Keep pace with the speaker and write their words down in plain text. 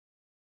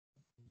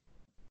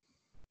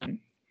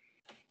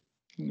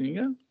There you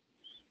go.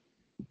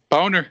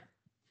 Boner.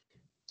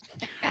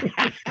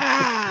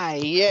 Yeah.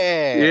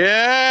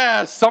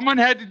 Yeah, someone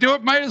had to do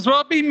it. Might as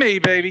well be me,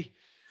 baby.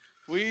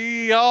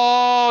 We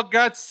all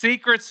got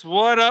secrets.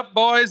 What up,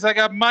 boys? I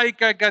got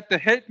Mike. I got the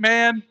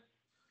Hitman.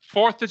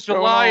 Fourth of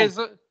July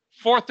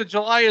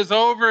is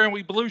over, and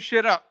we blew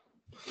shit up.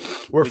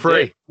 We're We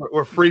free. did.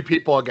 We're free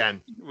people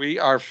again. We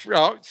are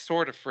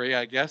sort of free,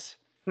 I guess.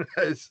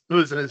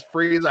 Listen, as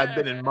free as I've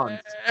been in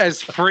months.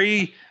 As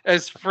free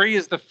as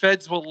the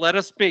feds will let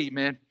us be,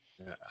 man.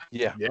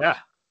 Yeah. Yeah.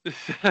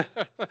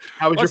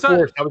 How was What's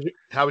your up? fourth?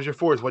 How was your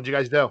fourth? What'd you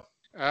guys do? All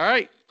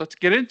right, let's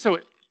get into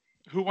it.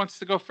 Who wants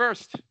to go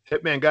first?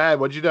 Hitman, go ahead.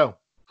 What'd you do?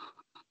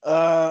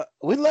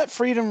 We let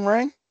freedom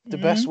ring the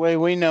best way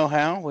we know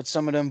how with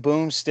some of them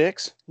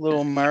boomsticks.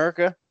 Little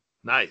America.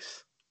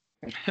 Nice.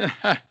 There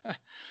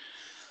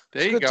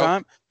It's a you good go.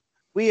 time.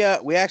 We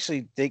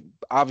actually they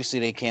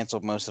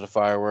canceled most of the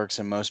fireworks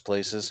in most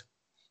places.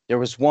 There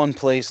was one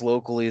place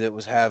locally that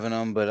was having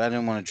them, but I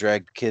didn't want to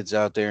drag the kids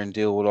out there and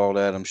deal with all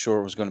that. I'm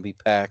sure it was going to be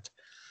packed.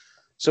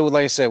 So,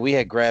 like I said, we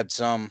had grabbed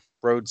some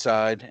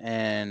roadside,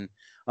 and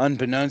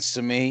unbeknownst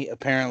to me,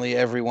 apparently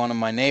every one of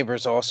my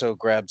neighbors also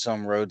grabbed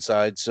some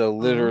roadside. So,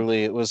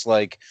 literally, it was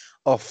like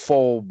a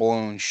full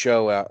blown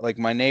show out. Like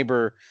my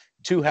neighbor,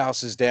 2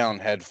 houses down,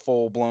 had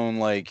full blown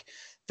like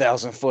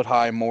 1,000-foot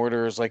high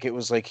mortars. Like it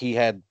was like he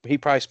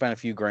probably spent a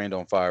few grand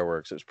on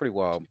fireworks. It was pretty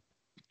wild.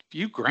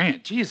 Few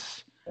grand,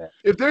 Jesus.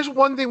 If there's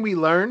one thing we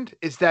learned,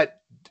 is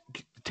that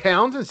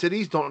towns and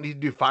cities don't need to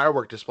do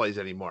firework displays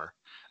anymore.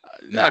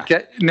 Nah.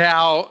 Okay,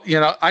 now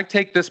I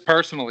take this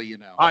personally.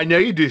 I know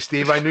you do,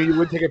 Steve. I knew you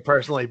would take it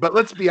personally, but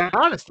let's be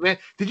honest, man.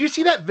 Did you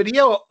see that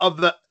video of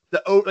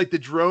the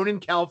drone in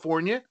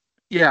California?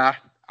 Yeah,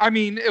 I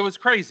mean it was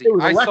crazy. It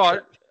was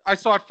I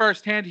saw it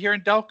firsthand here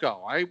in Delco.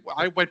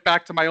 I went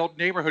back to my old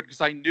neighborhood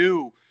because I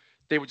knew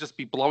they would just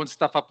be blowing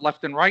stuff up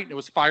left and right, and it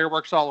was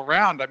fireworks all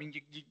around. I mean,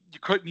 you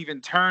couldn't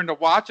even turn to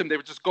watch them. They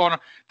were just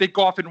they'd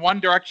go off in one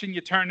direction, you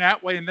turn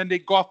that way, and then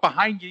they'd go off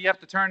behind you. You have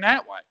to turn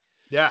that way.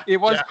 Yeah, it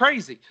was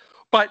crazy.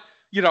 But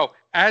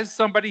as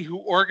somebody who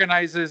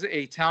organizes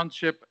a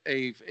township,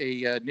 a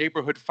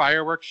neighborhood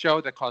fireworks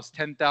show that costs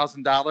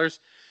 $10,000,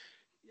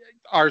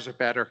 ours are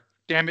better.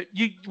 Damn it,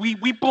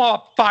 we blow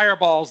up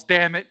fireballs.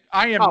 Damn it,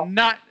 I am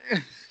not.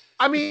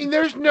 I mean,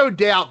 there's no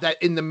doubt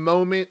that in the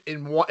moment,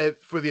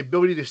 for the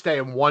ability to stay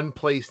in one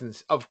place, and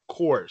of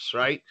course,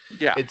 right?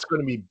 Yeah, it's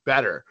going to be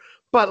better.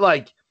 But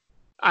like,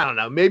 I don't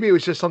know. Maybe it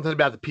was just something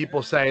about the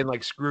people saying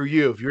like, "Screw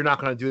you! If you're not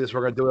going to do this,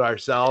 we're going to do it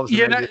ourselves."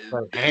 Yeah,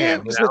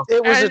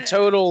 it was a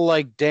total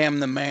like damn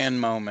the man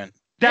moment.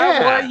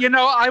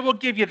 I will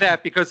give you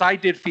that because I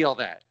did feel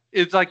that.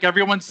 It's like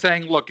everyone's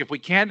saying, "Look, if we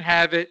can't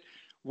have it,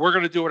 we're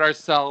going to do it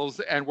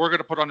ourselves, and we're going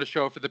to put on a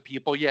show for the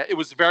people." Yeah, it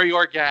was very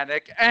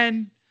organic,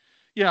 and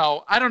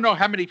I don't know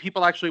how many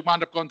people actually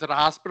wound up going to the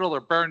hospital or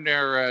burn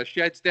their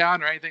sheds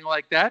down or anything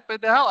like that.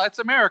 But hell, that's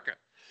America.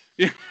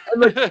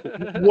 Like,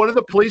 what are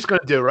the police going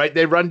to do, right?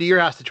 They run to your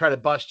house to try to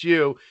bust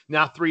you.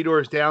 Now 3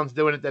 doors down's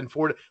doing it. Then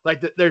 4.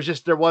 Like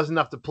there wasn't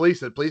enough to police.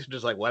 The police were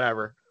just like,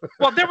 whatever.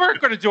 Well, they weren't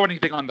going to do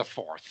anything on the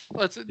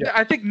 4th.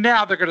 I think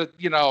now they're going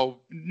to,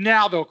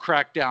 now they'll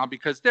crack down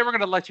because they were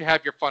going to let you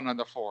have your fun on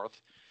the 4th.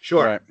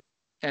 Sure. Right.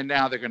 And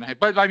now they're going to.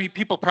 But I mean,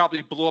 people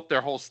probably blew up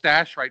their whole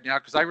stash right now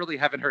because I really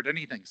haven't heard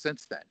anything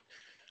since then.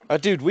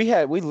 Dude, we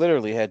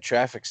literally had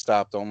traffic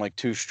stopped on like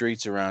 2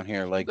 streets around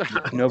here. Like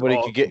nobody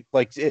could get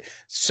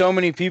so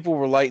many people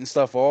were lighting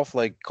stuff off.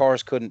 Like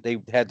cars couldn't.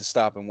 They had to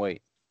stop and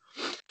wait.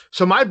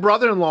 So my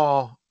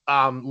brother-in-law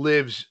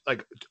lives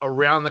like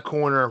around the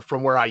corner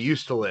from where I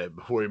used to live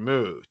before we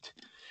moved,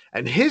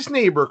 and his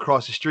neighbor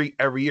across the street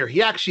every year,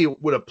 he actually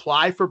would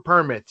apply for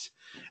permits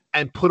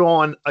and put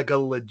on like a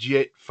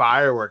legit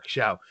fireworks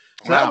show.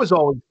 So that was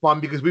always fun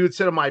because we would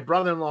sit on my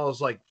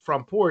brother-in-law's like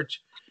front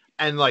porch.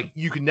 And like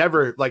you could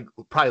never like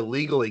probably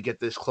legally get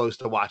this close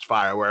to watch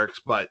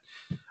fireworks, but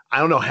I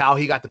don't know how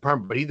he got the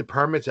permit, but he did the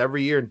permits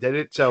every year and did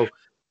it. So,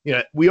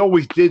 we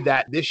always did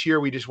that. This year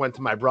we just went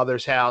to my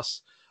brother's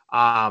house.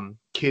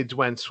 Kids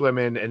went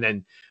swimming, and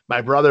then my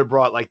brother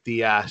brought like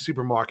the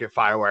supermarket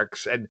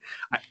fireworks. And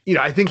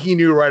I think he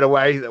knew right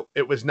away that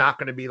it was not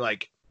going to be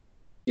like,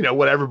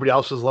 what everybody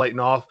else was lighting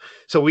off.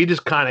 So we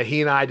just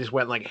he and I just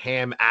went like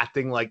ham,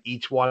 acting like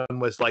each one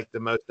was like the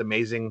most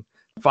amazing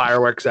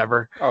fireworks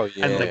ever. Oh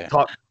yeah. And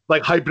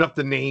like hyping up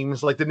the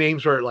names. Like the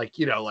names were like,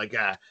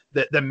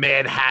 the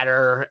Mad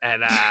Hatter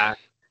and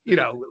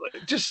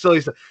just silly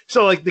stuff.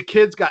 So like the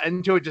kids got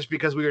into it just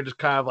because we were just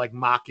kind of like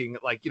mocking,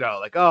 like,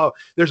 oh,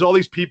 there's all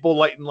these people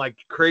lighting like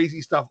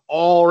crazy stuff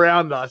all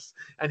around us,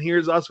 and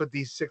here's us with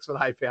these 6-foot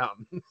high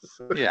fountains.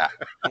 Yeah.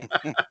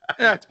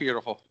 That's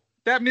beautiful.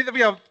 That means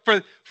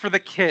for the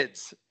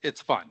kids,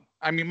 it's fun.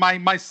 I mean,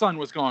 my son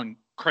was going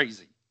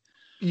crazy.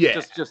 Yeah.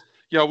 Just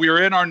we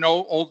were in our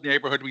old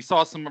neighborhood. We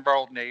saw some of our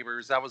old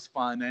neighbors. That was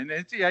fun. And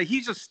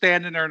he's just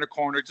standing there in the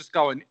corner, just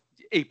going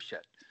ape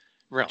shit.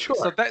 Really. Sure.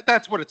 So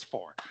that's what it's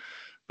for.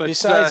 But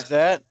besides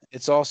that,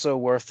 it's also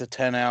worth the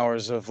 10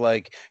 hours of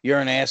like, you're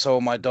an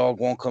asshole, my dog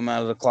won't come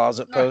out of the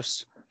closet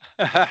posts.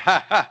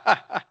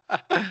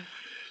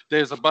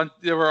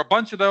 There were a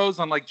bunch of those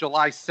on like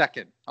July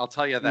 2nd. I'll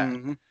tell you that,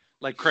 Mhm.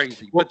 like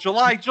crazy. But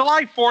July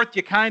 4th,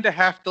 you kind of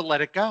have to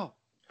let it go.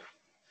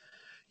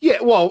 Yeah,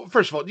 well,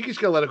 first of all, you just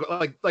gotta let it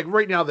go. Like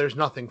right now, there's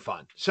nothing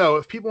fun. So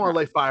if people want to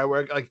light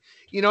fireworks, like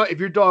if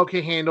your dog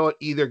can handle it,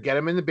 either get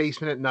him in the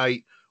basement at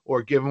night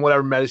or give him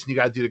whatever medicine you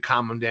got to do to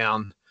calm him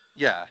down.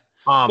 Yeah.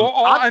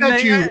 I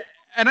bet you.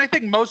 And I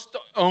think most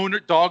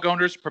dog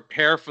owners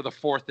prepare for the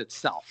 4th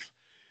itself.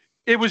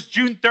 It was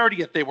June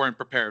 30th they weren't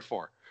prepared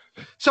for.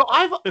 So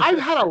I've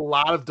had a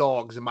lot of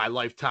dogs in my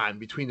lifetime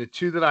between the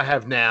two that I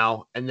have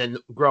now and then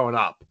growing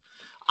up.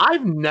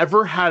 I've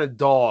never had a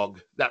dog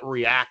that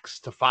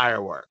reacts to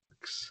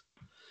fireworks.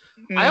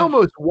 I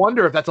almost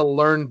wonder if that's a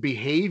learned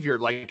behavior.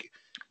 Like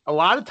a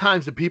lot of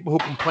times the people who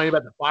complain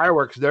about the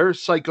fireworks, they're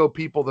psycho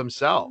people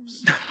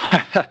themselves.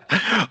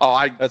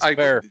 That's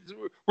fair.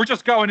 We're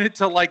just going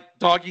into like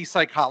doggy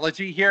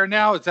psychology here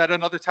now. Is that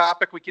another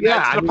topic we can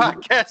add to the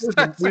podcast?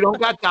 Listen, we don't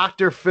got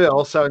Dr.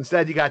 Phil, so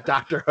instead you got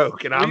Dr.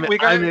 Hoke, and I'm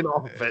in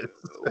office.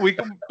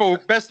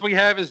 Best we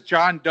have is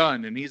John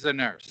Dunn, and he's a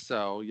nurse,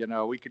 so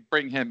we could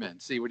bring him in,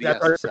 see what he has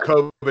to say. That's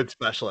our COVID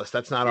specialist.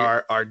 That's not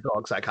our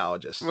dog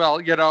psychologist. Well,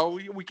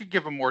 we could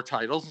give him more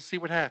titles and see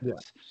what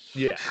happens.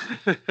 Yeah.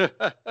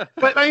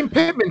 But I mean,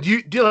 Pittman, do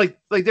you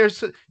like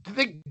there's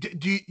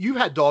you've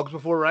had dogs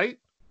before, right?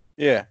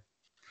 Yeah.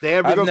 They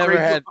ever go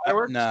crazy with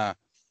fireworks? Nah.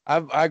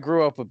 I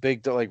grew up with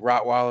big like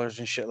Rottweilers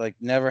and shit. Like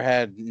never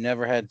had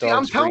dogs.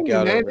 I'm telling you,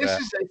 man,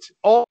 it's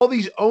all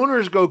these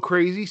owners go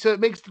crazy, so it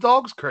makes the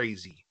dogs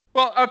crazy.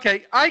 Well,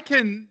 okay,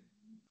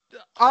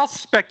 I'll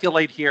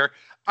speculate here.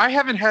 I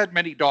haven't had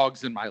many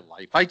dogs in my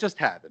life. I just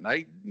haven't.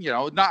 I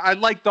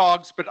like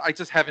dogs, but I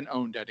just haven't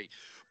owned any.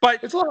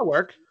 But it's a lot of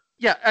work.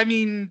 Yeah, I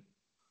mean,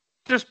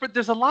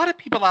 there's a lot of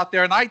people out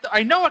there, and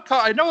I know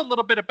a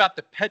little bit about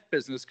the pet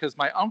business because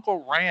my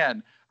uncle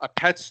ran a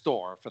pet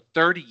store for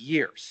 30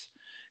 years,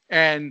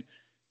 and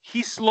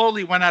he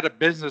slowly went out of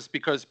business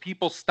because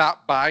people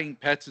stopped buying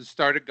pets and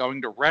started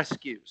going to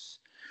rescues.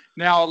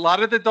 Now, a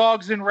lot of the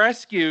dogs in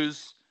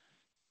rescues,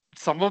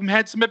 some of them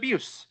had some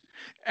abuse.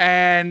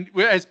 And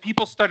as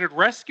people started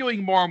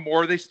rescuing more and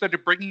more, they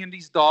started bringing in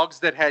these dogs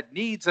that had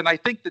needs. And I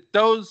think that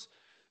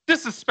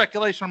this is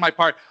speculation on my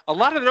part, a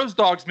lot of those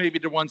dogs may be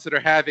the ones that are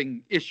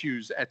having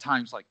issues at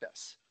times like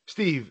this.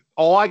 Steve,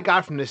 all I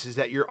got from this is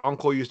that your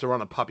uncle used to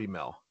run a puppy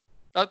mill.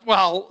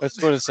 Well,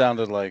 that's what it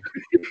sounded like.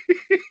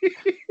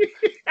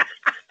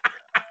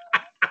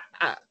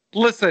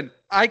 Listen,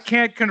 I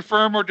can't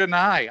confirm or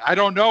deny. I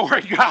don't know where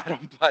he got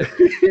them, but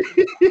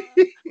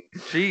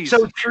jeez.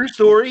 So true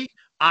story,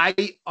 I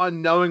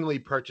unknowingly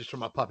purchased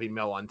from a puppy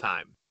mill one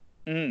time.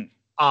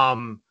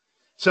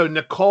 So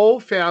Nicole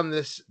found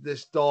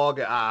this dog,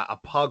 a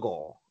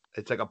Puggle.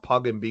 It's like a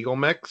pug and beagle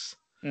mix.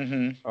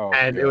 Mm-hmm. Oh,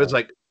 and God.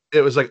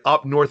 it was like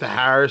up north of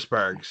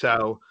Harrisburg.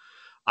 So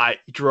I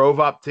drove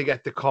up to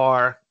get the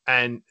car,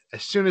 and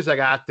as soon as I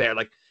got there,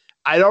 like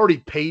I'd already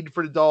paid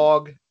for the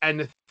dog. And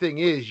the thing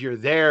is, you're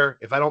there.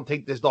 If I don't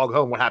take this dog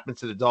home, what happens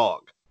to the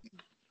dog?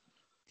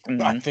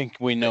 I think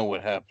we know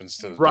what happens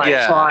to the right. dog.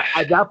 Yeah. So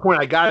at that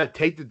point, I got to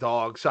take the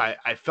dog. So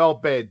I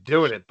felt bad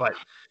doing it. But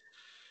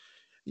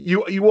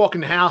you walk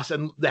in the house,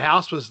 and the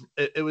house was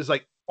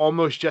like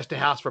almost just a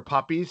house for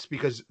puppies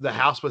because the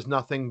house was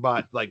nothing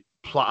but like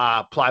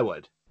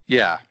plywood.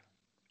 Yeah.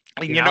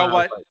 And you know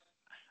what? Like,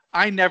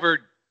 I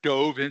never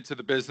dove into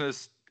the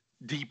business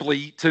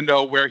deeply to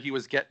know where he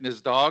was getting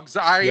his dogs.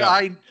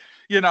 I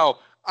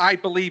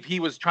believe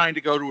he was trying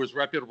to go to as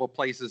reputable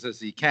places as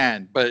he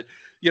can. But,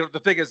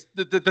 the thing is,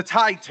 the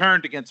tide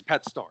turned against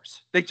pet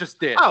stores. They just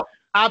did. Oh,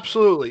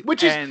 absolutely.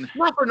 Which is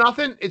not for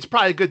nothing. It's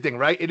probably a good thing,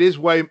 right? It's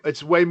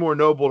way more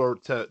noble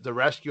to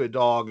rescue a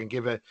dog and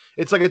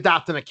it's like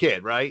adopting a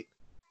kid, right?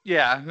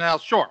 Yeah, now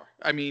sure.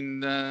 I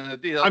mean,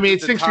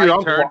 it stinks for your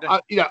uncle.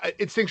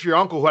 It stinks for your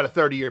uncle who had a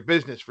 30-year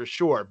business for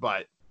sure.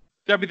 But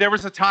I mean, there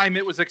was a time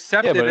it was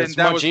accepted, but and it's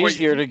that much was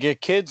easier to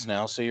get kids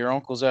now. So your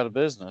uncle's out of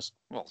business.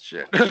 Well,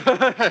 shit.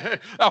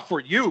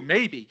 For you,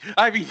 maybe.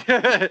 I mean,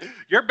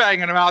 you're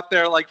banging them out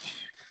there like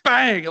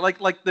bang, like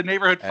the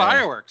neighborhood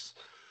fireworks.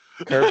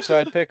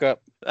 Curbside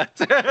pickup.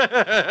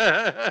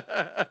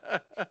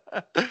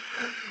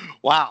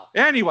 Wow.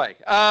 Anyway,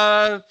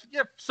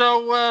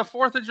 So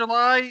 4th of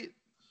July.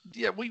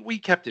 Yeah, we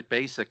kept it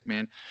basic,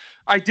 man.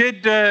 I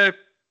did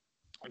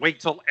wait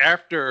till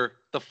after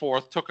the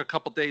 4th, took a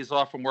couple days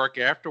off from work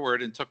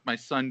afterward, and took my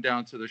son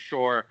down to the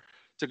shore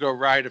to go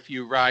ride a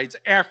few rides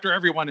after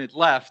everyone had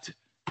left.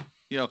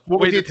 What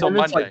was the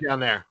attendance like down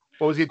there?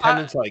 What was the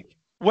attendance like?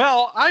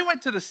 Well, I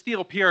went to the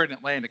Steel Pier in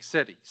Atlantic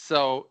City,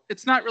 so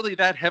it's not really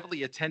that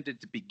heavily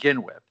attended to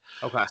begin with.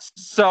 Okay.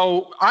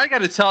 So I got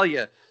to tell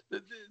you,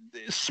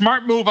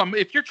 smart move.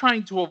 If you're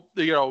trying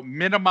to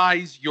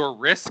minimize your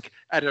risk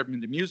at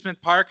an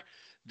amusement park,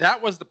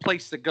 that was the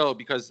place to go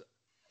because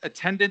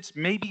attendance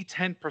maybe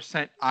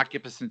 10%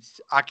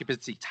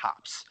 occupancy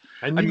tops.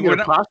 And you get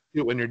a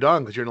prostitute when you're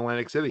done because you're in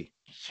Atlantic City.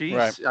 Jeez,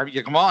 right. I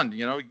mean, come on,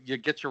 you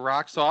get your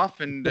rocks off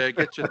and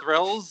get your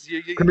thrills.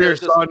 Come here,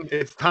 son.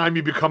 It's time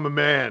you become a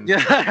man.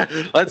 Yeah,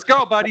 let's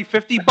go, buddy.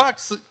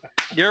 $50,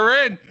 you're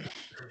in.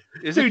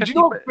 Is it Dude, 50 you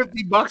know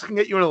 $50 can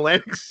get you in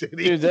Atlantic City?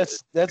 Dude,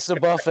 that's the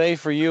buffet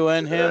for you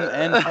and him,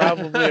 and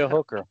probably a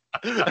hooker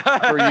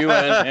for you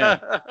and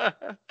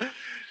him.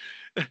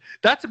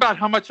 That's about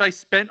how much I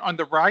spent on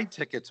the ride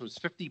tickets. It was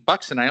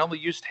 $50, and I only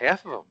used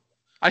half of them.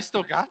 I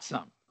still got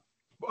some.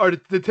 Or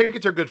the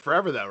tickets are good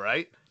forever, though,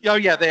 right? Oh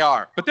yeah, they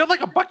are. But they're like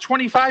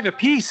 $1.25 a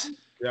piece.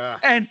 Yeah.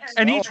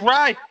 And each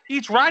ride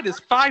is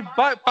five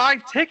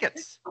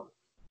tickets.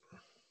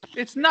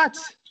 It's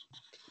nuts.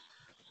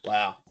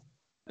 Wow.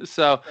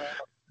 So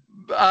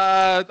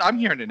I'm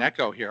hearing an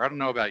echo here. I don't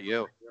know about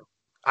you.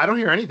 I don't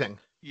hear anything.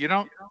 You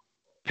don't?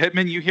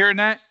 Pittman, you hearing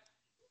that?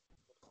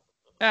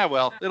 Yeah,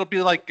 well, it'll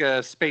be like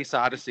Space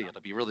Odyssey.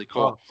 It'll be really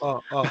cool.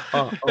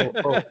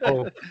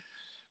 Oh.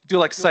 Do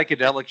like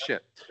psychedelic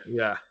shit.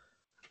 Yeah.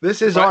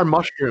 This is our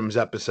mushrooms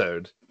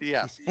episode.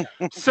 Yes.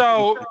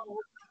 So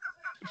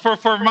for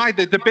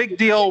the big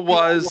deal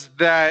was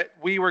that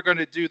we were going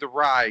to do the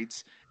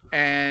rides,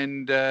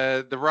 and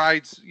the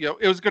rides,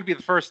 it was going to be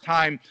the first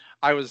time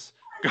I was.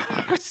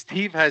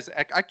 Steve has.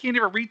 I can't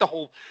even read the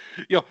whole.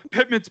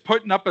 Pittman's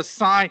putting up a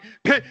sign.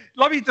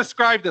 Let me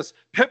describe this.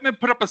 Pittman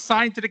put up a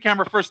sign to the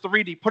camera first to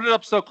read. He put it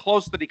up so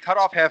close that he cut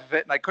off half of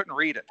it, and I couldn't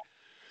read it.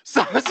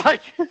 So it's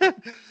like,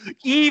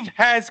 Eve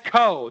has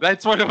co.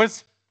 That's what it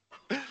was.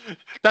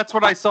 That's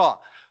what I saw.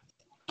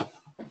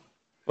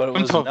 but it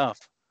was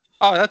enough.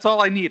 Oh, that's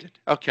all I needed.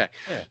 Okay.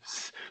 Yeah.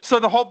 So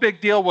the whole big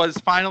deal was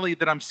finally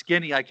that I'm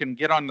skinny. I can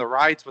get on the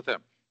rides with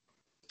him.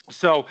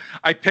 So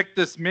I picked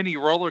this mini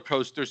roller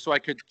coaster so I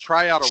could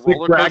try out a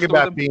roller coaster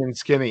about with him. being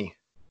skinny.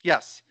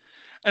 Yes.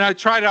 And I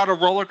tried out a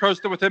roller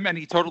coaster with him, and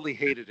he totally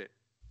hated it.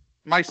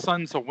 My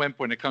son's a wimp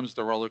when it comes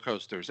to roller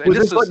coasters. And Was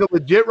this like a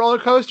legit roller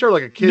coaster or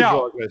like a kid's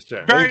roller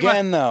coaster?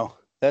 Though,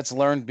 that's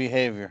learned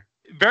behavior.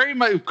 Very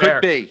much could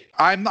be.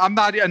 I'm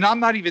not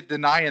even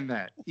denying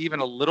that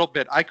even a little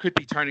bit. I could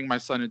be turning my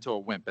son into a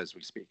wimp as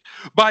we speak,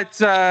 but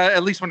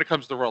at least when it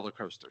comes to roller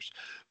coasters.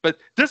 But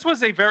this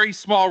was a very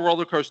small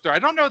roller coaster. I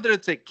don't know that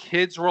it's a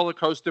kid's roller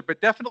coaster,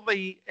 but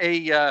definitely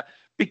a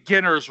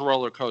beginner's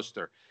roller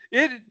coaster.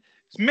 It's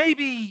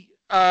maybe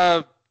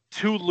 2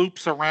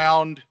 loops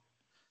around,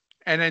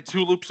 and then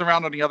 2 loops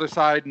around on the other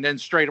side, and then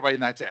straight away,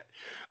 and that's it.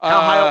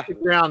 How high off the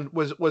ground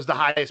was the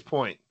highest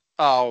point?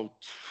 Oh,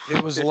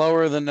 it was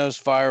lower than those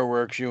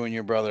fireworks you and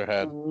your brother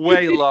had.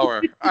 Way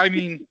lower. I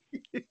mean,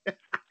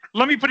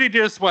 let me put it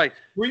this way.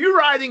 Were you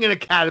riding in a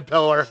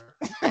Caterpillar?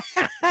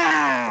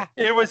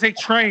 It was a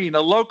train,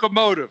 a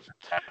locomotive.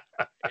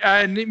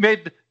 And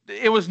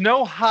it was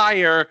no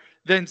higher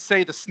than,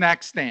 say, the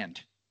snack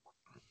stand.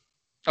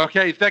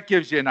 Okay, that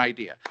gives you an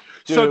idea.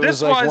 Dude, so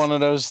this was like one of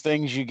those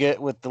things you get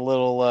with the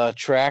little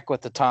track with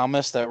the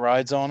Thomas that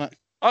rides on it.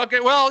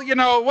 Okay, well,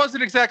 it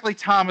wasn't exactly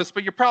Thomas,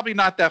 but you're probably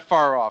not that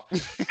far off.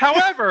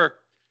 However,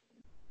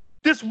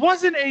 this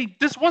wasn't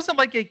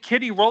like a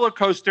kiddie roller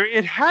coaster.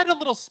 It had a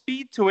little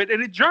speed to it,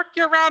 and it jerked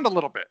you around a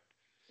little bit.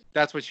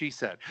 That's what she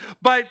said.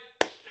 But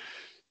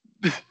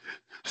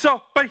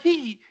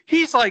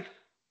he's like,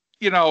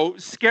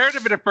 scared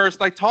of it at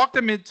first. I talked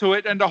him into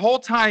it, and the whole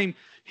time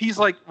he's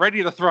like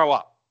ready to throw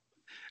up.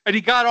 And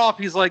he got off.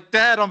 He's like,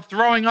 "Dad, I'm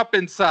throwing up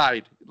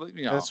inside."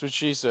 That's what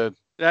she said.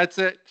 That's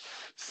it.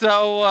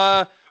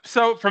 So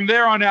from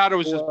there on out, it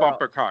was just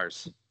bumper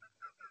cars.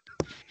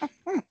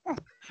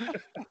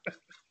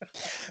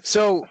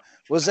 So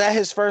was that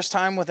his first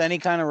time with any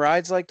kind of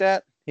rides like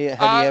that? Had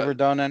he ever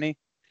done any?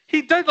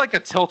 He did like a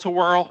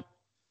tilt-a-whirl.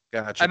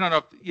 Gotcha. I don't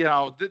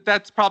know if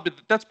that's probably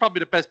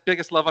the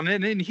biggest level,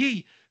 and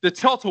the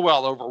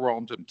tilt-a-whirl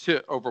overwhelmed him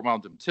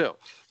too.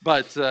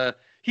 But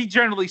he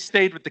generally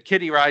stayed with the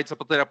kiddie rides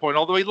up until that point,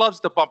 although he loves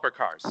the bumper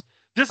cars.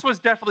 This was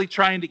definitely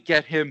trying to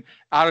get him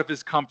out of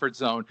his comfort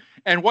zone.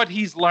 And what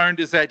he's learned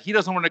is that he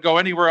doesn't want to go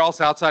anywhere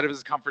else outside of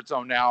his comfort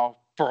zone now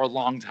for a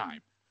long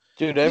time.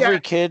 Dude, every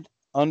kid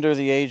under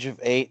the age of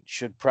 8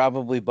 should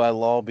probably by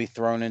law be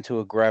thrown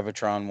into a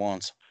Gravitron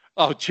once.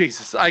 Oh,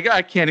 Jesus.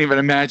 I can't even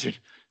imagine.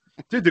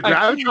 Dude, the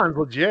Gravitron's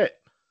legit.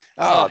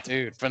 Oh,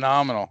 dude,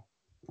 phenomenal.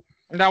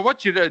 Now,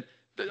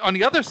 on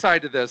the other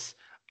side of this,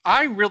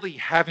 I really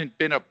haven't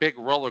been a big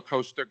roller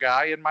coaster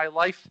guy in my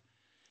life.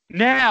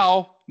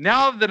 Now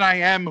that I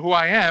am who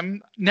I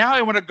am, now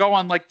I want to go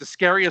on like the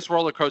scariest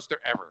roller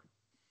coaster ever.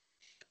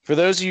 For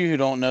those of you who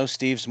don't know,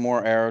 Steve's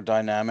more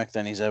aerodynamic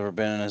than he's ever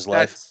been in his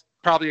life. That's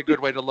probably a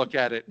good way to look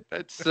at it.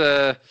 That's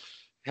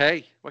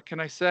hey, what can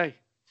I say?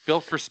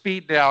 Built for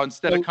speed now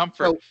instead of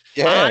comfort.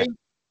 Yeah.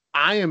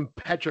 I am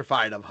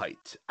petrified of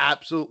heights.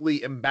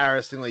 Absolutely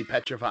embarrassingly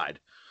petrified.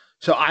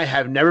 So I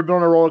have never been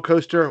on a roller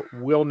coaster,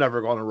 will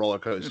never go on a roller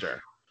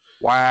coaster.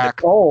 Whack.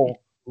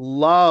 Nicole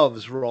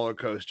loves roller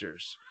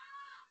coasters.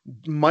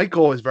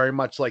 Michael is very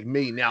much like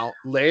me. Now,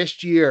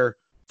 last year,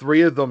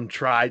 3 of them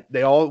tried.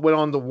 They all went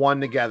on the one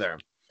together.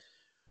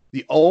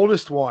 The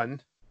oldest one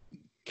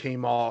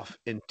came off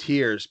in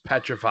tears,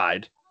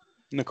 petrified.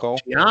 Nicole.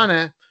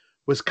 Gianna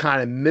was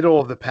kind of middle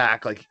of the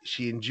pack. Like,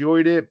 she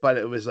enjoyed it, but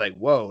it was like,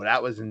 whoa,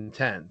 that was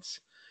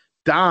intense.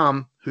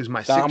 Dom, who's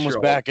my 6-year-old. Dom was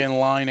back in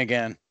line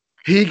again.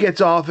 He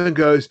gets off and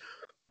goes,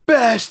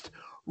 best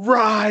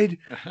ride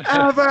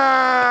ever.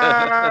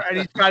 And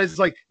he's got his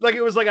like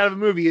it was like out of a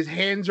movie. His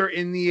hands are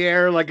in the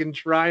air like in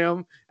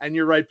triumph. And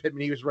you're right,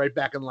 Pittman. He was right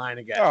back in line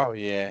again. Oh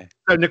yeah.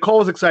 So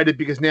Nicole's excited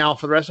because now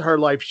for the rest of her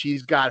life,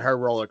 she's got her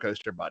roller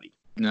coaster buddy.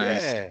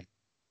 Nice. Yeah.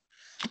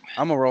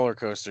 I'm a roller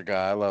coaster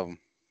guy. I love them.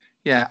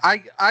 Yeah,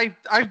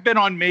 I've been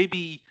on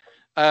maybe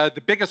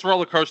the biggest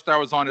roller coaster I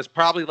was on is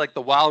probably like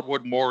the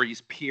Wildwood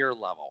Maury's Pier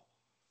level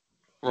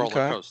roller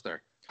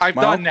coaster. I've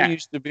My done uncle that.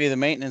 used to be the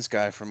maintenance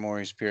guy for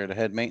Maury's Pier, the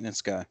head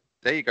maintenance guy.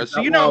 There you go. So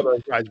Not you one of know,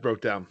 those guys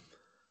broke down.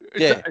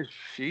 Yeah.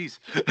 Jeez.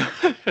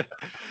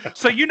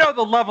 So you know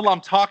the level I'm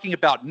talking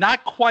about.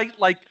 Not quite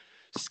like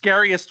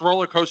scariest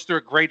roller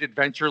coaster, great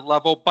adventure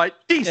level, but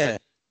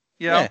decent.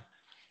 You know? Yeah.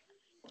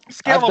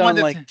 Scale I've of 1 done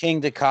to like 10. King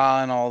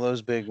Dakar and all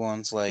those big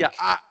ones. Like,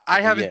 Yeah,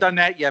 I haven't done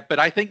that yet, but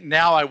I think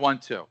now I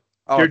want to.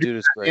 oh, You're dude,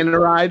 it's great. In the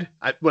ride,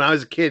 when I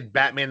was a kid,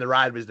 Batman the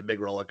Ride was the big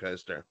roller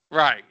coaster.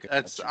 Right.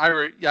 I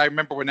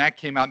remember when that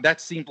came out.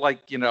 That seemed like,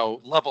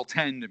 level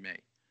 10 to me.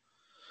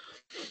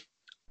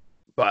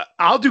 But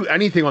I'll do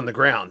anything on the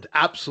ground.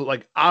 Absolutely.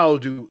 Like, I'll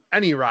do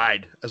any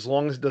ride as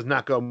long as it does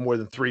not go more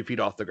than 3 feet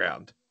off the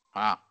ground.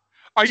 Wow.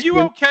 Are you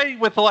okay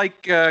with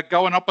like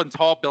going up on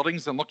tall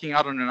buildings and looking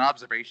out on an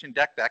observation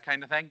deck, that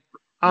kind of thing?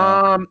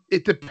 No.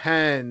 It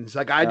depends.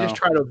 Like, I just No.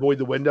 try to avoid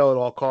the window at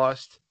all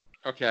costs.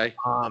 Okay.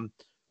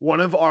 One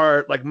of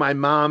our, like, my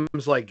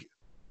mom's, like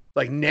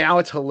now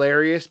it's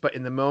hilarious, but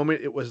in the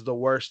moment it was the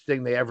worst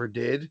thing they ever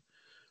did.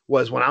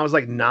 Was when I was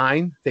like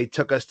 9, they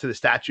took us to the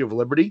Statue of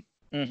Liberty.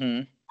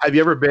 Mm-hmm. Have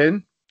you ever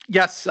been?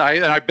 Yes,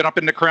 I've been up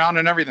in the crown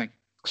and everything.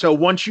 So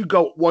once you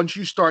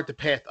start the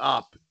path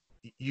up,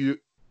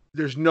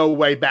 there's no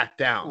way back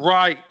down.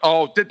 Right.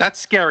 Oh, that's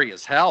scary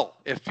as hell.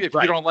 If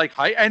Right. you don't like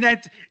height, and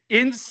then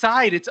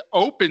inside it's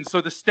open,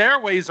 so the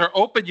stairways are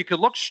open. You can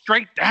look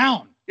straight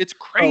down. It's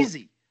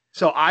crazy.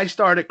 So I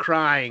started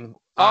crying.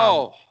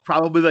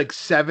 Probably like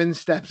 7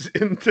 steps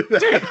into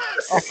that,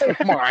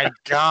 Oh my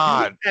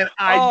God. and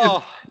I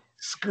just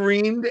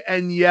screamed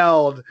and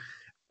yelled.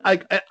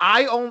 Like,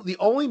 the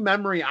only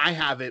memory I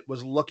have it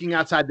was looking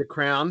outside the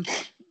crown.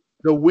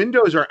 The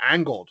windows are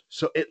angled,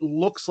 so it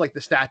looks like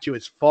the statue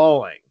is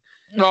falling.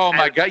 Oh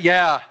my God.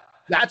 Yeah.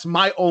 That's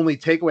my only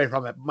takeaway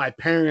from it. My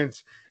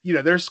parents,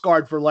 they're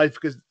scarred for life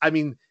because, I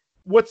mean,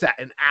 what's that?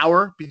 An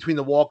hour between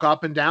the walk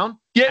up and down?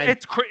 Yeah, And-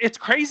 it's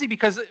crazy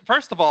because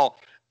first of all,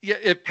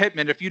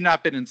 Pittman, if you've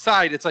not been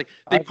inside, it's like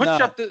they I've put you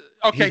not. up the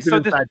okay. He's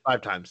been So inside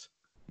 5 times.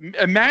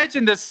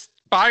 imagine this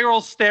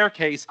spiral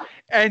staircase,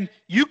 and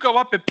you go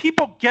up, and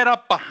people get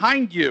up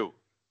behind you,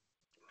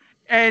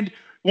 and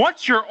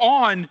once you're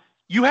on,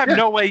 you have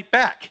no way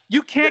back.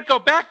 You can't go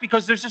back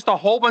because there's just a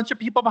whole bunch of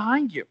people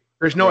behind you.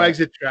 There's no Right.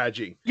 exit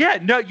strategy. Yeah,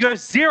 no, you have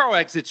zero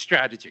exit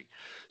strategy.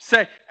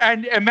 So,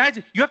 and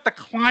imagine you have to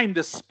climb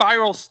this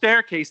spiral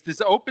staircase, this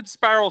open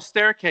spiral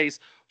staircase,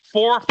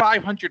 400 or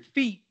 500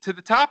 feet to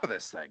the top of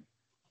this thing.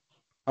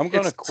 I'm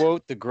going to It's-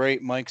 quote the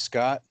great Mike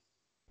Scott.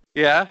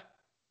 Yeah.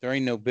 There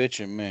ain't no bitch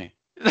in me.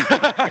 There's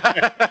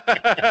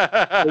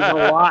a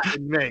lot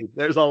in me.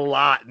 There's a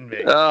lot in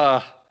me.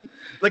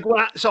 Like,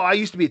 so I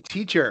used to be a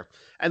teacher,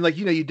 and like,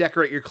 you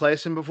decorate your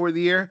classroom before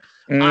the year.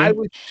 Mm-hmm. I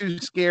was too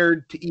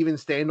scared to even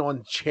stand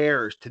on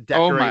chairs to Oh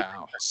decorate.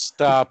 my!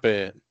 Stop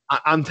it.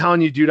 I'm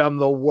telling you, dude, I'm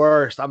the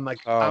worst. I'm a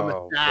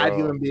Oh, sad bro.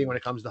 human being when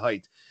it comes to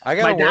heights. I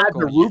My got to dad's work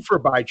a on you. roofer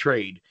by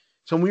trade.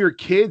 So when we were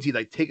kids, he'd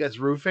like take us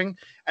roofing,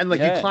 and like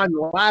you Yeah. climb the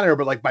ladder,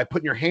 but like by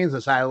putting your hands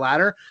inside the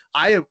ladder.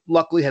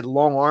 Luckily had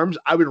long arms.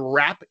 I would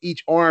wrap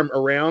each arm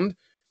around,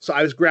 so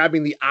I was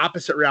grabbing the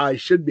opposite route I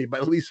should be.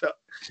 But at least,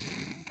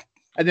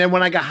 and then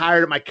when I got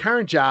hired at my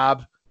current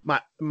job,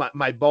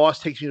 my boss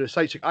takes me to the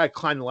site. She's like, "I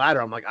climb the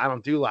ladder." I'm like, "I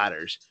don't do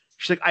ladders."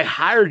 She's like, "I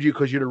hired you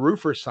because you're the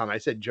roofer's son." I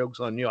said, "Joke's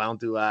on you. I don't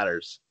do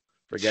ladders.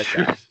 Forget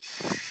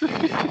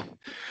that."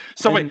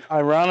 So wait, And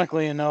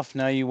ironically enough,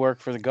 now you work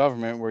for the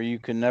government where you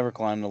can never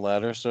climb the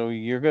ladder, so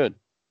you're good.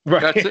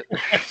 Right? that's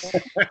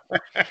it.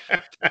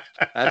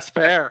 That's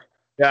fair.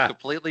 Yeah.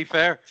 Completely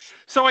fair.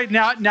 So wait,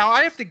 now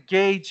I have to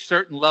gauge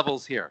certain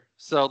levels here.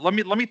 So let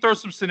me throw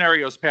some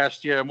scenarios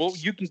past you,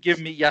 and you can give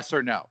me yes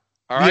or no.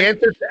 All The right.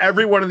 answer to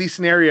every one of these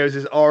scenarios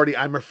is already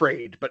I'm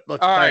afraid, but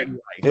let's All try right. it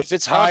anyway. If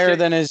it's Okay. higher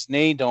than his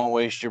knee, don't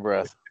waste your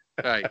breath.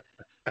 All right.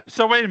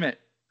 So wait a minute.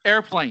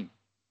 Airplane.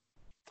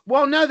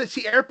 Well, no,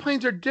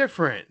 airplanes are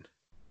different.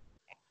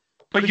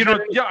 But you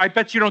don't. Yeah, I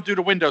bet you don't do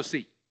the window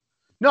seat.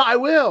 No, I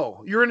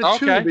will. You're in a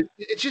Okay. tube.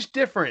 It's just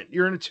different.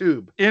 You're in a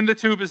tube. In the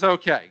tube is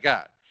okay.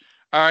 Got it.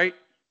 All right.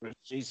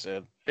 She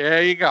said.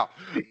 There you go.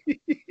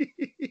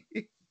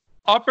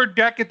 Upper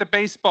deck at the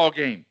baseball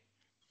game.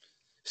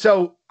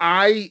 So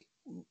I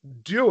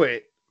do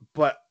it,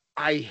 but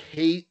I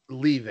hate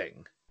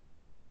leaving.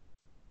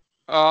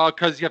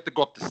 Because you have to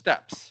go up the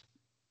steps.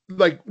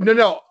 Like,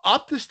 no,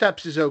 up the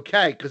steps is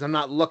okay because I'm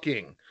not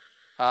looking.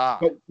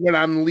 But when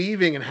I'm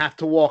leaving and have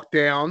to walk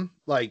down,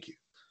 like,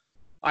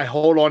 I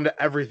hold on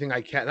to everything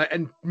I can.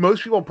 And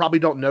most people probably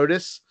don't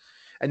notice.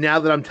 And now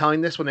that I'm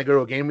telling this, when they go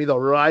to a game with me, they'll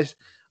realize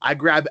I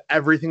grab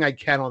everything I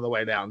can on the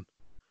way down.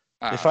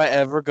 If I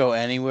ever go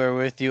anywhere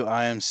with you,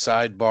 I am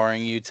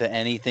sidebarring you to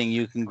anything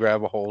you can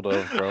grab a hold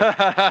of, bro. Look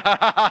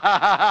at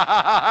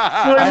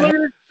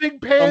this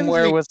big pansy.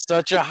 Somewhere with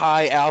such a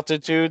high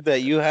altitude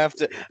that you have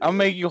to. I'll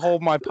make you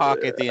hold my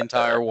pocket the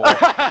entire walk.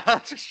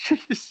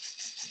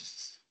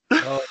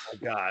 Oh my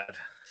God.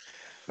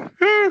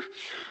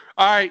 All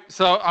right,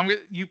 so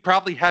you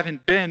probably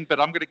haven't been, but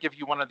I'm gonna give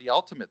you one of the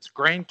ultimates,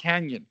 Grand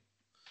Canyon.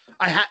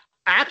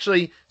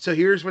 Actually, so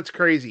here's what's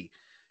crazy.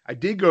 I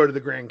did go to the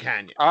Grand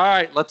Canyon. All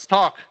right, let's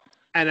talk.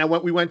 And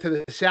we went to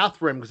the South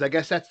Rim because I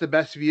guess that's the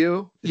best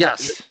view.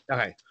 Yes.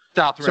 Okay.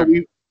 South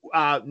Rim.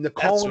 So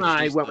Nicole and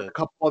I went with a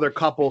couple other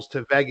couples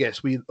to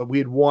Vegas. We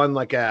had won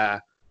like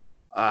a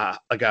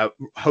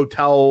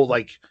hotel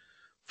like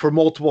for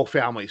multiple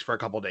families for a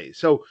couple of days.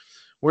 So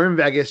we're in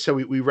Vegas. So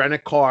we rent a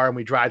car and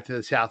we drive to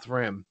the South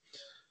Rim.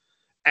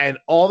 And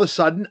all of a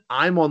sudden,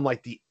 I'm on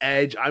like the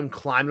edge. I'm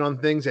climbing on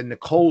things, and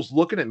Nicole's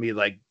looking at me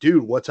like,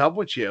 "Dude, what's up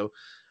with you?"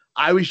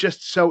 I was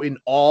just so in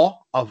awe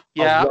of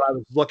what I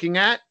was looking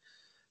at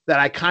that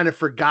I kind of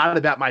forgot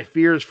about my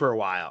fears for a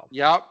while.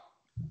 Yep.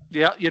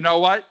 Yeah. You know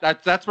what?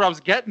 That's what I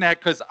was getting at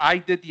because I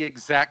did the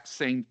exact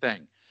same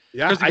thing.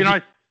 Yeah.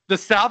 Because the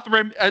South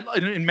Rim,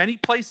 in many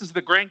places,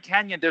 the Grand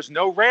Canyon, there's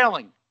no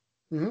railing.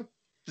 Mm-hmm.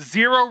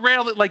 Zero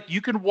railing. Like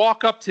you can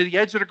walk up to the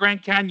edge of the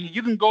Grand Canyon.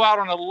 You can go out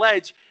on a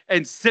ledge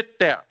and sit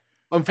there.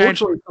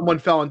 Unfortunately, someone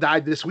fell and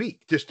died this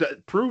week. Just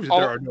proves that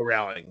there are no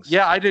railings.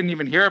 Yeah, I didn't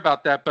even hear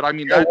about that, but I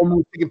mean, woman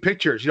was taking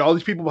pictures. All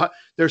these people,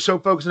 they're so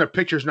focused on their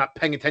pictures, not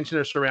paying attention to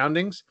their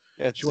surroundings.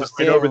 Yeah, she went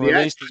right over the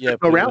edge. Yet,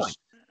 no railing.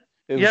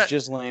 It was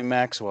just Lane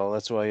Maxwell.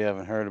 That's why you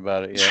haven't heard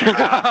about it yet.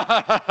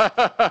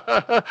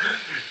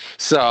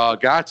 So,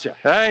 gotcha.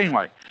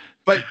 Anyway,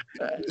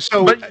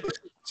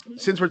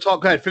 since we're talking,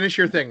 go ahead, finish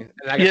your thing.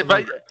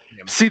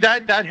 See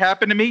that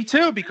happened to me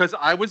too because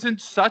I was in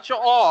such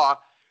awe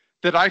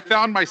that I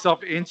found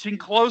myself inching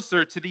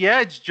closer to the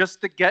edge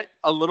just to get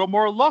a little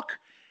more look.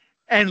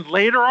 And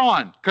later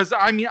on, because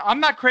I mean, I'm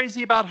not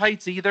crazy about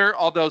heights either,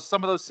 although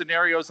some of those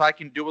scenarios I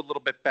can do a little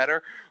bit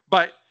better.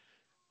 But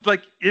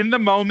like in the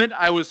moment,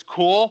 I was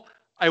cool.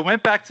 I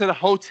went back to the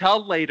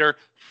hotel later,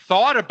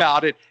 thought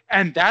about it,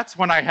 and that's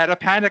when I had a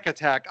panic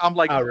attack. I'm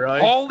like, oh, really?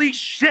 Holy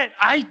shit,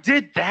 I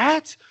did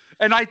that?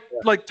 And I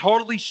like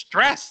totally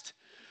stressed.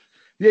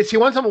 Yeah, see,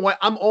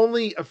 I'm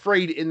only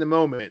afraid in the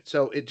moment,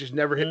 so it just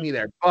never hit me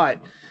there.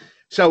 But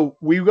so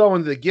we go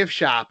into the gift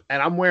shop,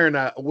 and I'm wearing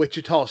a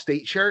Wichita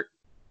State shirt.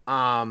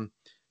 You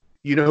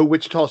know who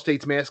Wichita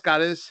State's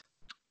mascot is?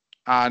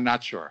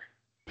 Not sure.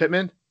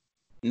 Pittman?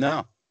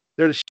 No,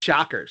 they're the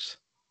Shockers.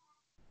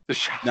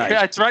 Nice. Yeah,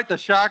 that's right, the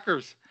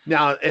Shockers.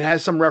 Now it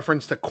has some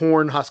reference to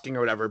corn husking or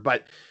whatever,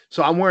 but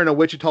so I'm wearing a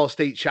Wichita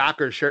State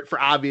Shockers shirt for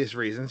obvious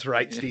reasons,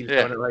 right? Steve's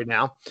doing it right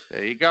now.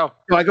 There you go.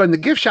 So I go in the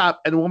gift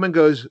shop and the woman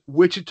goes,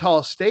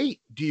 "Wichita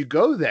State, do you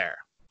go there?"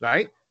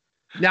 Right?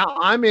 Now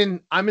I'm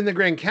in the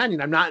Grand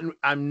Canyon.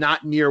 I'm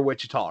not near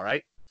Wichita,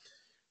 right?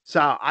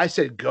 So I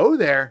said, "Go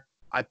there.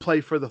 I play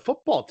for the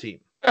football team."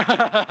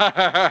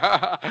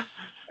 And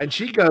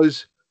she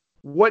goes,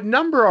 "What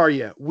number are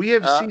you? We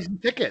have season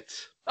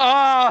tickets."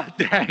 Oh,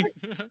 dang.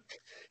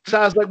 So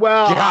I was like,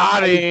 well,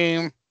 got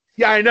him.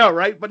 Yeah, I know,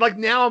 right? But like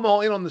now I'm all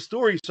in on the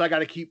story, so I got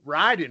to keep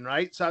riding,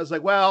 right? So I was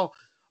like, well,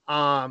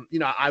 I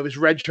was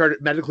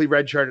medically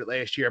redshirted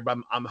last year, but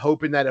I'm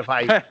hoping that if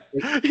I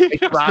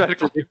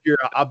this year,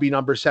 I'll be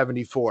number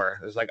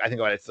 74. It's like I don't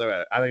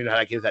even know how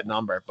to give that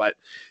number, but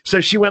so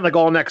she went like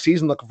all next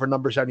season looking for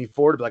number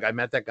 74 to be like, I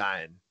met that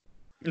guy. And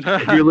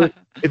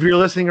if you're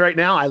listening right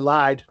now, I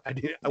lied.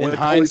 In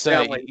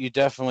hindsight, you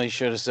definitely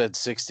should have said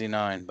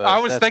 69. But I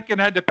was thinking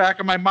at the back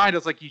of my mind, I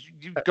was like, you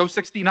go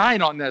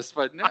 69 on this,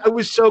 but no. I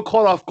was so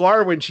caught off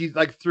guard when she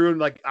like threw in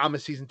like I'm a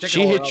season ticket.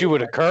 She hit you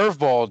with a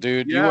curveball,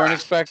 dude. Yeah. You weren't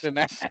expecting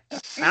that.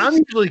 I'm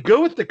usually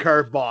good with the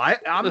curveball.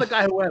 I'm the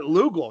guy who went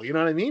Lugal. You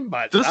know what I mean?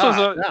 But this was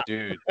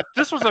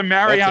a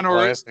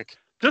Mariano.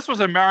 This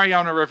was a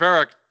Mariano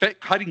Rivera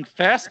cutting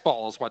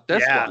fastballs. What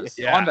this was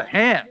on the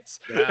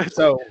hands. Yeah.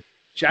 So.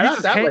 Shout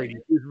out that lady.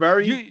 She's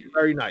very,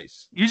 very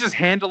nice. You just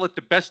handle it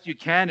the best you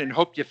can and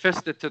hope you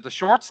fist it to the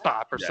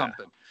shortstop or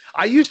something.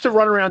 I used to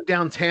run around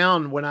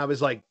downtown when I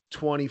was like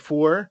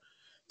 24,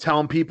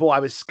 telling people I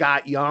was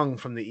Scott Young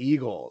from the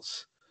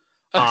Eagles,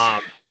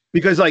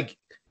 because like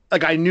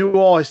I knew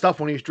all his stuff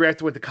when he was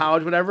drafted with the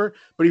college, whatever.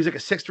 But he was like a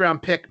 6th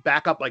round pick,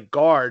 backup like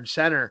guard,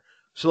 center.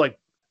 So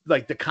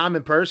like the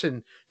common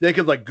person, they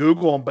could like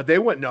Google him, but they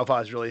wouldn't know if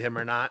I was really him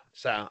or not.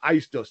 So I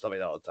used to do stuff like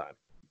that all the time.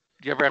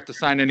 Do you ever have to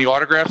sign any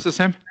autographs as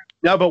him?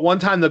 No, but one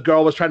time the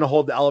girl was trying to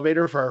hold the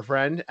elevator for her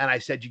friend, and I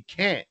said, "You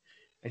can't."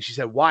 And she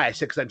said, "Why?" I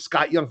said, "Because I'm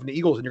Scott Young from the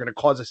Eagles, and you're going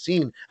to cause a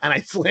scene." And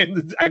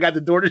I got the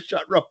door to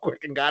shut real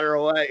quick and got her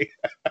away.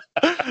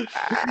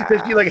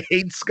 Because she like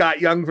hates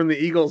Scott Young from the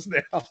Eagles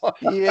now.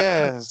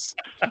 Yes.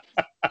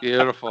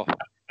 Beautiful.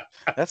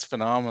 That's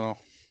phenomenal.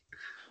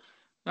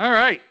 All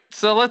right.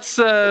 So let's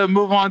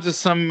move on to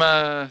some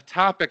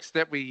topics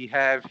that we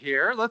have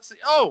here. Let's see.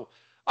 Oh,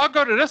 I'll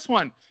go to this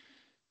one.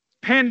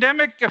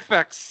 Pandemic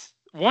effects.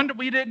 One that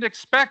we didn't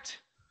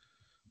expect.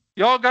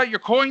 Y'all got your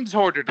coins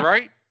hoarded,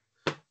 right?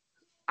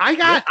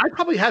 I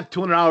probably have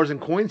 $200 in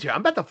coins here.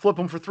 I'm about to flip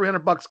them for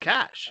 $300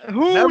 cash.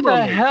 Who Remember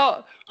the me.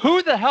 hell?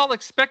 Who the hell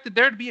expected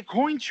there to be a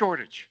coin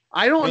shortage?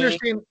 I don't Me.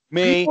 understand.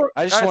 Me. People-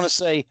 I just want to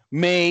say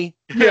me.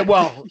 Yeah,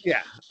 well,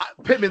 yeah.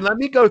 Pittman, let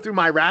me go through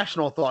my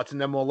rational thoughts,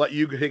 and then we'll let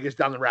you take us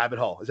down the rabbit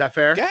hole. Is that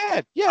fair?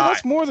 God, yeah, All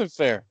that's more than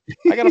fair.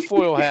 I got a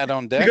foil hat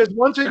on deck. Because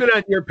once we go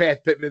down your path,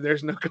 Pittman,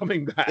 there's no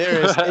coming back.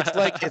 There is.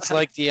 It's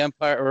like the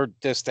Empire or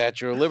the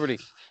Statue of Liberty.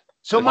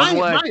 So One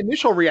my leg.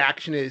 initial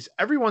reaction is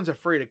everyone's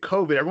afraid of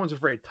COVID. Everyone's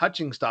afraid of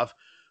touching stuff.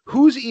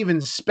 Who's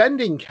even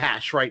spending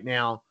cash right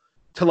now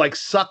to like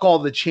suck all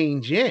the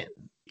change in?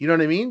 You know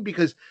what I mean?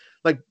 Because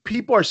like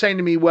people are saying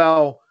to me,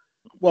 well,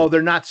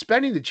 they're not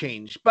spending the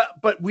change,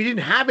 but we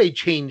didn't have a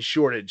change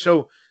shortage.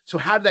 So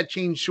how did that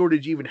change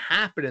shortage even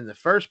happen in the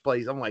first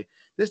place? I'm like,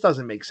 this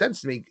doesn't make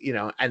sense to me, you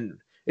know, and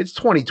it's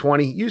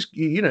 2020.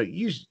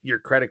 Use your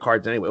credit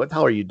cards anyway. What the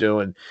hell are you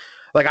doing?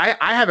 Like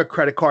I have a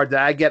credit card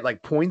that I get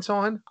like points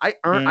on. I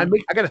got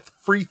a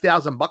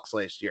 $3,000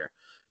 last year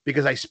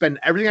because I spend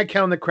everything I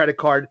can on the credit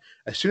card.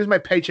 As soon as my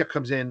paycheck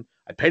comes in,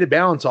 I pay the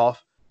balance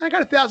off. And I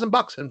got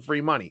 $1,000 in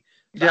free money.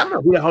 So I don't know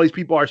who the hell these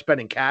people are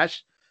spending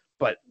cash,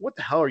 but what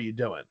the hell are you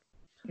doing?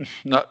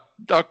 No,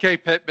 okay,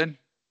 Pittman.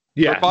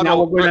 Yeah, Rebuttal. now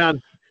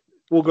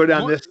we'll go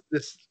down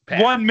this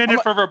path. 1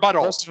 minute for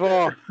rebuttal. First of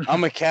all,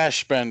 I'm a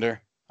cash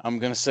spender. I'm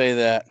gonna say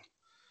that.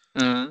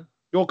 Mhm.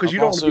 Well, because I'm you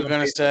don't also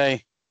gonna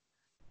say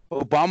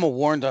Obama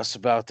warned us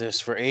about this.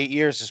 For 8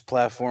 years, his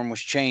platform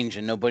was change,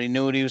 and nobody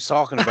knew what he was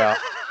talking about.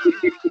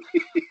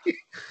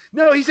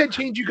 No, he said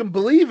change you can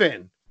believe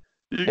in.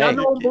 Now Hey.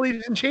 no one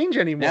believes in change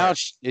anymore. Now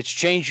it's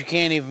change you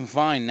can't even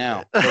find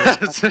now.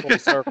 But it's full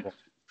circle.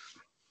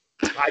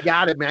 I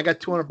got it, man. I got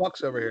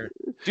 $200 over here.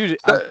 Dude,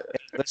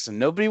 listen,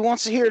 nobody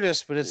wants to hear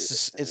this, but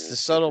it's the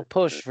subtle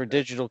push for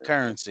digital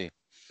currency.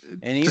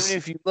 And even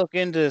if you look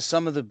into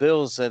some of the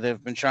bills that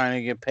have been trying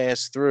to get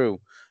passed through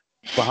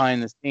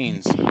behind the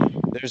scenes,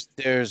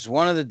 there's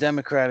one of the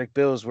Democratic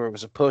bills where it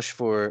was a push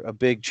for a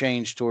big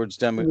change towards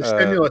In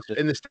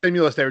the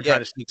stimulus they were trying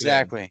to sneak it in.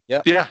 exactly.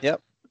 Yep. Yeah.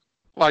 Yep.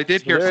 Well, I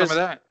did So hear some there's- of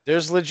that.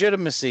 There's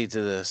legitimacy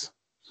to this.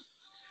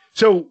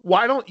 So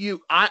why don't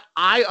you?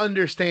 I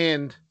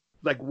understand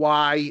like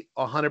why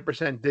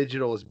 100%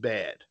 digital is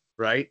bad,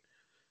 right?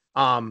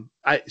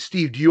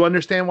 Steve, do you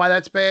understand why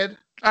that's bad?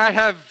 I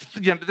have,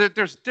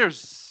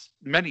 there's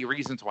many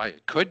reasons why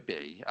it could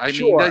be. I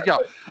Sure.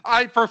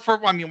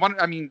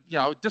 mean,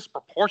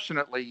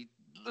 disproportionately,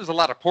 there's a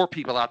lot of poor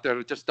people out there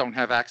that just don't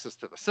have access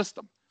to the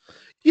system.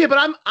 Yeah,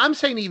 but I'm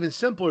saying even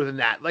simpler than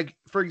that. Like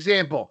for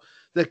example,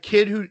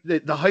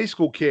 the high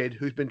school kid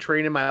who's been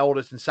training my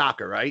oldest in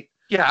soccer, right?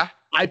 Yeah,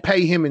 I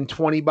pay him in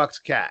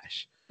 $20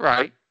 cash.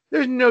 right.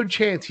 There's no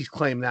chance he's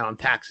claiming that on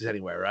taxes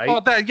anywhere, right? Well,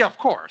 of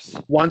course.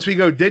 Once we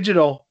go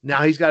digital,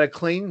 now he's got to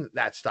claim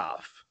that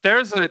stuff.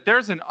 There's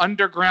an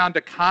underground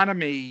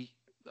economy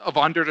of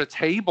under the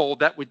table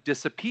that would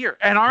disappear,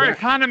 and our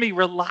economy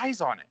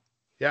relies on it.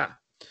 Yeah.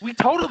 We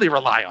totally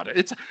rely on it.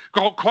 It's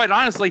quite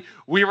honestly,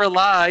 we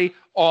rely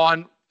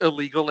on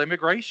illegal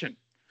immigration.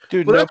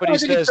 Dude, Well, that's why I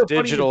nobody think it's says so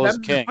funny digital the is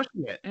Dems are king.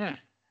 pushing it. Yeah.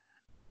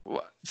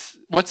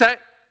 What's that?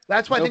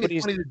 That's why I think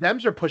it's funny the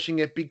Dems are pushing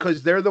it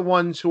because they're the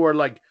ones who are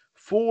like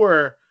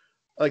for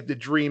like the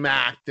Dream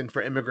Act and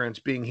for immigrants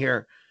being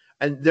here.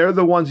 And they're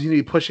the ones who need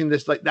to be pushing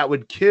this, like that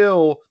would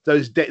kill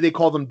those they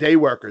call them day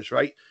workers,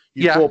 right?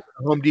 You pull up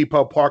a Home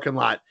Depot parking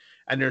lot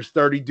and there's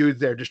 30 dudes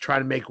there just trying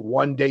to make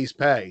 1 day's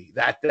pay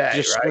that day.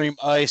 Just right? scream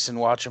ice and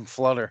watch them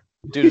flutter.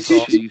 Dude, it's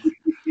awesome.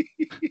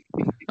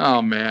 Oh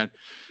man.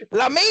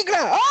 La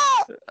migra!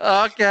 Ah!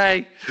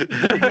 Okay.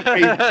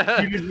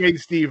 You just made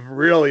Steve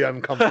really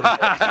uncomfortable.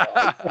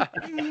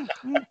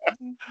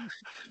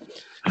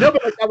 No,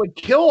 but like, that would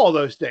kill all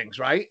those things,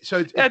 right? So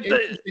it's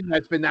interesting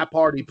that's been that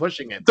party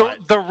pushing it.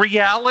 The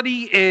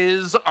reality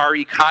is our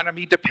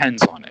economy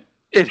depends on it.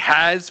 It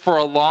has for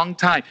a long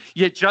time.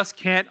 You just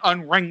can't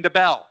unring the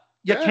bell.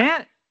 You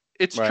can't.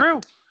 It's true.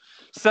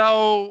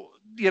 So,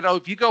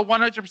 if you go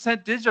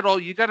 100% digital,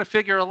 you got to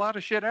figure a lot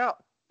of shit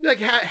out. Like,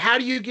 how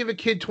do you give a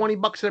kid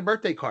 $20 in a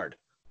birthday card?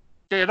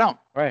 You don't.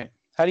 Right.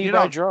 How do you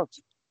buy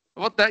drugs?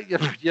 Well,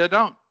 you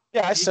don't.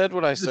 Yeah, I said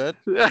what I said.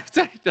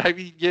 I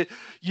mean,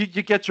 you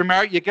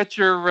get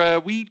your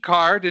weed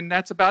card, and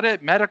that's about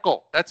it.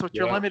 Medical. That's what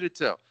you're limited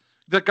to.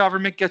 The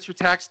government gets your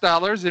tax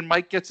dollars, and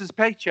Mike gets his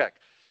paycheck.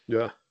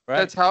 Yeah. Right.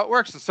 That's how it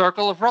works. The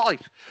circle of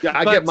life. Yeah,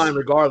 I get mine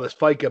regardless.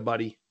 FICA,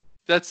 buddy.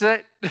 That's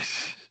it.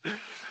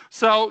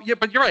 So,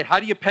 but you're right.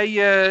 How do you pay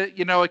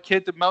a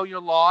kid to mow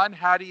your lawn?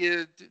 How do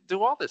you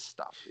do all this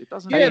stuff? It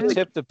doesn't. How do you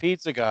tip the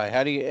pizza guy?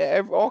 How do you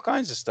all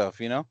kinds of stuff?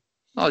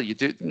 Oh, you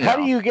do. How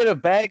do you get a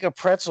bag of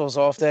pretzels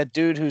off that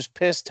dude who's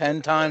pissed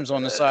 10 times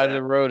on the side of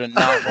the road and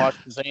not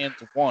washed his hands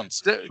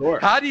once? Sure.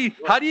 How do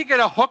you get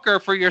a hooker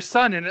for your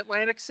son in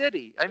Atlantic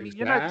City? I mean,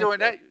 you're not doing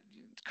that.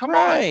 Come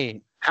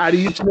on. How do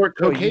you snort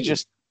cocaine?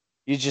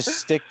 You just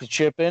stick the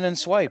chip in and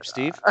swipe,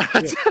 Steve.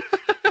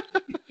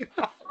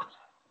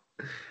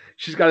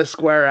 She's got a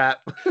Square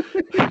app.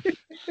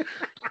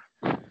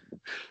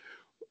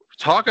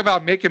 Talk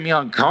about making me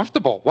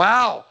uncomfortable.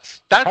 Wow.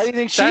 How do you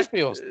think she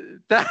feels?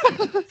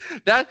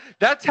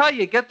 That's how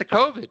you get the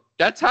COVID.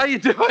 That's how you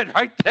do it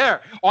right there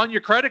on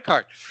your credit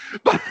card.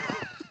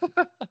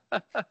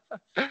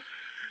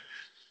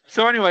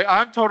 So anyway,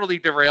 I'm totally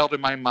derailed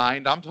in my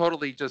mind. I'm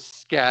totally just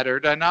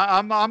scattered, and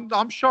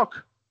I'm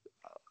shook.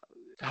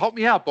 Help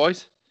me out,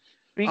 boys.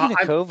 Speaking of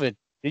COVID,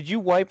 did you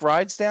wipe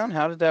rides down?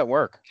 How did that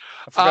work?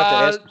 I forgot to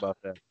ask about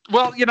that.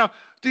 Well,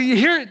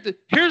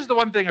 here's the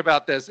one thing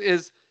about this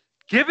is,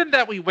 given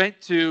that we went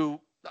to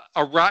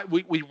a ride,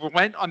 we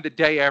went on the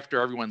day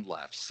after everyone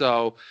left.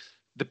 So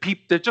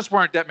there just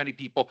weren't that many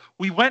people.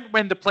 We went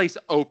when the place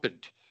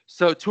opened.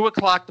 So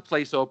 2:00, the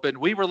place opened.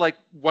 We were like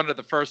one of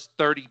the first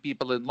 30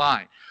 people in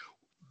line.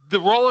 The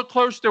roller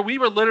coaster, we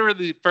were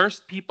literally the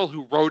first people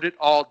who rode it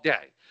all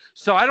day.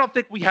 So I don't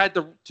think we had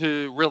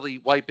to really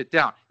wipe it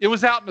down. It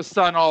was out in the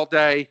sun all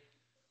day.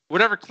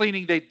 Whatever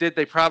cleaning they did,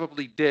 they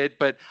probably did,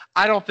 but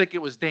I don't think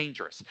it was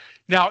dangerous.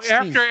 Now,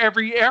 after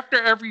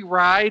every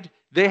ride,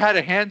 they had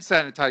a hand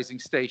sanitizing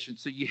station,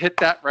 so you hit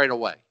that right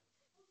away.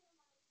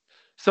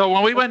 So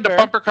when we went to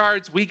bumper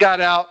cards, we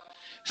got out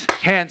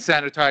hand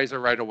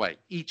sanitizer right away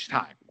each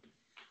time.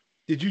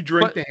 Did you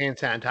drink the hand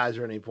sanitizer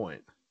at any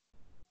point?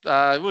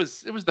 It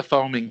was the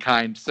foaming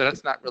kind, so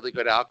that's not really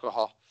good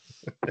alcohol.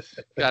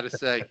 Got to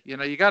say,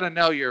 you got to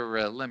know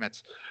your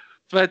limits.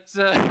 But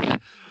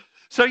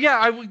so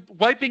yeah,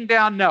 wiping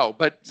down, no,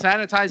 but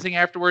sanitizing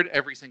afterward,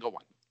 every single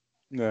one.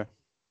 Yeah.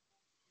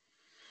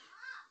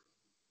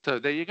 So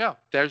there you go.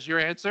 There's your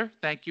answer.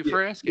 Thank you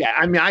for asking. Yeah,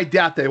 I mean, I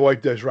doubt they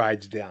wiped those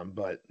rides down,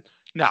 but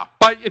no.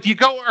 But if you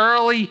go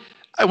early,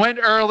 I went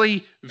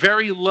early,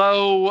 very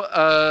low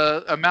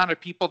amount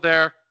of people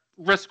there.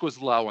 Risk was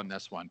low on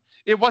this one.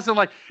 It wasn't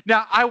like,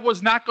 now I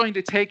was not going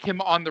to take him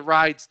on the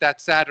rides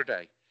that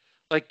Saturday.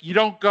 Like, you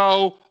don't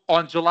go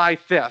on July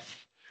 5th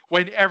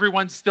when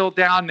everyone's still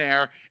down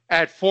there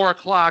at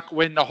 4:00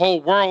 when the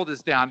whole world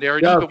is down there.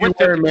 And even with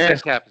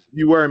 50% capacity.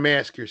 You wear a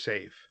mask, you're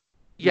safe.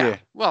 Yeah,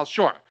 well,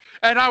 sure.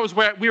 And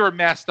we were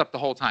masked up the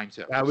whole time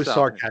too. That was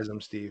sarcasm,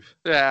 Steve.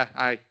 Yeah,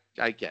 I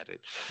get it.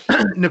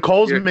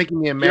 Nicole's making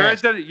me a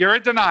mask. You're a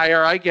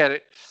denier. I get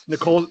it.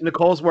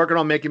 Nicole's working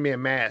on making me a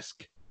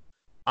mask.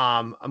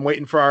 I'm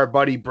waiting for our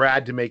buddy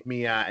Brad to make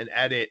me an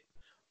edit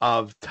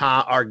of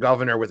Tom, our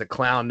governor, with a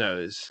clown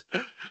nose,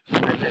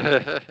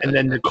 and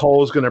then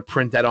Nicole's gonna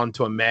print that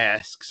onto a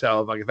mask.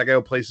 So if I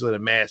go places with a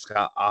mask,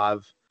 I'll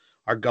have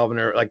our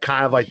governor, like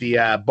kind of like the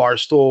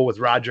Barstool with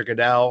Roger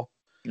Goodell.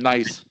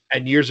 Nice.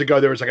 And years ago,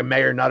 there was like a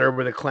Mayor Nutter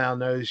with a clown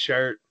nose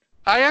shirt.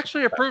 I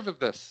actually approve of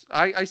this.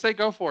 I say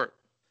go for it.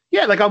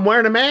 Yeah, like I'm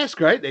wearing a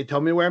mask, right? They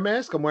told me to wear a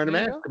mask. I'm wearing a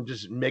mask. I'm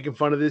just making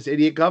fun of this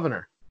idiot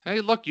governor. Hey,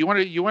 look, you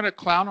want to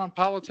clown on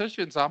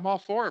politicians? I'm all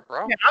for it,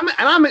 bro. Yeah,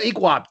 I'm an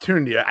equal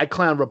opportunity. I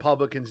clown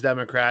Republicans,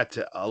 Democrats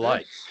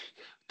alike.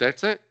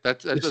 That's it.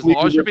 That's as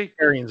long as you be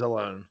Libertarians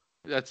alone.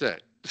 That's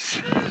it.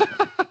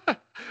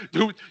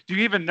 Do you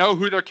even know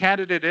who their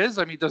candidate is?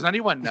 I mean, does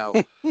anyone know?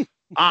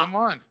 Come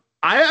on.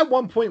 I at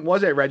one point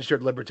was a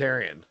registered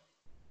libertarian.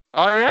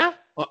 Oh yeah?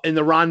 In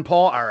the Ron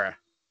Paul era.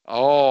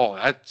 Oh,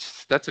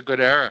 that's a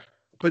good era.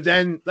 But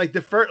then like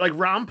the first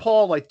Ron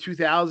Paul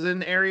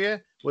 2000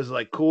 area was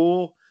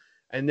cool.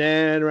 And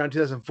then around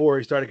 2004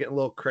 he started getting a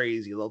little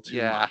crazy, a little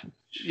too much.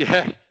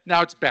 Yeah.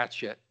 Now it's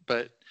batshit,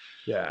 but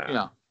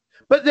yeah.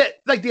 But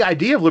the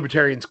idea of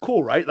libertarian's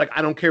cool, right? Like,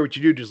 I don't care what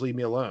you do, just leave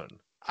me alone.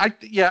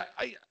 Yeah,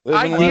 I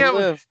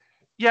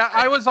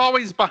was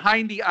always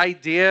behind the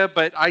idea,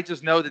 but I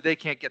just know that they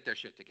can't get their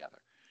shit together.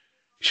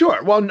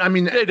 Sure. Well, I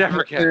mean, they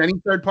never can. Any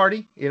third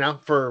party,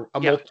 for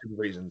a multitude of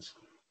reasons.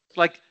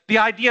 Like, the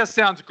idea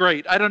sounds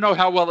great. I don't know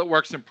how well it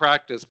works in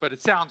practice, but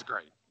it sounds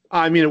great.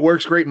 I mean, it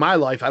works great in my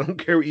life. I don't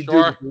care what you do,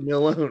 just leave me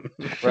alone.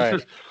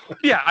 Right.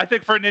 Yeah, I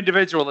think for an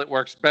individual it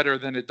works better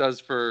than it does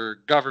for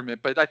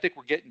government, but I think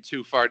we're getting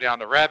too far down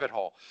the rabbit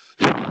hole.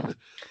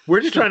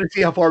 We're just trying to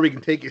see how far we can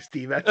take it,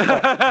 Steve.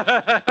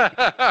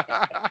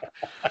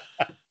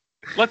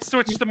 Let's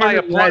switch to my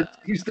appliance.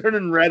 He's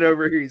turning red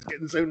over here. He's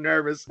getting so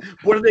nervous.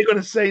 What are they going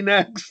to say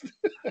next?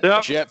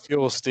 Yep. Jet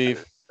fuel,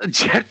 Steve.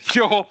 Jet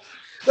fuel.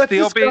 Let's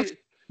discuss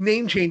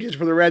name changes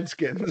for the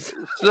Redskins.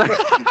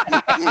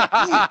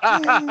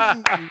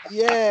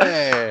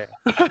 Yeah.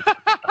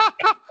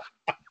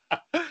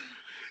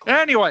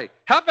 Anyway,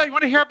 how about you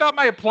want to hear about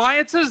my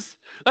appliances?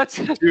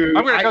 Dude,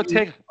 I'm gonna go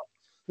take.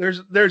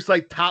 There's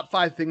top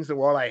 5 things in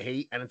the world I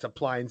hate, and it's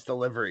appliance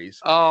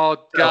deliveries.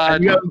 Oh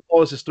God! You haven't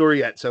told us a story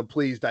yet, so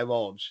please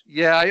divulge.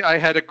 Yeah, I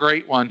had a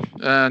great one,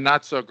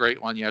 not so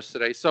great one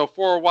yesterday. So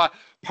for a while,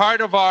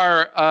 part of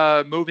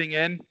our moving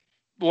in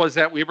was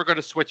that we were going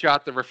to switch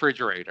out the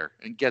refrigerator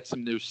and get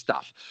some new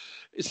stuff.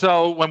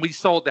 So when we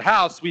sold the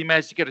house, we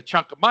managed to get a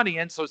chunk of money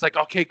in. So it's like,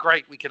 okay,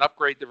 great, we can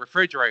upgrade the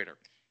refrigerator.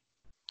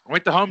 I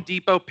went to Home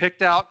Depot,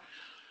 picked out.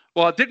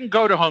 Well, it didn't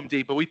go to Home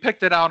Depot. We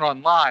picked it out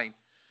online.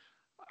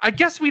 I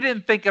guess we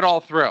didn't think it all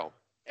through.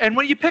 And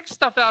when you pick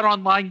stuff out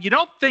online, you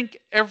don't think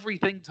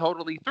everything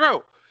totally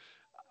through.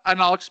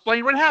 And I'll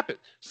explain what happened.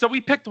 So we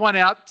picked one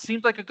out.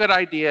 Seemed like a good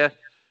idea.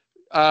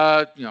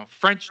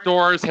 French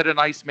doors had an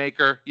ice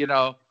maker,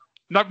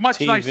 Not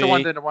much nicer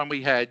one TV. than the one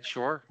we had.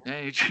 Sure,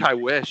 I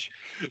wish,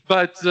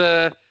 but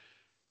so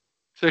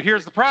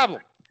here's the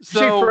problem.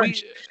 So Did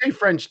you say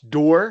French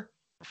door?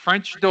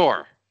 French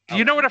door. Do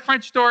you know what a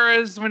French door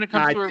is when it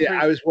comes to a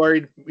I was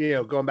worried,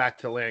 going back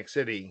to Atlantic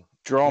City.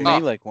 Draw Oh. me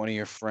like one of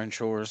your French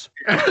whores.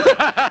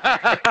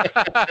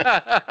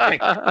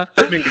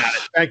 Pittman got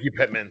it. Thank you,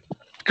 Pittman.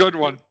 Good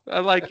one. I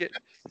like it.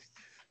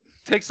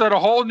 Takes on a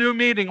whole new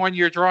meaning when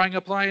you're drawing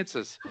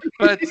appliances.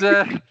 But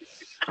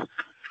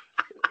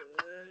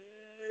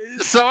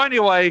so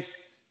anyway,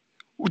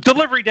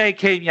 delivery day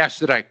came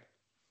yesterday.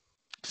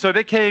 So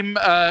they came,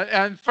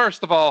 and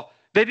first of all,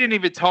 they didn't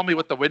even tell me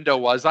what the window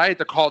was. I had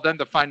to call them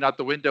to find out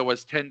the window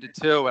was 10 to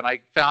 2, and I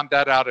found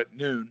that out at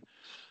noon.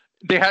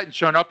 They hadn't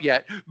shown up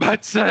yet,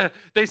 but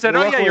they said,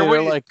 Well, "Oh yeah, luckily, you're they're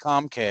waiting." like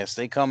Comcast.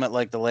 They come at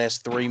like the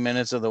last 3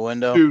 minutes of the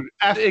window. Dude,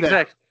 F that.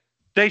 Exactly.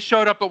 They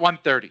showed up at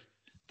 1:30.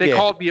 They Yeah.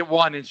 called me at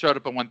 1 and showed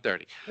up at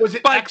 1:30. Was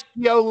it But-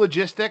 XPO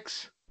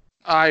Logistics?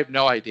 I have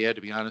no idea, to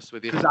be honest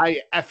with you. Because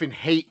I effing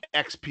hate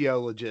XPO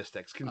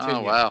Logistics. Continue.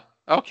 Oh, wow.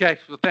 Okay.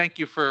 Well, thank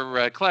you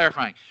for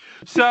clarifying.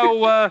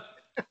 So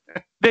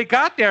they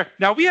got there.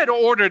 Now, we had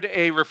ordered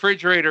a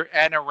refrigerator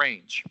and a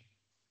range.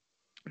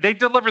 They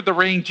delivered the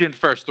range in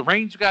first. The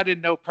range got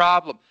in no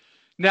problem.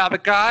 Now, the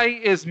guy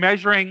is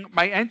measuring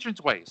my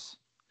entranceways.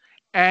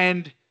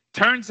 And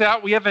turns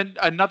out we have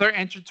another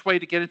entranceway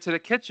to get into the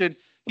kitchen.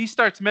 He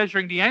starts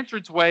measuring the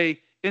entranceway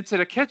into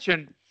the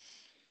kitchen.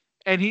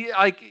 And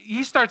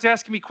he starts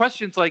asking me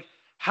questions like,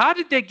 how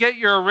did they get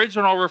your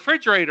original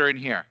refrigerator in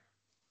here?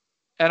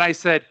 And I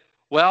said,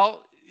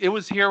 well, it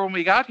was here when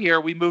we got here.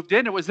 We moved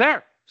in. It was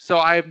there. So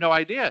I have no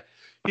idea.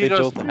 He They goes,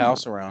 built the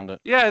house around it.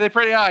 yeah,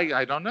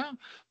 I don't know.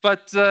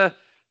 But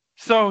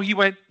so he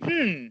went,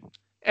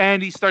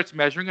 and he starts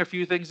measuring a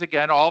few things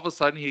again. All of a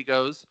sudden he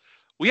goes,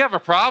 we have a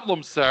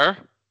problem, sir.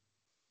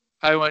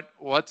 I went,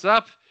 what's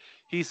up?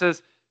 He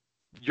says,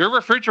 your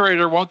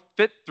refrigerator won't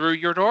fit through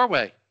your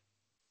doorway.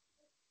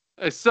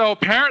 So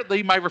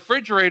apparently my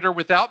refrigerator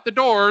without the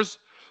doors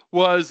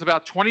was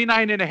about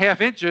 29 and a half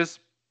inches,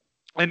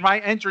 and my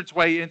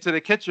entranceway into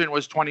the kitchen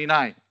was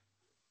 29.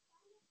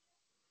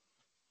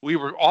 We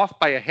were off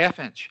by a half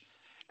inch,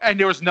 and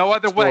there was no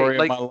other Story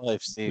way. of my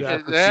life, Steve.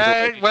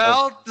 Yeah.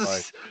 Well,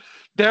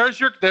 there's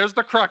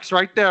the crux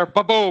right there.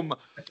 Ba-boom.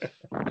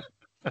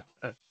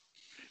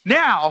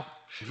 Now,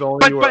 If only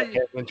But- you were but- a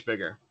half inch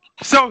bigger.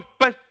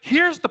 but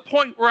here's the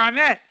point where I'm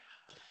at.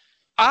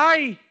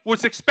 I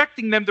was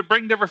expecting them to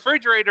bring the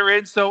refrigerator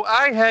in, so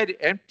I had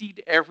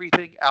emptied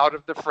everything out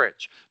of the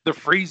fridge. The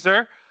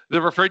freezer,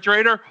 the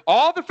refrigerator,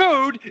 all the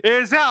food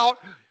is out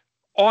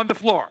on the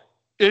floor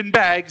in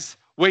bags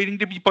waiting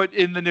to be put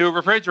in the new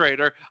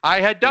refrigerator.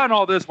 I had done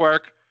all this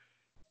work,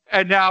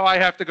 and now I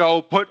have to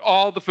go put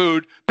all the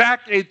food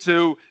back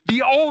into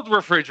the old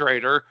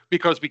refrigerator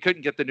because we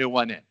couldn't get the new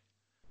one in.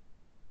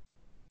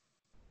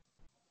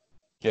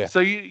 Yeah.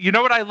 So you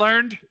know what I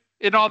learned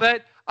in all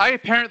that? I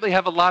apparently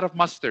have a lot of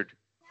mustard.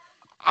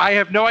 I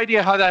have no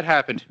idea how that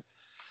happened.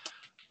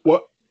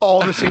 What?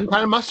 All the same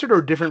kind of mustard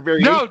or different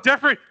variations? No,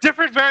 different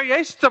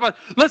variations of it.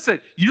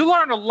 Listen, you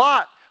learn a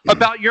lot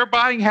about your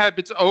buying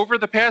habits over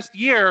the past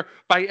year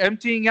by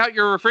emptying out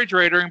your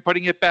refrigerator and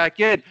putting it back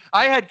in.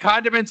 I had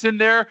condiments in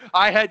there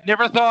I had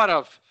never thought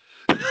of.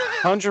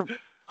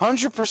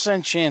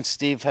 100% chance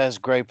Steve has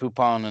Grey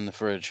Poupon in the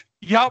fridge.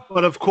 Yup.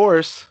 But of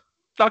course,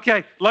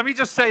 Okay, let me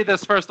just say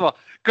this first of all,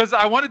 because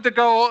I wanted to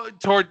go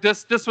toward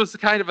this. This was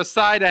kind of a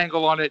side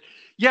angle on it.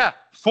 Yeah,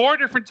 4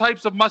 different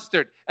types of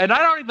mustard. And I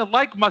don't even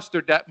like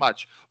mustard that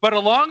much. But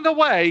along the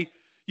way,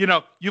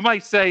 you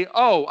might say,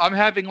 oh, I'm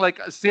having like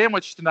a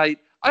sandwich tonight.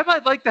 I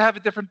might like to have a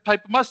different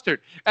type of mustard.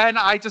 And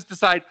I just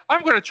decide,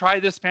 I'm going to try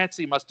this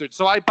fancy mustard.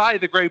 So I buy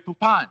the Grey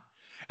Poupon.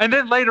 And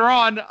then later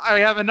on, I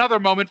have another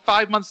moment,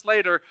 5 months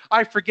later,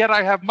 I forget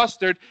I have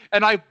mustard,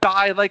 and I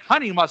buy like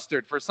honey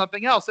mustard for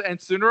something else.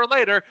 And sooner or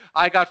later,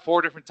 I got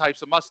 4 different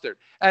types of mustard.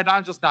 And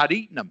I'm just not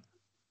eating them.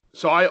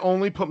 so I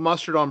only put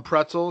mustard on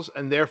pretzels,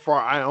 and therefore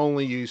I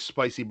only use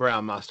spicy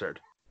brown mustard.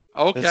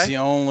 That's Okay. the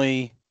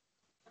only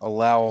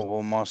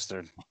allowable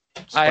mustard.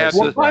 I have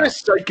What to- kind of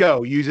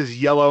psycho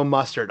uses yellow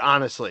mustard?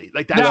 Honestly,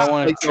 like I that's don't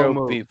want to psycho choke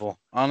move. people.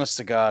 Honest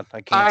to God, I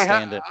can't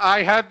stand it.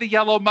 I have the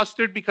yellow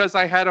mustard because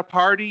I had a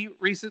party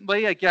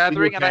recently, a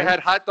gathering, and I okay? had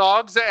hot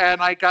dogs,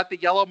 and I got the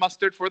yellow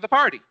mustard for the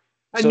party.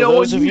 And So no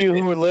those one of you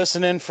used who are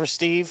listening for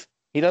Steve,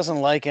 he doesn't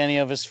like any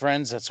of his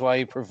friends. That's why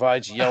he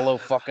provides yellow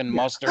fucking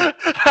mustard.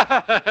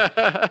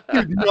 it.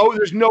 Dude, no,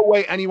 there's no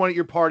way anyone at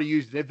your party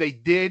used it. If they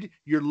did,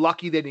 you're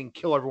lucky they didn't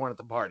kill everyone at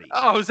the party.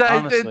 Oh, is that?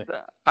 Honestly.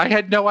 I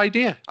had no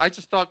idea. I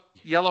just thought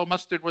yellow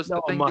mustard was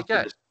Yellow the thing mustard to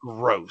get. is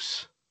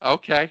gross.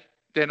 Okay,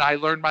 then I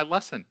learned my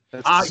lesson.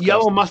 That's Yellow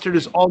disgusting. mustard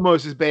is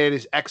almost as bad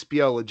as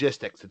XPO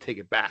Logistics. To take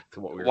it back to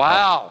what we were.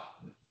 Wow,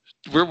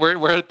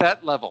 we're at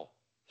that level.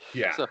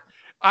 Yeah. So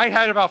I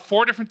had about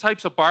 4 different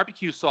types of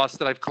barbecue sauce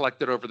that I've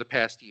collected over the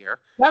past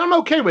year. That I'm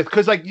okay with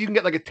because like you can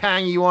get like a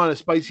tangy one, a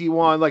spicy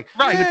one, like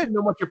Right. depending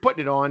on what you're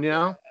putting it on, you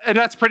know. And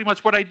that's pretty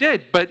much what I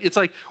did. But it's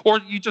like, or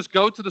you just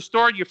go to the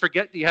store and you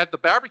forget you have the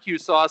barbecue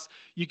sauce.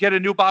 You get a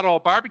new bottle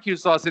of barbecue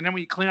sauce, and then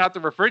when you clean out the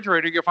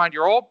refrigerator, you find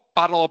your old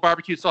bottle of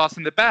barbecue sauce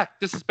in the back.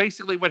 This is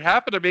basically what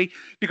happened to me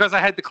because I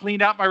had to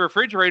clean out my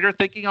refrigerator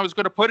thinking I was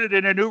going to put it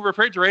in a new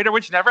refrigerator,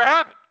 which never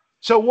happened.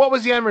 So what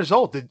was the end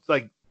result?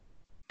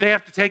 They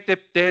had to take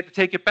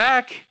it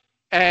back,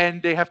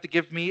 and they have to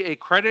give me a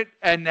credit,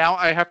 and now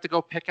I have to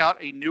go pick out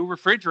a new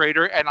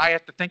refrigerator, and I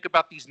have to think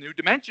about these new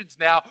dimensions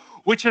now,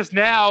 which has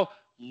now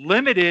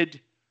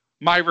limited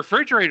my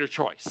refrigerator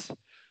choice.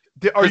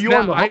 Are you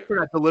on the hook for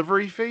that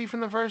delivery fee from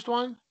the first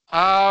one?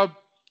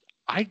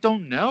 I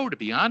don't know, to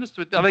be honest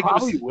with you. It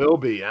probably will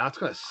be. Yeah, it's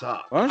gonna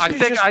suck. Why don't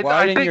you just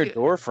widen your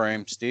door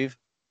frame, Steve?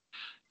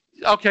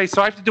 Okay,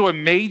 so I have to do a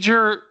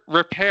major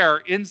repair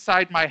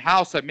inside my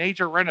house, a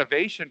major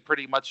renovation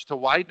pretty much to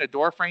widen a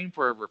door frame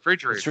for a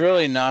refrigerator. It's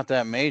really not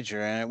that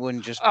major, and it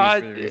wouldn't just be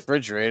for the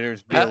refrigerator.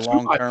 It'd be a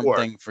long-term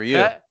thing for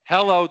you.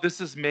 Hello, this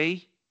is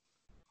me.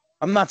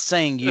 I'm not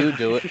saying you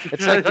do it.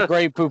 It's like the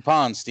Grey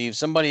Poupon, Steve.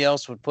 Somebody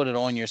else would put it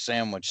on your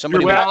sandwich.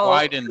 Somebody would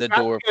widen the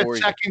door for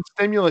you. Second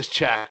stimulus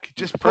check.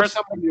 Just put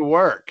somebody to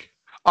work.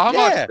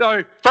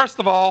 First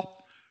of all,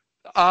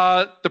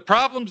 the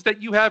problems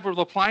that you have with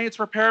appliance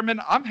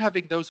repairmen, I'm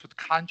having those with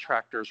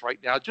contractors right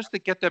now just to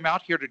get them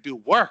out here to do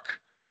work.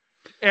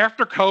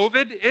 After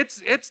COVID,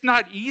 it's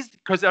not easy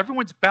because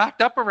everyone's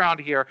backed up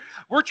around here.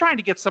 We're trying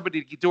to get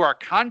somebody to do our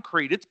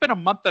concrete. It's been a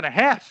month and a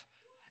half,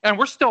 and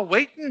we're still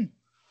waiting.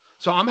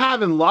 So I'm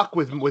having luck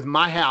with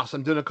my house.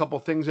 I'm doing a couple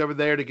things over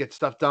there to get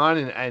stuff done,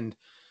 and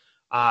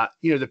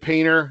the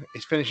painter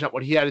is finishing up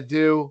what he had to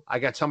do. I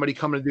got somebody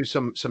coming to do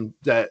some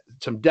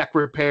deck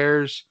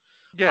repairs.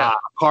 Yeah,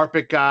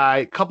 carpet guy,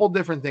 a couple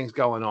different things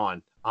going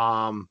on.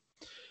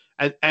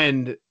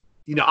 And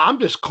I'm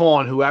just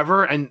calling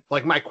whoever, and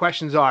like my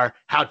questions are,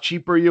 how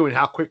cheap are you, and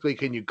how quickly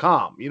can you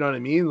come? You know what I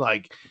mean?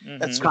 Like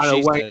that's kind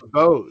of way it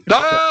goes.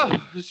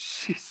 Oh,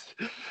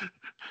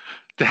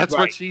 that's right.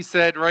 What she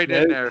said right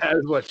in there. That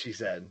is what she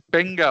said.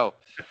 Bingo.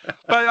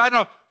 But I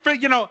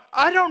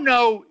don't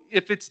know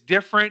if it's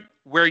different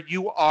where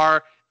you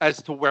are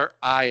as to where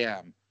I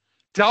am.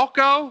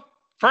 Delco,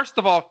 first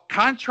of all,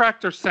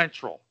 contractor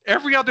central.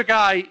 Every other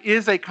guy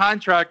is a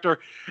contractor,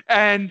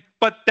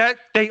 but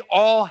they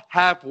all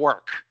have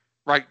work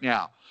right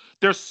now.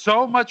 There's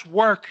so much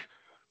work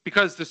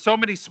because there's so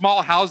many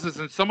small houses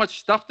and so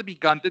much stuff to be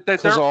done that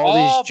they're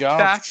all these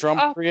jobs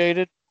Trump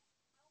created.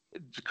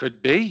 It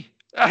could be.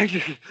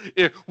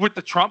 With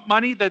the Trump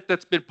money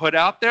that's been put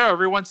out there,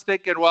 everyone's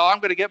thinking, well, I'm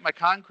going to get my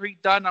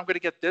concrete done. I'm going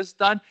to get this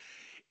done.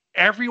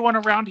 Everyone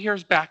around here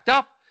is backed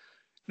up.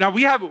 Now,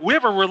 we have a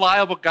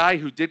reliable guy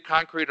who did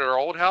concrete at our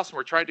old house, and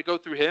we're trying to go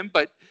through him,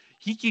 but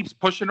he keeps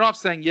pushing it off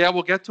saying, yeah,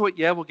 we'll get to it.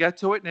 Yeah, we'll get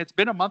to it. And it's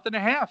been a month and a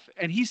half,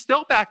 and he's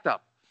still backed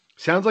up.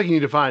 Sounds like you need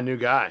to find a new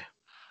guy.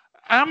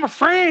 I'm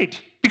afraid,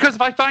 because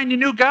if I find a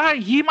new guy,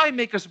 he might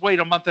make us wait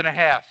a month and a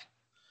half.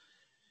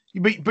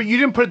 But you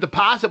didn't put a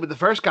deposit with the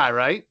first guy,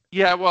 right?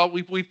 Yeah, well,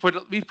 we put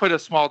a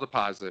small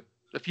deposit,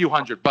 a few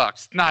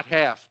 $100, not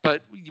half,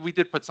 but we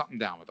did put something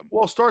down with him.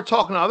 Well, start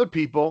talking to other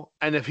people,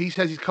 and if he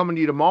says he's coming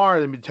to you tomorrow,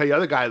 then tell the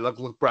other guy,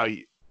 look, bro,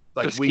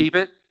 keep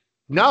it.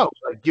 No,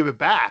 give it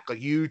back. Like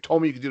you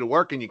told me you could do the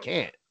work, and you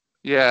can't.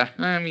 Yeah,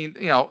 I mean,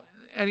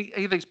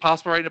 anything's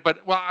possible right now, but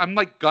I'm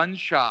like gun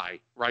shy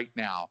right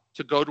now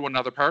to go to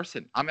another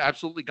person. I'm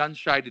absolutely gun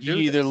shy to do. You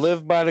either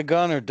live by the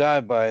gun or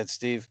die by it,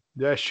 Steve.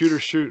 Yeah, shoot or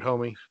shoot,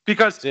 homie.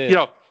 Because,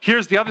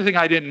 here's the other thing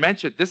I didn't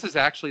mention. This is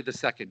actually the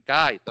second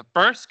guy. The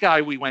first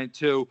guy we went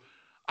to,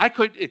 I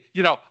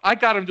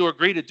got him to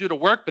agree to do the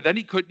work, but then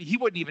he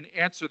wouldn't even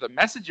answer the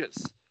messages.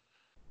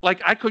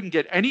 Like, I couldn't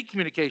get any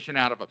communication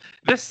out of him.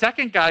 This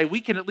second guy, we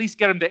can at least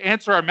get him to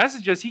answer our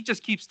messages. He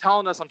just keeps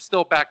telling us, I'm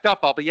still backed up.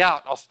 I'll be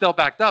out. I'll still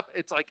backed up.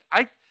 It's like,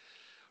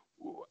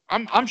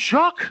 I'm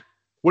shook.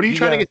 What are you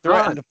trying to get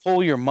done? To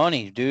pull your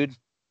money, dude.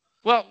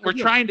 Well,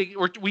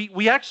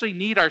 we actually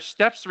need our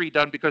steps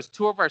redone because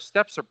 2 of our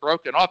steps are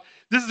broken off.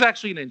 This is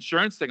actually an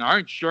insurance thing. Our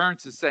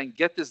insurance is saying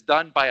get this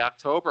done by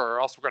October or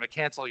else we're going to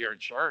cancel your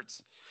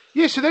insurance.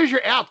 Yeah, so there's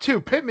your out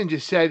too. Pittman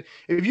just said,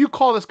 if you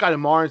call this guy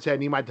tomorrow and say I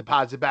need my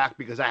deposit back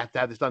because I have to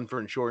have this done for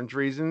insurance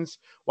reasons,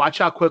 watch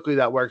how quickly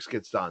that work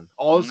gets done.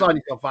 All of a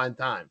sudden you'll find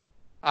time.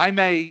 I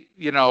may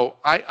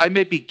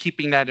be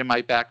keeping that in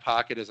my back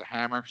pocket as a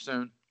hammer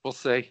soon. We'll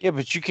see. Yeah,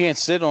 but you can't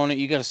sit on it.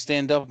 You got to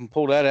stand up and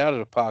pull that out of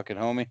the pocket,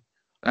 homie.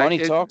 Money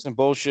talks and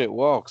bullshit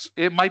walks.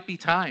 It might be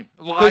time.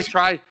 Well, I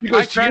tried.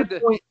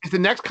 If the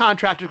next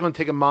contract is going to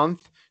take a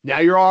month, now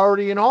you're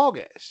already in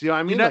August. You know what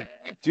I mean?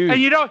 Dude,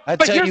 I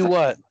tell you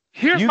what.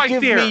 Here's my fear.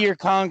 You give me your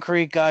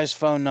concrete guy's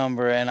phone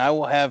number, and I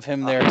will have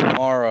him there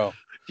tomorrow.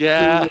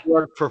 Yeah.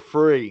 Work for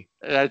free.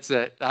 That's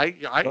it.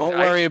 Don't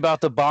worry about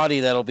the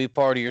body that'll be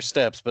part of your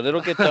steps, but it'll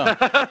get done.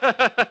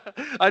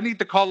 I need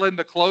to call in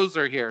the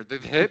closer here, the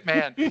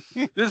hitman.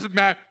 This is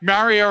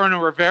Mariano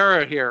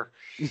Rivera here.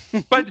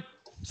 But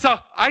So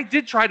I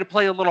did try to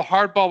play a little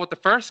hardball with the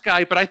first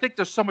guy, but I think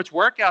there's so much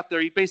work out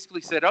there. He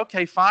basically said,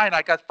 okay, fine.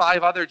 I got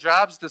 5 other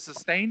jobs to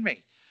sustain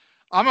me.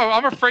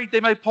 I'm afraid they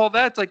might pull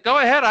that. It's like, go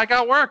ahead. I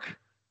got work.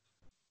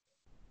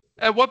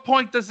 At what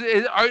point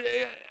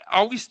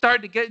are we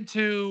starting to get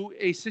into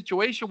a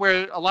situation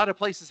where a lot of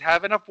places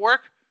have enough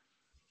work?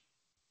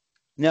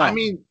 No, I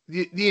mean,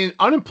 the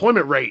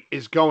unemployment rate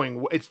is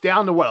it's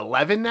down to what,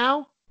 11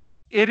 now?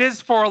 It is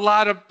for a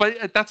lot of,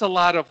 but that's a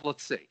lot of,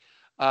 let's see,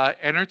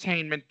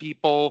 entertainment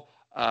people,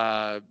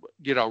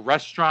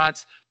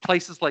 restaurants,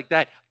 places like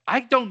that.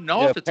 I don't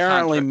know if it's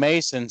apparently contract.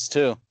 Masons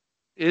too.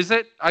 Is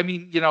it? I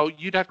mean,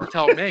 you'd have to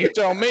tell me. You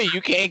tell me,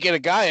 you can't get a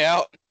guy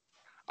out.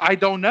 I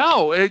don't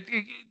know.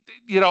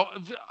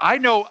 I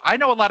know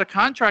a lot of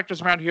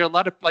contractors around here. A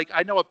lot of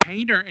I know a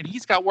painter, and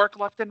he's got work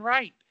left and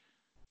right.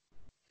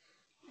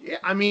 Yeah,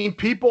 I mean,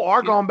 people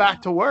are going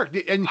back to work.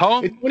 And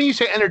when you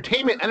say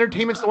entertainment,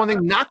 entertainment's the one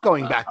thing not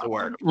going back to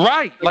work.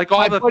 Right. Like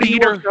all the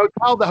theater.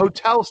 The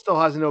hotel still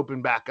hasn't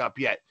opened back up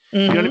yet. Mm-hmm.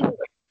 You know what I mean?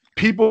 Like,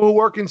 people who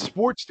work in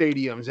sports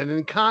stadiums and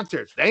in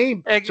concerts, so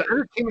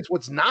entertainment's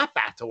what's not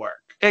back to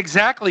work.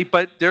 Exactly.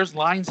 But there's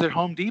lines at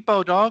Home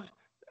Depot, dog.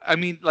 I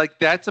mean,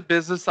 that's a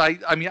business. I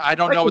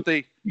don't know what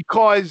they.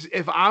 Because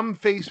if I'm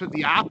faced with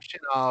the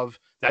option of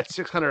that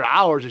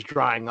 $600 is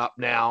drying up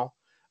now,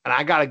 and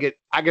I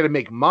gotta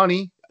make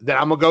money, then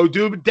I'm gonna go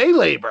do day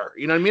labor.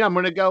 You know what I mean? I'm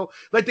gonna go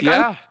like the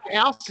guy who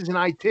houses in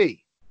IT,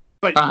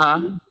 but he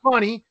needs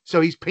money,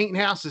 so he's painting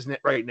houses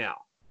right now.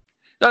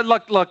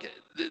 Look.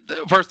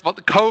 First of all,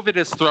 the COVID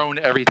has thrown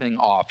everything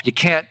off. You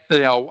can't,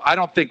 I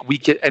don't think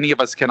any of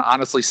us can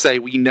honestly say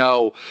we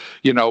know,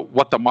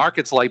 what the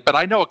market's like. But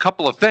I know a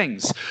couple of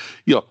things.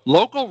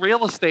 Local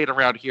real estate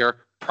around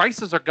here,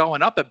 prices are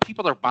going up and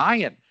people are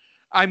buying.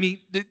 I mean,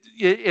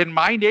 in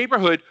my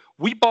neighborhood,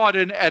 we bought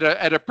in at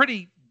a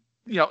pretty,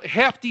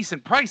 half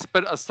decent price,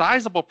 but a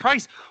sizable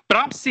price. But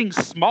I'm seeing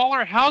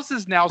smaller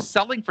houses now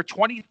selling for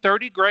 20,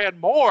 30 grand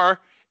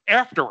more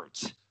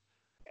afterwards.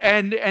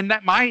 And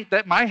that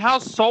my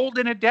house sold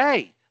in a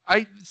day.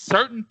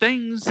 Certain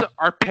things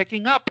are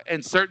picking up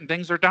and certain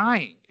things are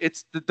dying.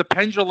 It's the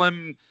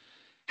pendulum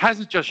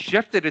hasn't just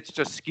shifted; it's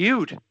just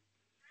skewed.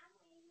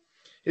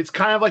 It's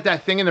kind of like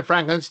that thing in the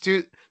Franklin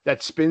Institute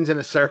that spins in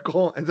a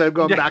circle instead of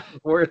going back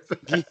and forth.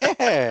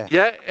 Yeah.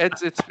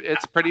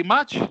 It's pretty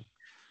much.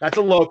 That's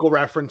a local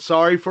reference.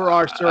 Sorry for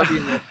our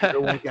Serbian.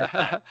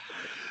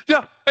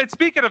 Yeah, and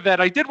speaking of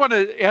that, I did want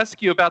to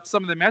ask you about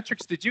some of the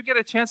metrics. Did you get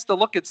a chance to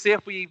look and see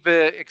if we've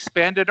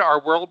expanded our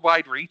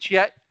worldwide reach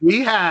yet? We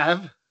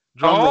have.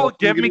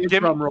 Give me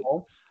drum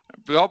roll.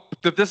 Well,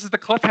 this is the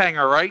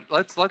cliffhanger, right?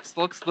 Let's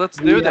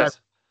do this.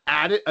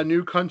 Added a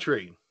new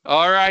country.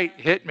 All right,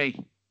 hit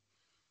me.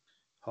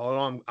 Hold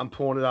on, I'm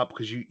pulling it up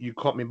because you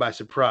caught me by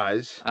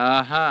surprise.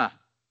 Uh-huh.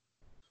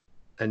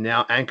 And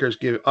now Anchor's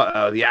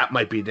the app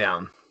might be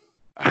down.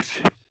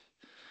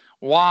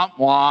 Womp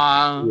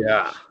womp.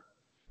 Yeah.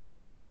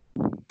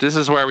 This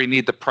is where we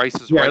need the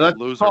prices right.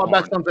 Let's talk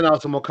about something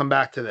else, and we'll come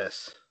back to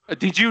this.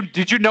 Did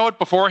you know it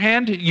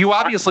beforehand? You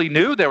obviously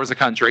knew there was a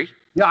country.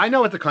 Yeah, I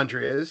know what the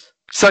country is.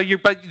 So you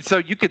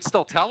could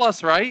still tell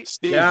us, right?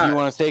 Steve, you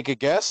want to take a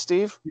guess,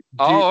 Steve?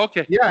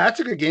 Okay. Yeah,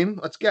 that's a good game.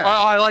 Let's guess.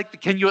 I like.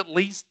 Can you at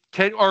least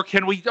can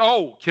we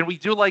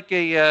do like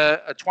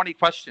a 20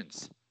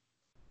 questions?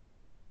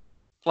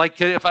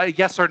 Like if I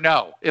yes or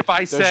no. If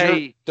I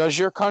say, does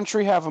your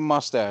country have a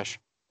mustache?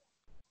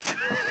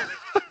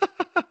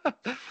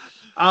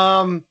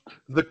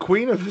 The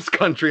queen of this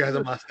country has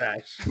a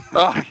mustache.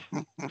 But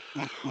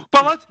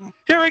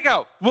here we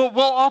go. We'll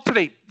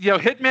alternate.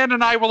 Hitman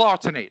and I will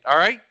alternate. All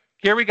right.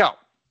 Here we go.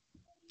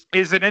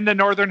 Is it in the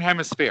Northern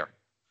Hemisphere?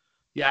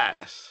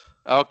 Yes.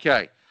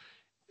 Okay.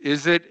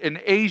 Is it an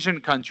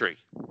Asian country?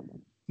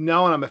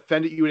 No, and I'm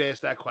offended you would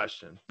ask that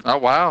question. Oh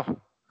wow,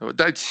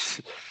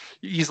 that's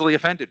easily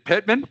offended.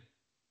 Pittman?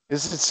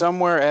 Is it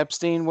somewhere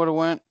Epstein would have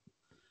went?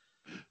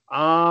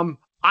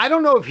 I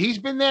don't know if he's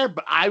been there,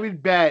 but I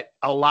would bet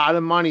a lot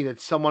of money that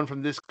someone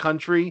from this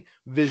country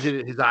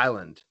visited his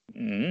island.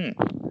 Mm.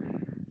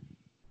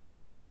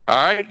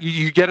 All right,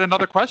 you get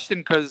another question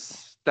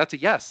because that's a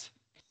yes.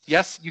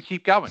 Yes, you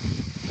keep going.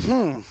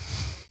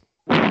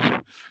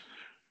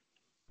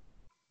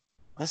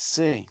 Let's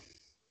see.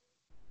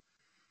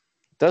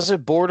 Does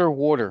it border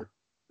water?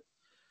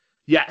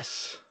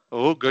 Yes.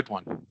 Oh, good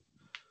one.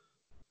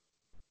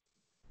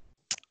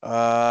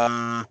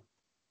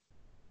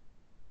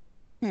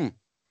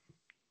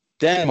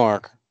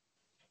 Denmark.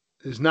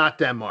 It's not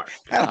Denmark.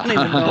 I don't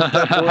even know if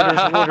that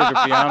borders water,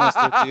 to be honest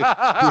with you.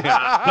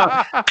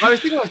 Yeah. I was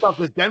thinking to myself,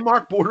 does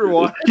Denmark border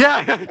water?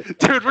 Yeah,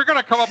 dude, we're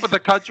gonna come up with a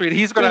country, and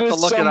he's gonna have to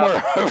look it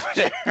up. Over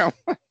there.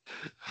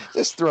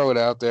 Just throw it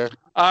out there.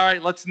 All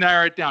right, let's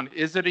narrow it down.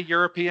 Is it a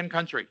European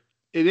country?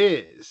 It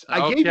is.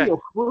 I gave you a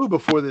clue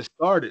before this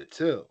started,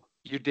 too.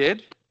 You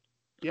did?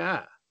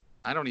 Yeah.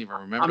 I don't even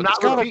remember. It's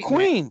got a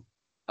queen.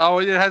 Oh,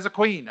 it has a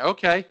queen.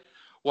 Okay.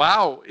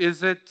 Wow.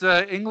 Is it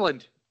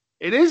England?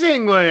 It is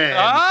England.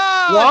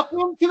 Ah!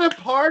 Welcome to the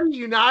party,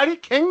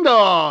 United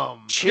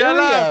Kingdom.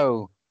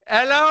 Cheerio.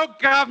 Hello,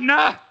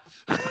 governor.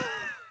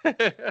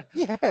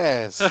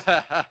 Yes.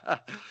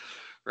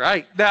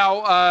 Right.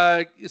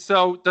 Now,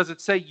 so does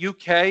it say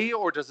UK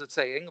or does it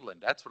say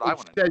England? That's what I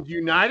want It to know. says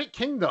United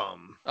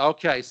Kingdom.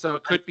 Okay, so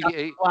it could be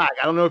a Flag.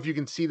 I don't know if you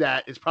can see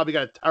that. It's probably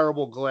got a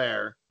terrible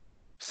glare.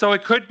 so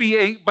it could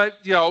be but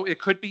it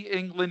could be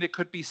England, it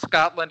could be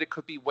Scotland, it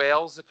could be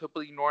Wales, it could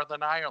be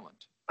Northern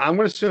Ireland. I'm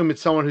going to assume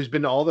it's someone who's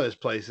been to all those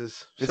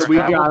places. It's we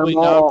got probably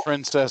them all. not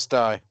Princess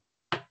Di.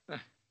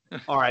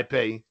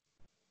 R.I.P.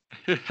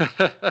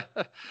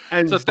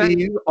 And So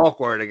Steve,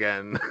 awkward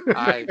again.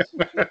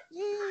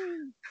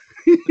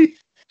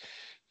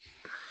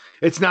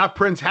 It's not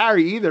Prince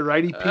Harry either,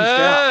 right? He peaced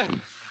out.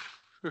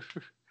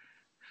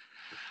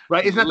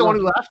 Right? Isn't that the one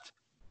who left?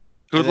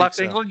 Who I left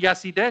think so. England?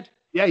 Yes, he did.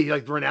 Yeah, he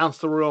like renounced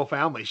the royal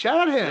family.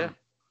 Shout out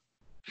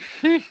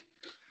him.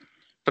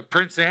 But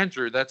Prince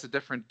Andrew, that's a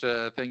different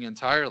thing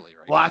entirely,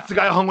 right? Well, that's the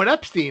guy who hung with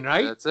Epstein,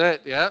 right? That's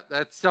it. Yeah,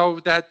 that's so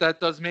that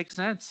does make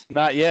sense.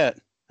 Not yet.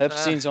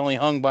 Epstein's only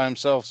hung by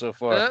himself so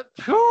far.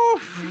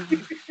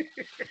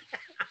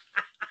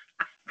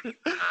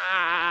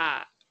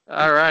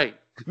 All right.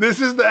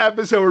 This is the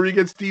episode where we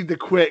get Steve to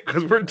quit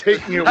because we're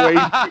taking it way too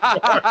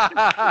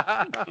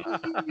far.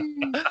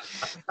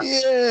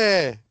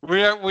 Yeah.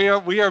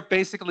 We are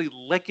basically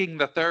licking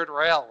the third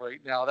rail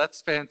right now.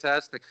 That's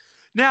fantastic.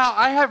 Now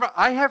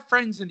I have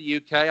friends in the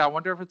UK. I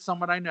wonder if it's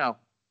someone I know.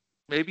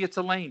 Maybe it's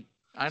Elaine.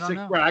 I don't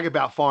know. Brag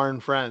about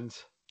foreign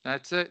friends.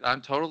 That's it.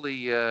 I'm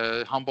totally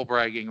humble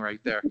bragging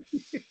right there.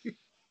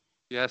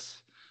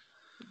 Yes.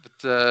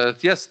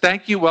 But yes,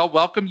 thank you. Well,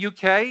 welcome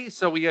UK.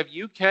 So we have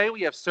UK,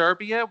 we have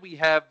Serbia, we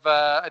have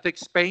I think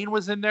Spain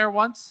was in there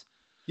once.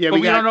 Yeah, but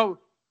we don't know.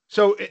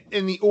 So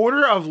in the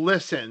order of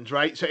listens,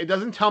 right? So it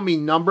doesn't tell me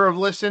number of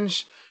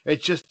listens.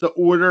 It's just the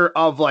order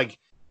of like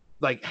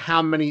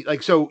how many.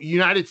 Like so,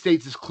 United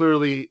States is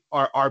clearly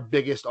our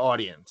biggest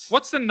audience.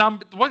 What's the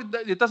number? What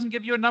it doesn't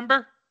give you a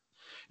number?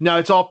 No,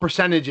 it's all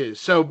percentages.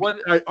 So What-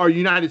 our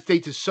United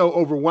States is so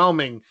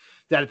overwhelming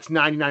that it's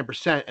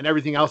 99%, and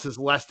everything else is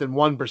less than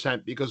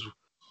 1% because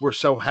we're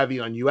so heavy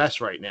on US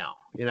right now.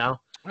 You know.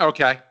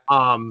 Okay.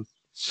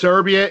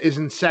 Serbia is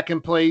in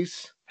second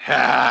place.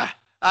 I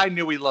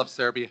knew we loved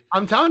Serbia.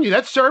 I'm telling you,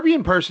 that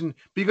Serbian person,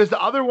 because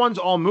the other ones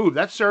all move.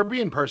 That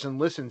Serbian person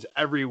listens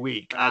every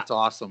week. That's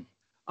awesome.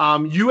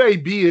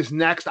 UAB is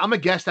next. I'm a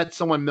guess that's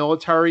someone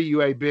military,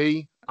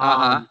 UAB.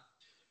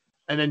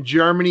 And then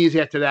Germany is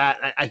after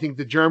that. I think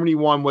the Germany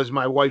one was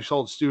my wife's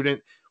old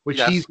student, which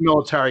Yes. he's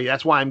military.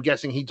 That's why I'm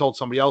guessing he told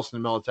somebody else in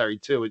the military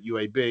too at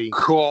UAB.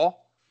 Cool.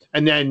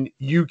 And then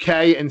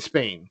UK and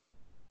Spain.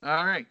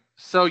 All right.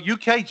 So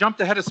UK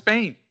jumped ahead of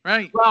Spain,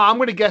 right? Well, I'm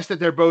going to guess that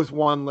they're both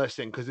one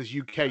listing because it's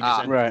UK.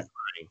 Just ended. Right.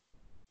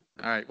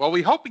 All right. Well,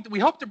 we hope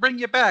to bring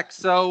you back.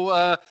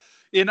 So,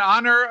 in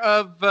honor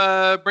of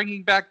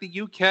bringing back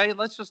the UK,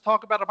 let's just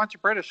talk about a bunch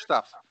of British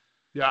stuff.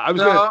 Yeah, I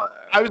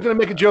was gonna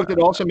make a joke that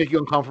also make you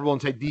uncomfortable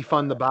and say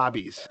defund the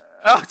bobbies.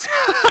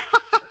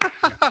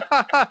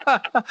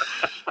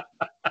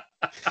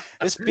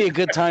 This would be a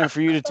good time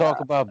for you to talk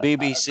about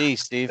BBC,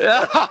 Steve.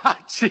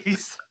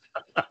 Jeez.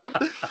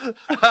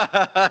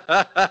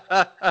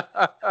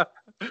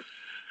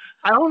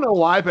 I don't know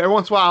why, but every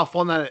once in a while I'll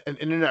fall down an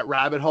internet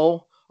rabbit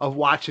hole of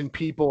watching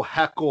people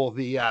heckle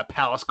the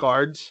palace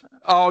guards.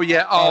 Oh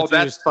yeah. Oh, dude,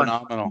 that's it's fun.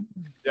 phenomenal.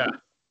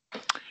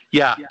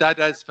 Yeah, that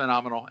is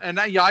phenomenal. And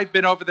I've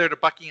been over there to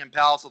Buckingham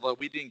Palace, although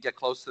we didn't get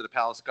close to the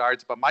palace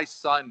guards. But my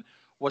son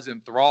was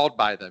enthralled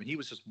by them. He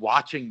was just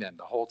watching them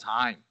the whole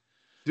time.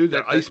 Dude,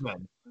 they're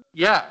Icemen.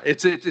 Yeah,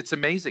 it's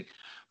amazing.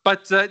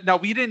 But no,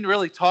 we didn't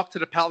really talk to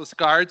the palace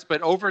guards.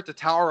 But over at the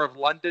Tower of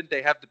London,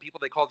 they have the people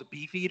they call the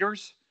beef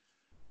eaters,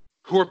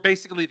 who are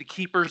basically the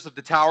keepers of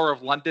the Tower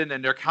of London,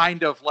 and they're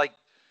kind of like,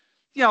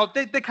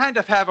 they kind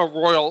of have a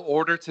royal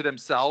order to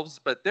themselves,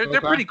 but they're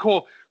pretty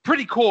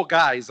cool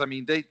guys. I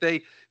mean,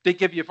 they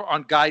give you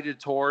on guided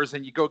tours,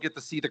 and you go get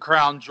to see the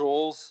crown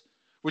jewels,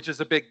 which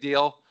is a big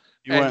deal.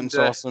 You went and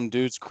saw some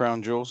dudes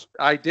crown jewels.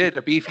 I did.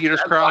 The beef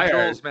eaters crown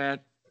jewels, man.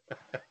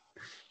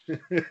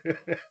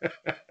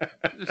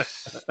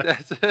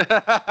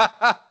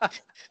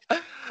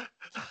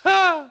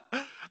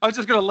 I'm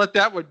just gonna let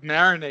that one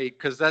marinate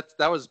because that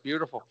was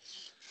beautiful.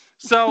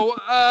 So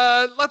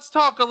let's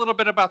talk a little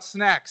bit about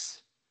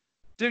snacks.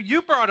 Dude,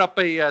 you brought up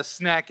a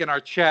snack in our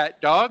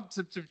chat, dog.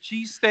 Some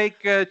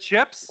cheesesteak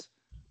chips.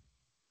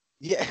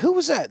 Yeah, who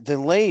was that? The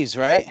Lay's,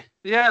 right?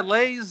 Yeah,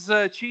 Lay's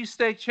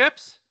cheesesteak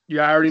chips.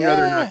 Yeah, I already know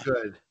they're not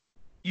good.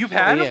 You've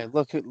had them? Yeah,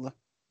 look.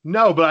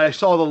 No, but I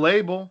saw the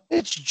label.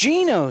 It's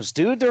Geno's,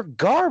 dude. They're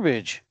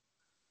garbage.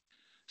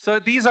 So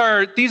these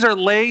are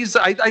Lay's.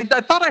 I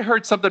thought I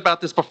heard something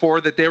about this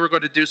before, that they were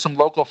going to do some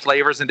local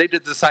flavors, and they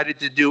decided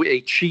to do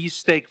a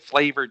cheesesteak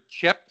flavored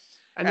chip.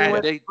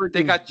 And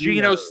they got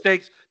Geno's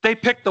steaks. They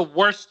picked the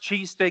worst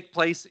cheesesteak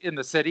place in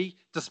the city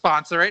to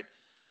sponsor it.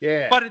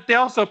 Yeah. But they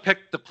also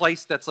picked the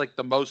place that's like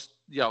the most,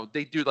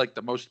 they do like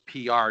the most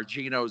PR.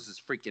 Geno's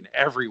is freaking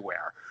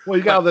everywhere. Well,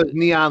 you got all those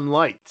neon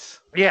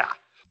lights. Yeah.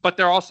 But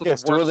they're also the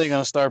worst. So are they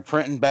going to start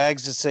printing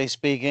bags that say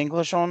speak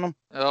English on them?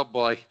 Oh,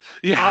 boy.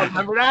 Yeah. Oh,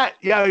 remember that?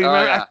 Yeah,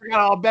 remember? Yeah. I forgot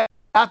all about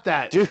about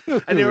that. Dude.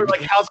 And they were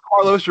like, how's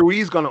Carlos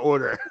Ruiz going to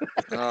order?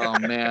 Oh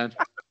man.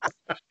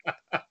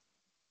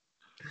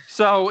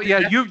 So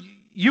yeah,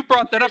 you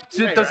brought that up.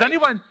 Right, Does right?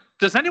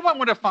 anyone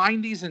want to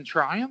find these and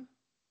try them?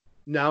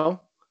 No.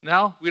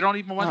 No, we don't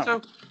even want No.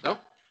 to. Nope.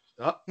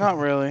 Oh, Not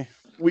really.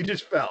 we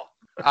just fell.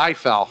 I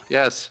fell.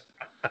 Yes.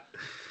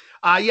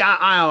 Yeah,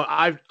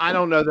 I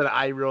don't know that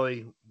I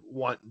really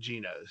want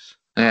Geno's.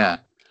 Yeah.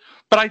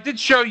 But I did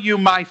show you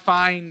my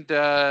find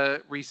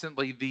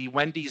recently, the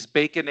Wendy's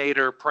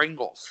Baconator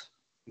Pringles.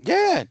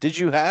 Yeah. Did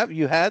you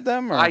had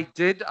them? Or? I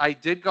did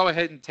go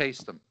ahead and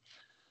taste them.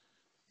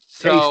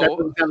 Taste, that So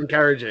doesn't sound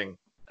encouraging.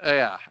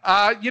 yeah.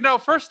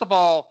 First of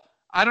all,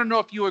 I don't know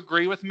if you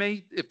agree with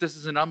me, if this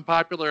is an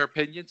unpopular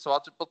opinion, so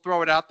we'll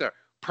throw it out there.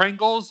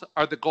 Pringles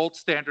are the gold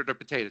standard of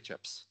potato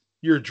chips.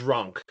 You're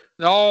drunk.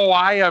 No,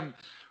 I am.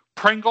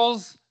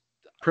 Pringles.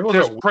 Pringles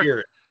There's are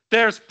weird.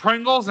 There's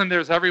Pringles and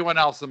there's everyone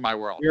else in my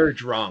world. You're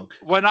drunk.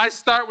 When I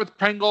start with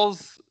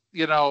Pringles,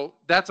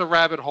 that's a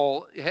rabbit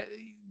hole.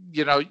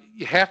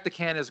 Half the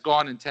can is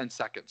gone in 10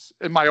 seconds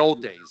in my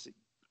old days.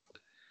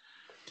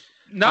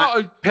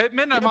 No,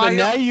 Pittman, Yeah, am but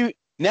I?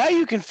 now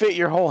you can fit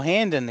your whole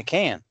hand in the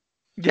can.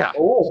 Yeah,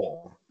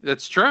 Oh.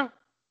 that's true.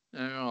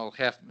 Well,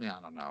 I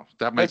don't know.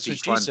 That might That's be what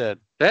fun. she said.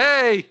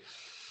 Hey,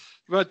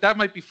 but that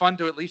might be fun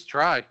to at least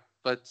try.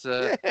 But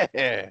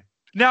Yeah.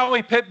 now,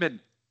 wait, Pittman,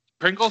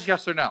 Pringles,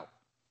 yes or no?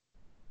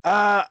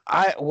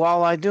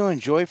 While I do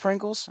enjoy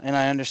Pringles, and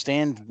I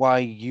understand why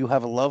you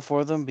have a love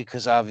for them,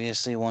 because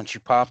obviously once you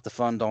pop, the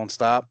fun don't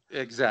stop.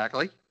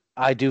 Exactly.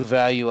 I do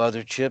value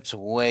other chips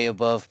way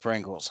above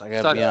Pringles. I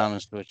gotta Such- be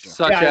honest with you.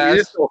 Such Yeah, I mean,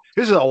 as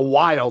this is a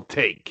wild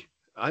take.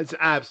 It's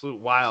absolute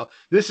wild.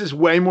 This is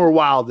way more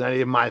wild than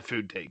any of my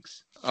food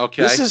takes.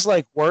 okay. This is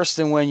like worse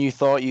than when you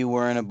thought you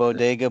were in a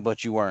bodega,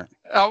 but you weren't.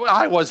 Oh,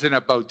 I was in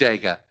a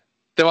bodega.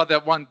 The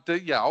one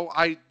time.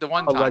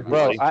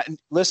 Allegedly. Bro,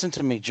 listen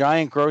to me.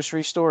 Giant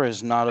grocery store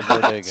is not a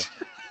bodega.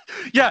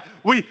 Yeah,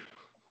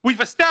 we've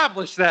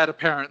established that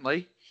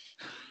apparently.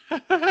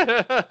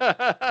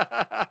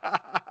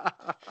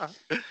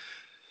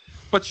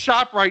 But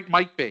ShopRite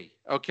might be,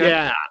 okay?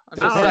 Yeah. I'm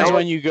just I Depends don't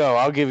when you go.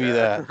 I'll give you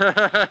that.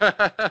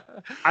 saying.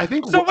 I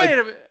think So wait a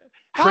minute.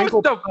 How's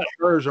Crinkle the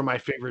hers are my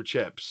favorite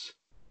chips.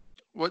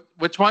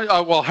 which one?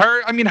 Well,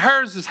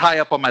 hers is high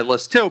up on my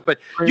list too, but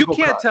Crinkle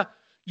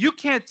you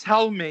can't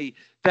tell me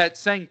that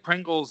saying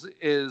Pringles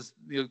is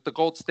the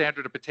gold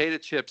standard of potato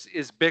chips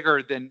is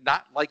bigger than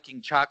not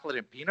liking chocolate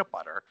and peanut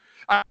butter.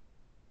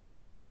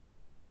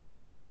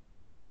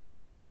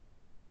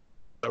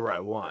 The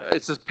right one.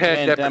 It's this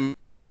pandemic. And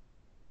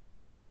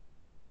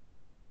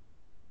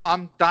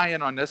I'm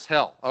dying on this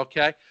hill,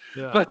 okay?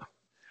 Yeah. But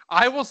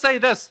I will say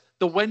this,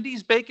 the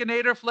Wendy's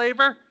Baconator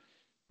flavor,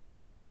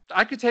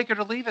 I could take it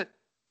or leave it.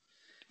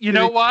 You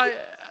know why?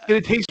 Did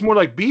it taste more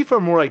like beef or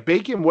more like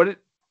bacon?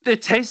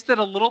 It tasted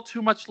a little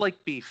too much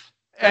like beef.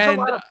 That's And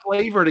a lot of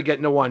flavor to get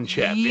into one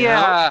chip. you know?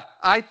 yeah,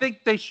 I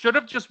think they should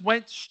have just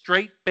went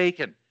straight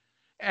bacon.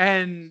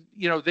 And,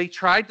 they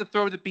tried to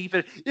throw the beef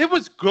in. It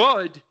was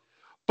good,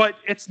 but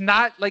it's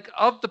not like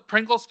of the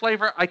Pringles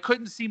flavor. I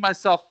couldn't see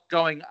myself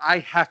going, I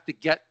have to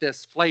get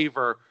this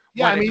flavor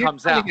when it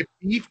comes you're out. trying to get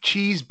beef,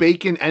 cheese,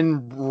 bacon,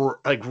 and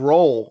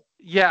roll.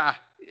 Yeah,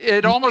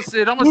 it almost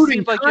Including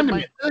seemed like it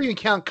condiments. might. You can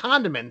count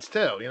condiments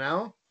too.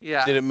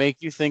 Yeah. did it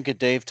make you think of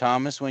Dave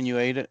Thomas when you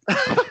ate it?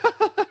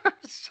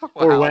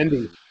 Or Wow.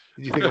 Wendy.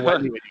 Did you think of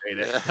Wendy when you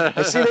ate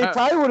it? See, they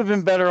probably would have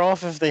been better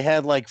off if they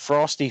had like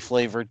frosty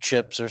flavored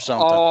chips or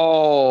something.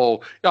 Oh,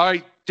 all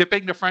right.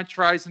 Dipping the French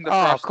fries in the Oh,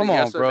 frosty, come on,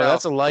 yes or bro. no?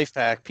 That's a life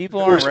hack. People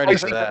Or aren't ready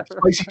for spicy- that.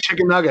 Spicy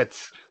chicken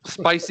nuggets.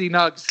 Spicy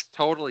nugs,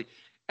 totally.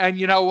 And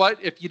you know what?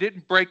 If you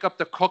didn't break up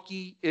the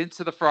cookie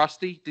into the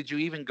frosty, did you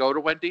even go to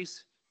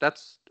Wendy's?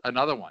 That's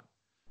another one.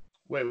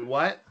 Wait,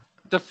 what?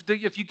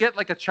 If you get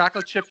like a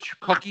chocolate chip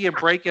cookie and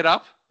break it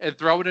up and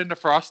throw it in the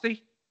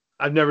frosty,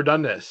 I've never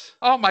done this.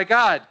 oh my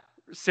God,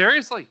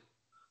 seriously?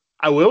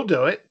 I will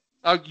do it.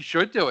 Oh, you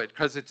should do it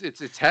because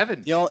it's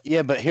heaven.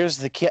 Yeah, but here's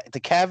the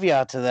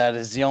caveat to that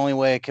is the only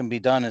way it can be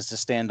done is to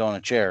stand on a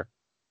chair.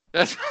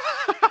 That's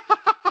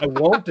I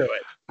won't do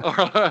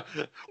it.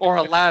 or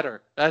a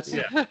ladder. That's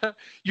Yeah.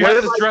 you What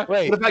have if to I-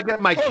 Wait. What if I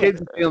get my kids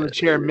to stay on the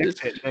chair,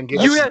 mix it, and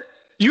get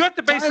you have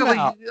to Time basically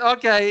out.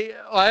 okay.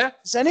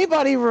 What? Does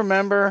anybody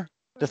remember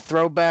the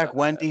throwback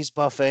Wendy's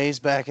buffets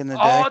back in the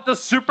day? Oh, the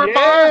Super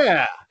Bar,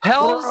 Yeah.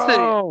 Hell's Day,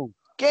 Bro,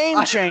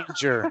 game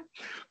changer.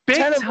 big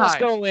 10 of us time.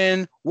 go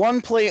in,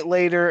 one plate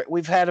later,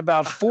 we've had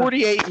about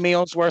 48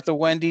 meals worth of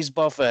Wendy's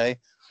buffet.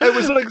 It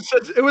was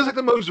like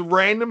the most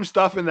random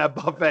stuff in that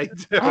buffet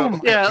too. Oh my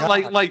Yeah,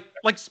 God.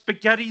 like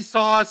spaghetti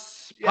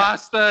sauce, Yeah.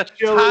 pasta,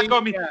 Chili,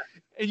 taco meat. yeah.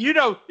 And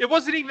it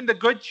wasn't even the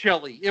good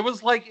chili. It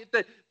was like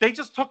they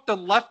just took the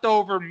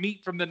leftover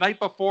meat from the night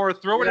before,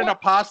 threw it in Yeah. a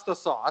pasta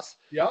sauce,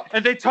 Yep.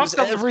 and they It took was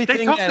the everything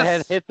they took that the,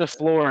 had hit the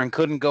floor and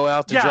couldn't go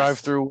out the Yes.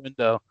 drive-through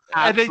window.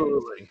 And they-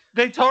 Absolutely.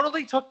 They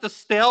totally took the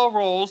stale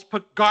rolls,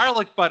 put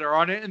garlic butter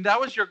on it, and that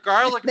was your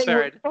garlic They were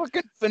bread.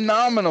 fucking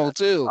phenomenal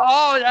too.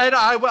 Oh, and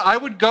I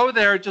would go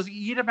there and just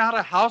eat them out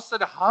of house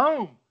at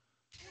home.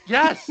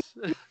 Yes.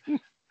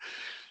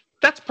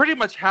 That's pretty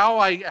much how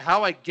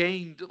I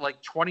gained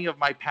like 20 of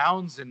my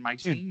pounds in my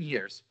teen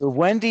years. The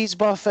Wendy's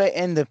buffet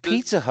and the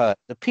Pizza Hut.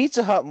 The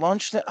Pizza Hut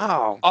lunch. Oh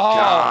Oh,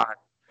 God,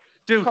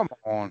 dude. come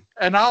on.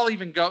 And I'll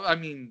even go. I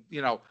mean,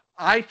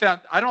 I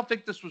don't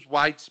think this was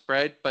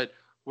widespread, but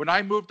when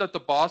I moved up to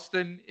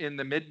Boston in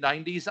the mid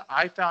 '90s,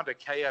 I found a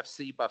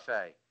KFC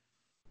buffet,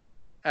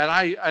 and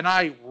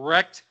I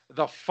wrecked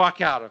the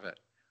fuck out of it.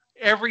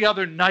 Every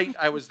other night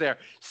I was there.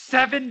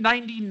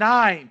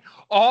 $7.99,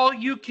 all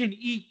you can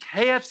eat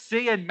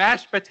KFC and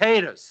mashed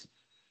potatoes,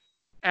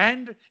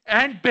 and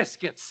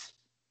biscuits.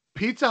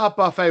 Pizza Hut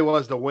buffet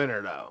was the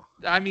winner, though.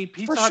 I mean,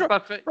 Pizza For Hut sure.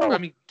 buffet. Bro, I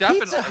mean,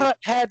 definitely. Pizza Hut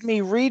had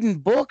me reading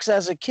books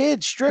as a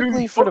kid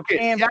strictly for the Book it.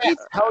 pan Yes.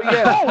 pizza. Hell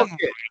yeah. Oh Book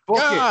it. Book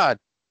it. God,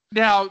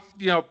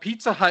 Now,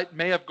 Pizza Hut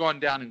may have gone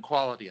down in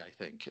quality, I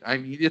think. I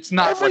mean, it's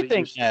not what it everything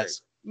used to be.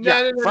 has. No.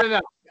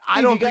 I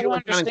Steve, don't you think it gotta was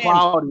kind of understand.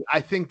 quality. I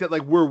think that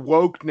like we're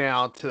woke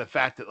now to the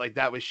fact that like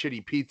that was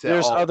shitty pizza.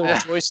 There's all- other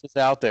choices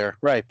out there,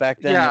 right? Back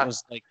then Yeah. it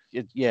was like,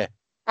 yeah,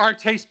 Our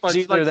taste it's buds,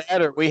 either like,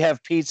 that or we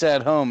have pizza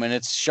at home and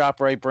it's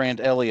ShopRite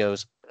brand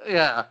Elio's.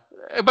 yeah.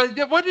 But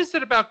what is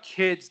it about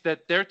kids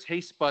that their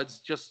taste buds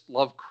just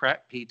love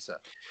crap pizza?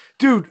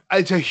 Dude,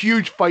 it's a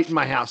huge fight in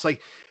my house.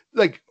 Like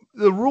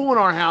the rule in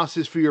our house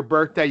is for your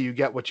birthday you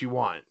get what you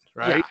want,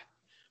 right?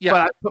 Yeah.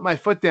 But I put my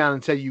foot down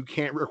and said you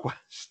can't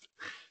request.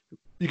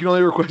 You can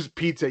only request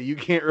pizza. You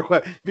can't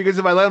request because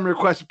if I let them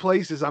request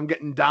places, I'm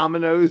getting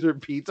Domino's or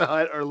Pizza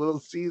Hut or Little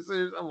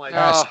Caesars. I'm like,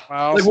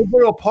 Oh. like we'll go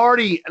to a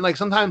party and like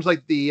sometimes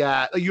like the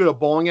like you go to a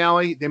bowling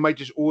alley, they might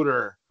just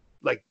order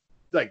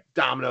like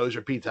Domino's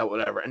or Pizza Hut,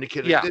 whatever. And the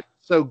kid, Yeah. it's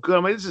so good.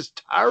 I'm like, this is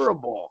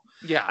terrible.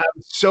 Yeah.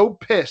 I'm so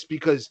pissed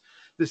because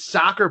the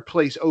soccer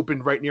place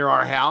opened right near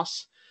our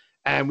house,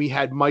 and we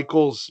had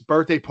Michael's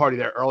birthday party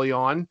there early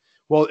on.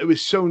 Well, it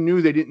was so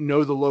new they didn't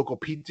know the local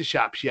pizza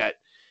shops yet,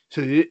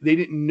 so they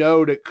didn't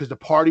know that because the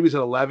party was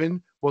at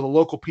 11. Well, the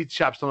local pizza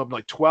shops don't open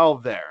like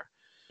 12 there,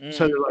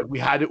 so they're like, we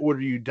had to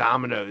order you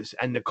Domino's,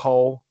 and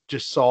Nicole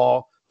just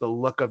saw the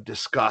look of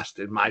disgust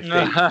in my face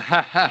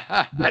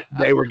that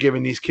they were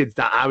giving these kids.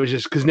 I was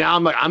just because now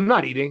I'm like, I'm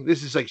not eating.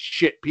 This is like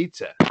shit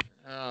pizza.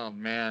 Oh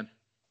man.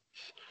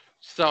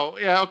 So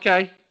yeah,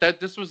 okay.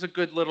 This was a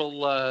good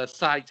little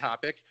side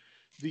topic.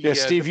 Yeah,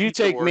 Steve, the you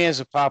pizza take wars. me as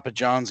a Papa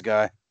John's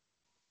guy.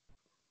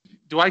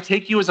 Do I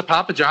take you as a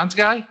Papa John's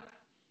guy?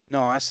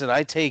 No, I said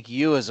I take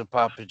you as a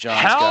Papa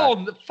John's guy.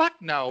 Hell, fuck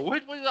no.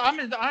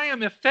 I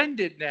am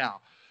offended now.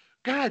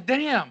 God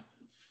damn.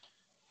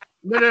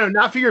 No,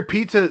 not for your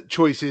pizza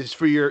choices,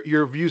 for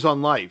your views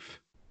on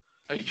life.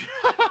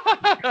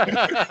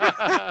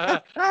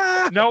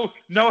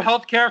 No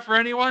health care for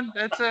anyone.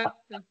 That's it.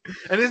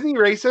 And isn't he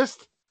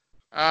racist?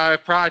 I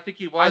think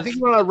he was. I think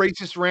he went on a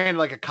racist rant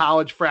like a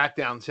college frat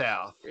down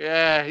south.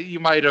 Yeah, you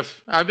might have.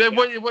 I mean,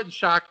 it wouldn't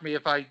shock me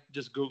if I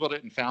just Googled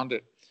it and found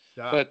it.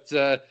 But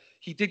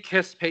he did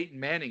kiss Peyton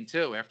Manning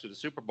too after the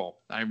Super Bowl.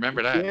 I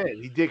remember that. Yeah,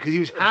 he did because he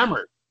was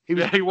hammered. He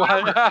was Yeah, he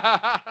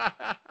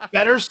was.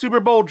 better Super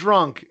Bowl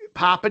drunk,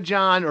 Papa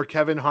John or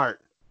Kevin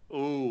Hart.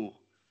 Ooh.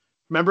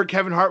 Remember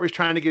Kevin Hart was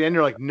trying to get in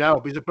there, like,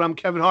 no, he's like, but I'm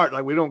Kevin Hart.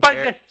 Like, we don't But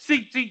care.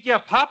 see, yeah,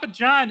 Papa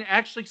John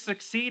actually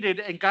succeeded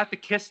and got to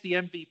kiss the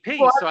MVP.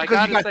 Well, so I because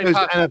gotta you got say, those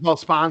Papa, NFL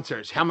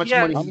sponsors. How much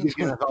Yeah. money do you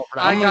get NFL for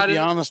that? I I'm got gonna be it.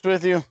 honest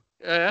with you.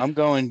 uh, I'm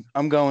going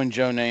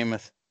Joe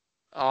Namath.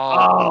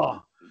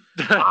 Oh,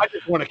 I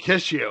just want to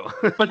kiss you.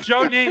 but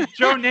Joe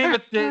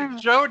Namath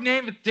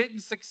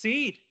didn't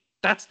succeed.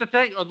 That's the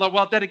thing.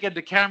 Well, then again,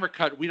 the camera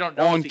cut. We don't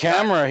know. On if he got-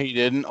 camera, he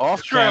didn't.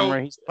 Off True.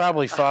 camera, he's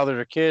probably fathered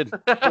a kid.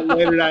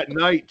 Later that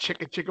night,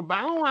 chicka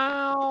bow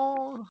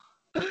wow.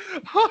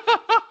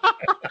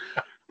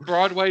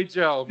 Broadway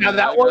Joe. Now man.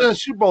 that wasn't a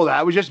Super Bowl.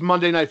 That was just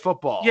Monday Night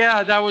Football.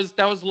 Yeah, that was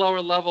lower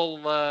level.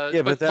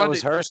 Yeah, but that Monday-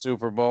 was her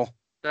Super Bowl.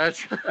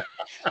 That's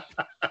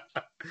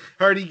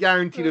Heard he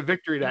guaranteed a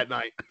victory that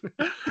night.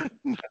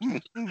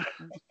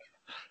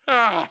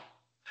 Ah.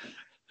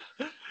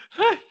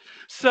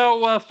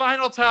 So,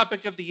 final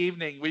topic of the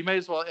evening. We may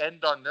as well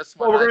end on this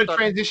one. Well, we're I going to thought-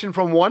 transition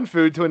from one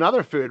food to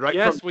another food, right?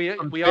 Yes, from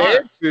we bad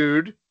are.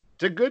 food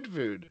to good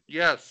food.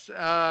 Yes.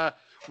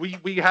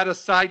 We had a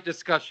side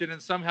discussion,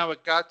 and somehow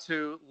it got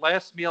to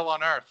last meal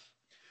on Earth.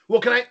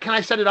 Well, can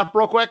I set it up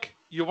real quick?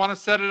 You want to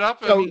set it up?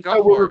 I So, mean, go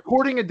so we're for it.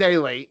 recording a day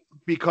late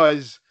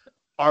because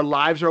our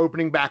lives are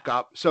opening back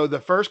up. So the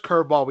first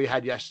curveball we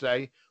had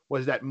yesterday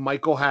was that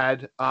Michael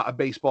had a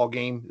baseball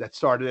game that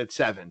started at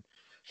 7.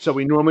 So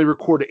we normally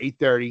record at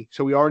 8:30.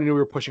 So we already knew we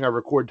were pushing our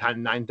record time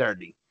to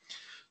 9:30.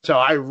 So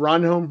I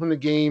run home from the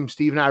game.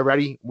 Steve and I are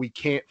ready. We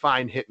can't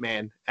find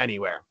Hitman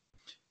anywhere.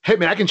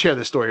 Hitman, I can share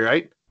this story,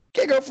 right?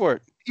 Okay, go for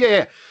it.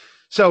 Yeah.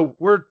 So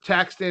we're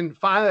texting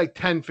finally like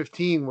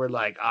 10:15. We're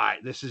like, all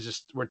right, this is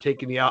just, we're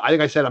taking the L. I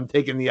think I said I'm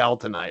taking the L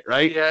tonight,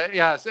 right? Yeah,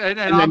 yes, and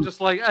And I'm then-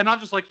 just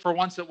like, for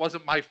once, it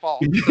wasn't my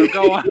fault. So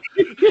go on.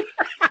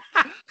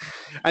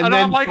 And then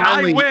I'm like,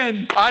 finally- I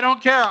win. I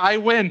don't care. I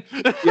win.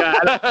 Yeah,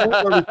 at a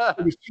point where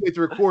it was too late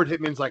to record.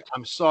 Hitman's like,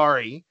 I'm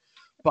sorry,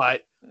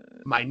 but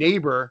my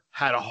neighbor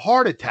had a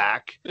heart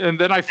attack. And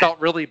then I felt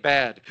really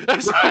bad.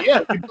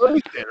 Yeah, we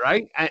both did,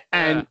 right?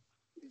 And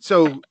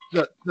So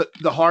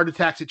the heart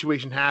attack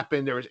situation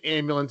happened. There was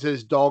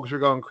ambulances. Dogs were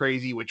going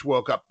crazy, which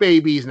woke up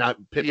babies. Not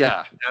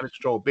damage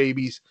control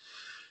babies.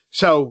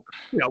 So,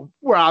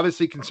 we're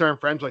obviously concerned.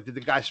 Friends like, did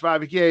the guy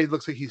survive? Yeah, it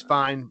looks like he's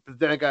fine. But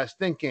then I got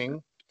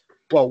thinking,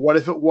 well, what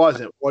if it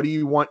wasn't? What do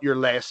you want your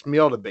last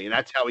meal to be? And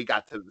that's how we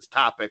got to this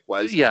topic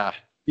was,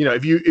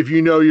 if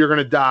you know you're going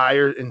to die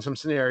or in some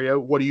scenario,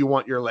 what do you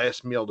want your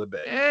last meal to be?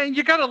 And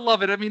you got to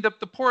love it. I mean, the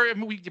poor,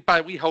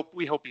 we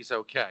hope he's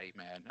okay,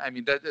 man. I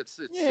mean,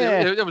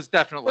 it was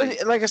definitely.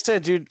 Like I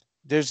said, dude,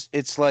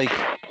 it's like,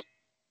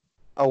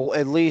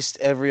 at least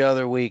every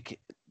other week,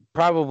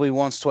 probably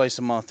once, twice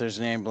a month, there's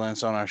an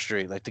ambulance on our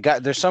street. Like the guy,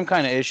 there's some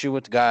kind of issue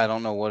with the guy. I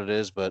don't know what it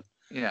is, but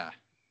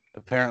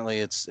apparently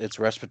it's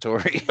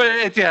respiratory. But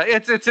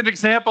it's an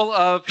example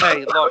of,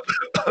 hey, look,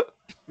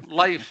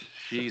 life.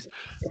 Jeez.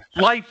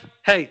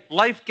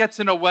 Life gets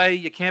in a way.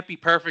 You can't be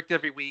perfect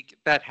every week.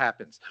 That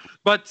happes.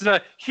 But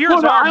I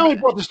only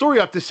brought the story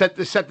up to set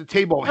the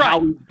table of how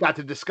we got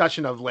the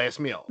discussion of last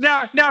meal.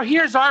 Now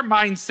here's our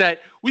mindset.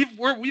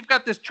 We've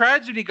got this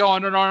tragedy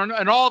going on,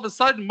 and all of a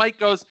sudden Mike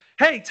goes,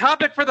 "Hey,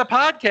 topic for the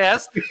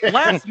podcast: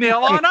 last meal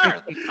on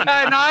Earth," and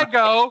I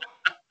go,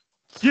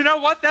 "You know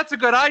what? That's a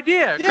good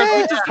idea because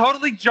we just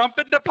totally jump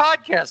into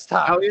podcast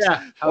time." Oh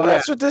yeah,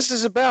 that's what this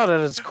is about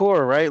at its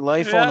core, right?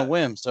 Life on a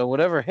whim. So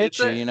whatever hits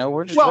you,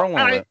 we're just rolling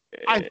with it.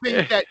 I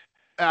think that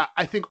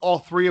I think all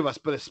three of us,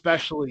 but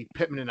especially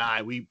Pittman and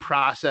I, we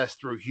process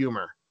through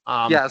humor.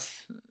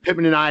 Yes,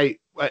 Pittman and I,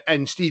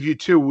 and Steve, you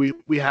too.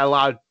 We had a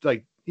lot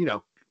of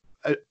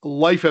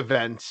life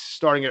events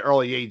starting at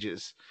early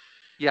ages.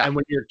 Yeah. And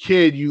when you're a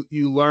kid,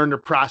 you learn to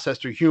process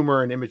through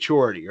humor and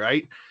immaturity,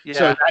 right? Yeah.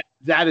 So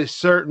that is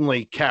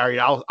certainly carried.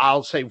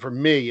 I'll say for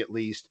me at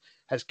least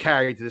has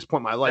carried to this point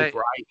in my life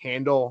where I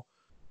handle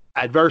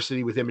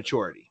adversity with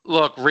immaturity.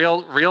 Look,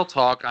 real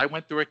talk. I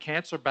went through a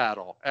cancer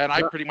battle, and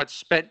I pretty much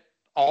spent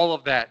all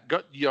of that,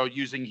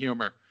 using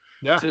humor.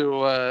 Yeah.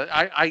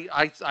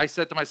 I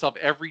said to myself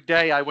every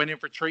day I went in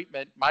for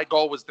treatment, my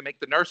goal was to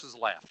make the nurses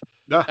laugh,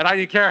 Yeah. and I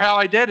didn't care how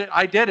I did it.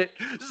 I did it.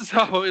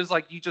 So it was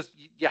like you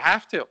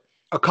have to.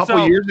 A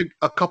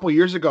couple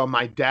years ago,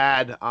 my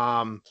dad,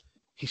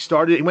 he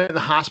went in the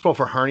hospital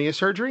for hernia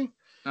surgery.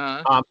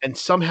 And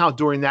somehow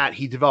during that,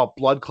 he developed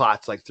blood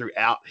clots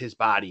throughout his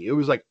body. It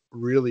was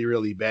really,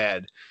 really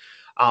bad.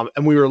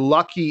 And we were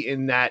lucky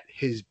in that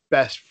his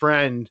best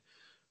friend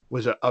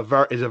was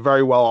is a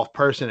very well-off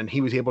person. And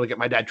he was able to get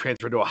my dad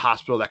transferred to a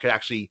hospital that could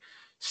actually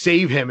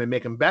save him and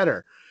make him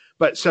better.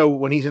 But so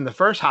when he's in the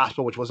first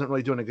hospital, which wasn't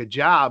really doing a good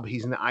job,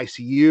 he's in the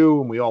ICU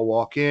and we all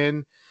walk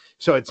in.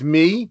 So it's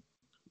me.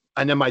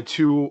 And then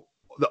the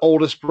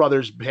oldest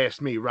brothers past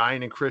me,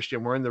 Ryan and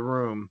Christian, were in the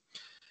room.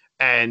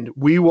 And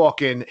we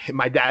walk in,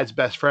 my dad's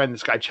best friend,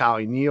 this guy,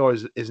 Charlie Neal,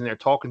 is in there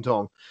talking to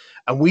him.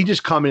 And we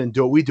just come in and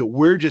do what we do.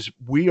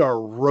 We are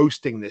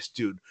roasting this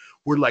dude.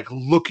 We're like,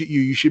 look at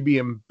you. You should be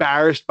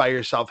embarrassed by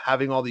yourself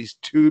having all these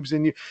tubes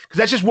in you. Because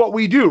that's just what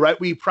we do, right?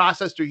 We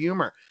process through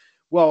humor.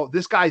 Well,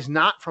 this guy's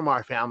not from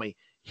our family.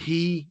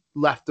 He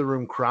left the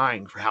room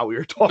crying for how we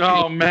were talking.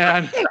 Oh,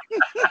 man.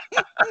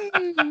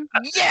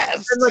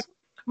 Yes. And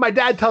my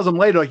dad tells him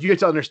later, you get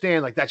to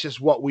understand, that's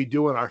just what we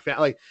do in our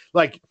family.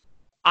 Like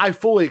I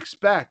fully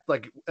expect,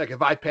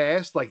 if I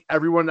passed,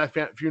 everyone at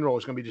that funeral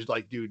is going to be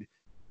just dude,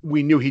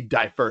 we knew he'd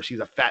die first. He's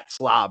a fat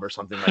slob or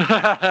something like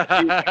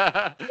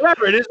that.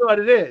 Whatever, it is what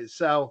it is.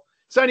 So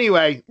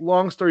anyway,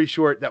 long story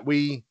short, that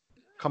we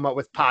come up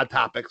with pod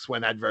topics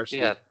when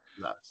adversity is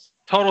us.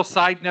 Total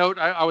side note,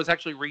 I was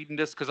actually reading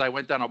this because I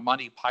went down a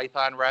Monty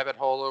Python rabbit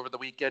hole over the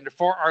weekend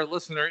for our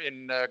listener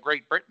in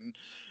Great Britain.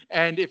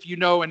 And if you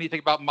know anything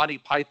about Monty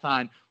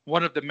Python,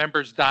 one of the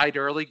members died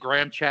early,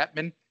 Graham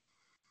Chapman.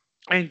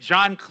 And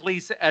John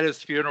Cleese at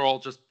his funeral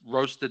just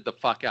roasted the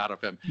fuck out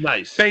of him.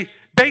 Nice.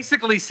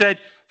 Basically said,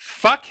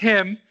 fuck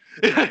him.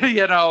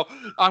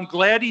 I'm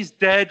glad he's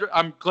dead.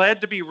 I'm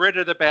glad to be rid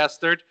of the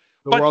bastard.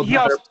 But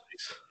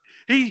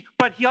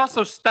he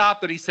also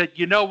stopped and he said,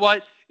 you know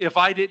what? If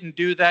I didn't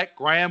do that,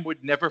 Graham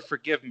would never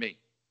forgive me.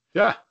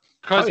 Yeah.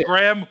 Because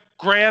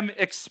Graham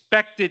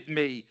expected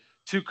me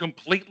to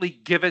completely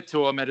give it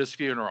to him at his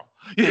funeral.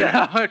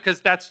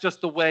 Because that's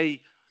just the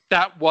way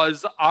that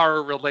was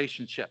our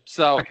relationship.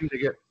 So I can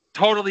dig it.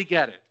 Totally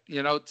get it.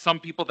 Some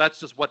people,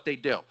 that's just what they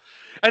do.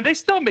 And they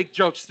still make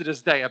jokes to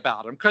this day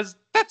about him because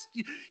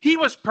he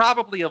was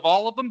probably, of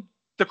all of them,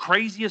 the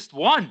craziest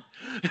one.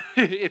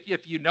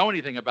 if you know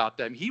anything about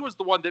them, he was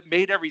the one that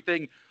made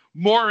everything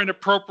more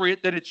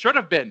inappropriate than it should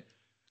have been.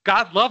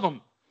 God love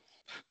him.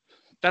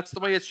 That's the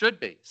way it should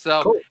be.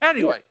 So cool.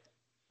 Anyway,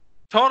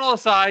 total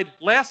aside,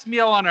 last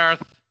meal on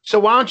Earth. So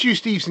why don't you,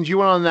 Steve, since you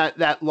went on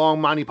that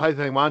long Monty Python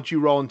thing, why don't you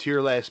roll into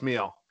your last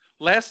meal?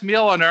 Last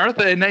meal on Earth,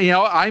 and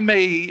I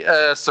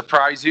may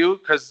surprise you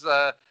because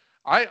I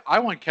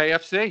want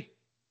KFC.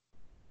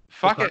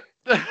 Fuck it.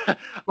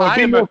 Well,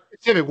 be more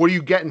specific. What are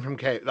you getting from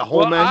KFC? The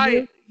whole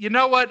menu? You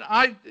know what?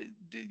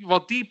 Well,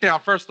 deep down,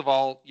 first of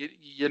all,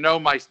 you know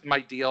my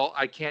deal.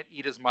 I can't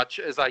eat as much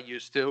as I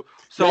used to.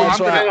 So I'm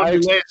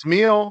going to last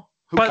meal.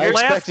 But I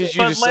last- expected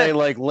you but to say la-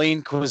 like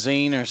lean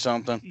cuisine or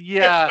something.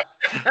 Yeah.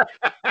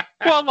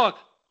 Well, look,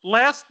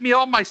 last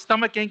meal, my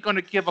stomach ain't going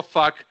to give a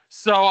fuck,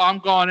 so I'm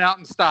going out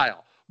in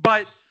style.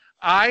 But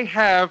I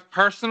have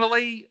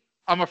personally,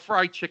 I'm a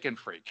fried chicken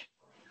freak.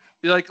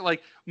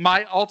 Like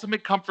my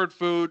ultimate comfort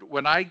food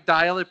when I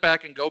dial it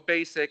back and go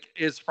basic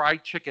is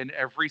fried chicken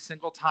every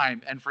single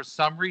time. And for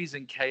some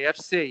reason,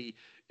 KFC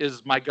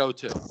is my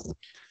go-to.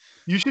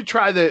 You should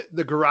try the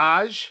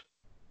garage.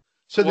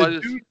 So What the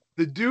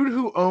is- dude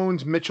who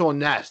owns Mitchell and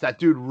Ness, that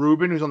dude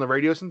Ruben who's on the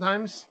radio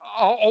sometimes.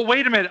 Oh,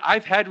 wait a minute.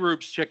 I've had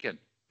Rube's chicken.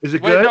 Is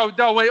it Wait, good?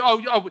 no, wait.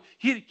 Oh,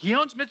 he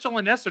owns Mitchell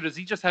and Ness, or does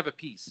he just have a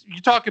piece? You're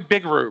talking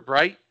Big Rube,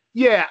 right?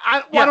 Yeah,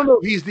 I Yeah. don't know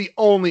if he's the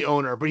only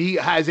owner, but he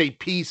has a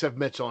piece of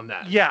Mitchell and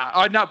Ness. Yeah,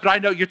 I know, but I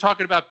know you're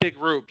talking about Big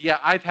Rube. Yeah,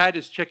 I've had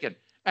his chicken,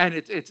 and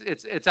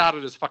it's out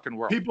of this fucking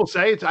world. People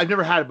say it's. I've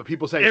never had it, but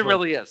people say It it's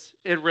really is.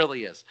 It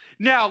really is.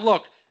 Now,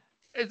 look,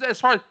 as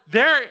far as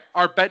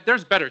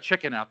there's better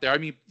chicken out there. I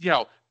mean,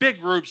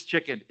 Big Rube's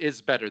chicken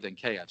is better than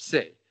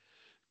KFC,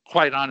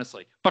 quite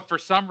honestly. But for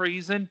some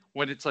reason,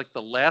 when it's like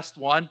the last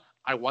one,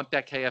 I want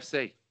that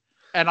KFC,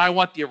 and I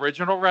want the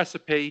original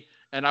recipe.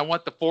 And I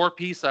want the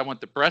 4-piece, I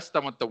want the breast, I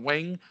want the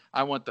wing,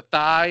 I want the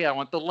thigh, I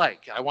want the leg.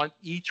 I want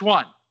each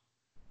one.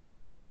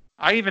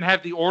 I even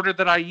have the order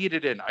that I eat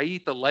it in. I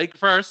eat the leg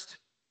first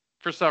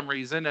for some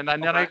reason, and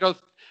then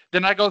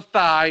I go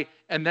thigh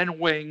and then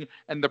wing,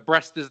 and the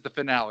breast is the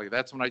finale.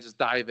 That's when I just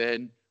dive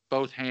in,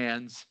 both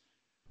hands,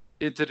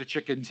 into the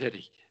chicken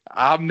titty.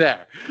 I'm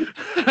there.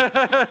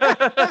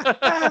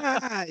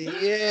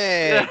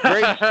 Yeah,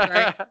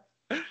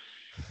 great.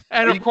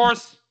 And of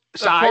course,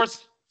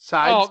 Sides.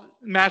 oh,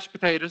 mashed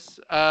potatoes.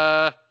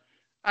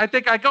 I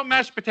think I go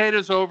mashed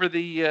potatoes over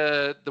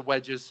the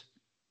wedges.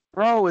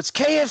 Bro, it's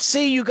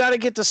KFC. You got to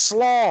get the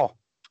slaw.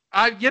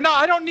 I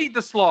don't need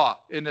the slaw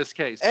in this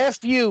case.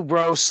 F you,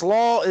 bro.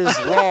 Slaw is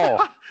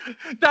law.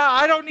 No,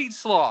 I don't need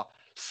slaw.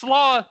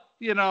 Slaw,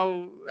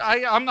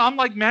 I'm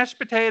like mashed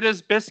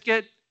potatoes,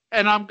 biscuit,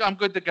 and I'm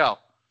good to go.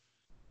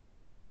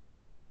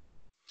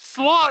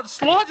 Slaw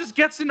just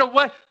gets in the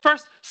way.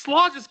 First,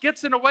 slaw just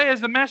gets in the way as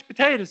the mashed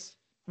potatoes.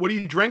 What are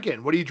you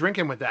drinking? What are you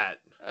drinking with that?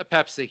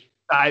 Pepsi.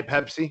 Diet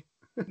Pepsi.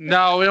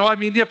 No, I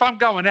mean, if I'm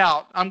going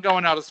out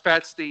as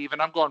Fat Steve,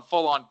 and I'm going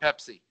full on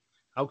Pepsi.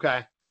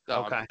 Okay.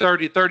 So Okay.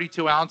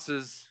 32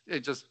 ounces.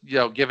 It just,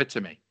 give it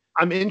to me.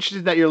 I'm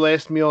interested that your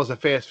last meal is a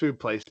fast food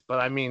place, but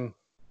I mean,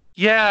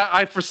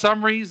 Yeah, for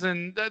some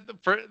reason,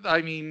 great,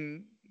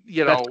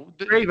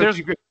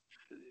 there's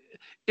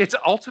it's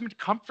ultimate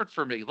comfort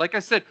for me. Like I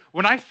said,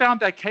 when I found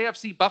that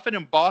KFC Buffett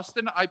in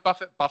Boston,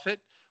 Buffett.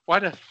 Why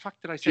the fuck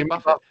did I say Jimmy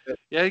Buffett?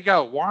 There you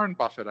go, Warren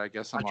Buffett. I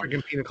guess I'm I'm on.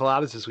 drinking pina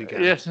coladas this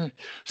weekend. Yes.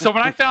 So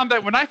when I found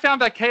that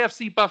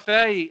KFC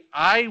buffet,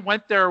 I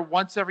went there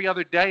once every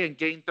other day and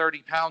gained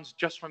 30 pounds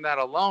just from that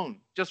alone.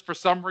 Just for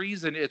some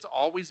reason, it's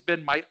always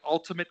been my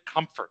ultimate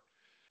comfort.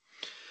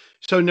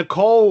 So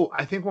Nicole,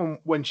 I think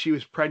when she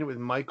was pregnant with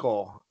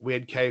Michael, we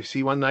had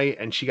KFC one night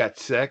and she got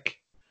sick.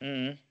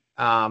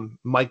 Mm-hmm.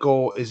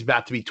 Michael is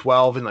about to be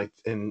 12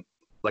 in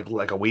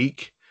a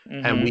week,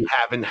 and we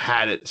haven't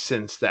had it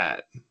since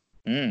that.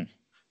 Mm.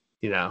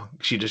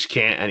 She just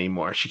can't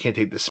anymore. She can't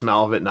take the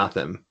smell of it.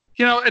 Nothing.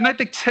 And I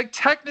think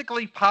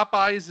technically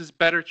Popeyes is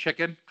better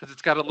chicken because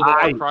it's got a little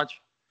more crunch.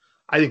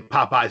 I think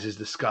Popeyes is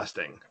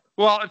disgusting.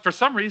 Well, for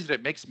some reason,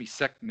 it makes me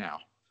sick now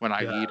when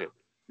I eat it.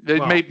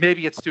 Well,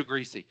 Maybe it's too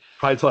greasy.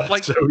 Probably too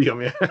much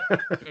sodium. Yeah.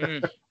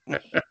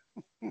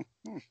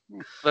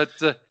 But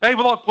hey,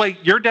 well, look, wait,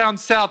 you're down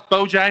south,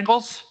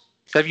 Bojangles.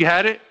 Have you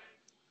had it?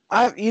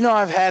 I've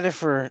had it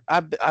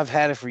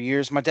for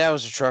years. My dad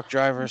was a truck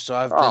driver, so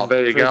I've been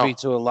there you privy go.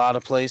 to a lot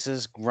of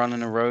places, running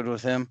the road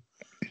with him.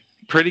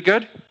 Pretty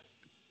good.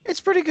 It's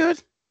pretty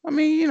good. I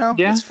mean,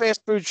 Yeah. it's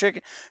fast food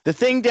chicken. The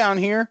thing down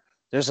here,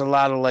 there's a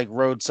lot of like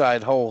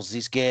roadside holes.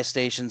 These gas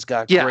stations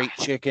got great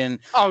chicken.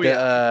 Oh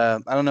yeah.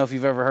 I don't know if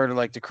you've ever heard of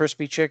like the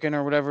Crispy Chicken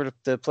or whatever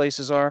the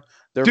places are.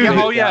 They're Dude,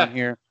 big down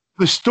here.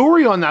 The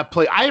story on that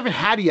place, I haven't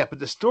had it yet, but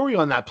the story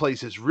on that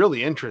place is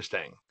really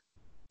interesting.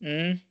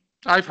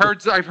 I've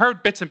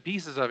heard bits and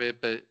pieces of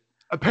it, but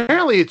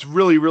Apparently it's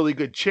really, really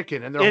good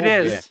chicken. And their it whole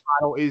is. business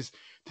model is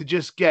to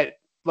just get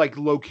like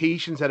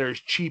locations that are as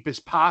cheap as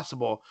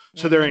possible.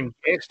 So they're in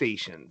gas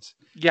stations.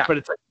 Yeah. But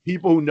it's like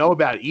people who know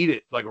about it eat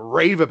it, like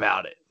rave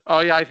about it. Oh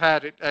yeah, I've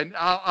had it, and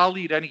I'll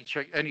eat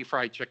any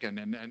fried chicken,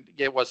 and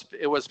it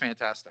was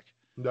fantastic.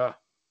 Yeah.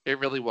 It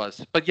really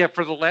was. But yeah,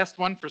 for the last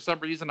one, for some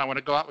reason, I want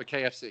to go out with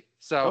KFC.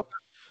 So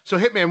So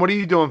Hitman, what are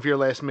you doing for your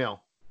last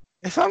meal?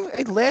 If I'm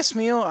last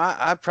meal,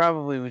 I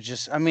probably would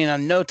just. I mean,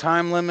 on no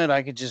time limit,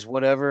 I could just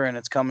whatever, and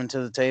it's coming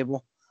to the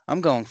table.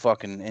 I'm going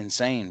fucking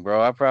insane,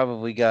 bro. I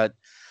probably got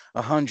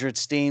 100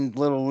 steamed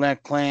little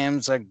neck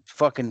clams, like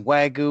fucking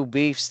Wagyu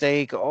beef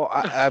steak,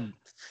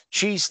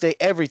 cheese steak,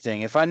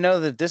 everything. If I know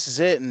that this is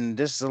it and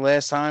this is the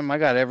last time, I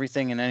got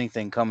everything and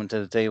anything coming to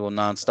the table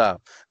nonstop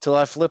till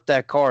I flip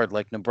that card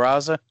like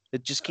Nebraska.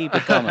 It just keep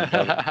it coming,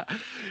 brother.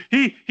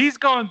 He's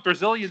going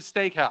Brazilian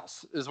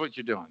steakhouse is what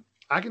you're doing.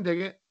 I can dig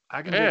it.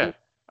 I can dig Yeah. it.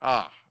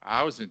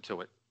 I was into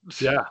it.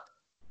 Yeah.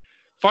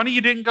 Funny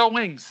you didn't go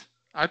wings.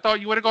 I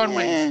thought you would have gone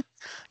wings.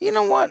 You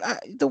know what?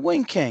 The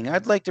Wing King.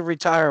 I'd like to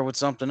retire with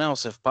something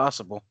else if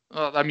possible.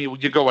 I mean, you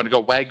want to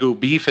go Wagyu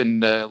beef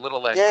and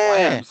Little Lead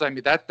clams. I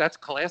mean, that's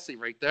classy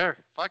right there.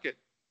 Fuck it.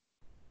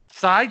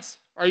 Sides?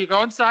 Are you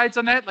going sides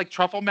on that? Like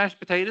truffle mashed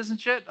potatoes and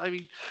shit? I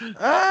mean,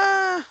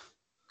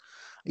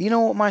 you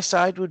know what my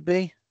side would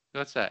be?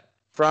 what's that?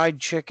 Fried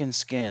chicken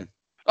skin.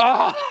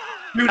 Oh,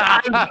 Dude,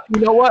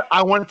 you know what?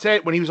 I want to say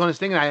it when he was on his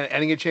thing, and I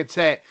didn't get a chance to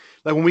say it.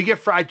 Like when we get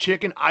fried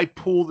chicken, I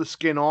pull the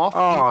skin off.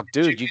 Oh,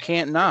 dude, you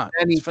can't not.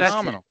 And It's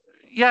phenomenal.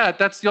 yeah,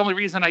 that's the only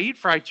reason I eat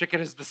fried chicken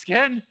is the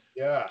skin.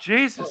 Yeah.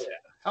 Jesus.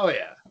 Hell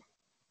yeah.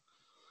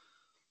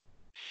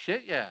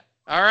 Shit, yeah.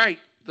 All right,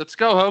 let's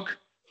go, Hoke.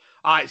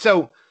 All right.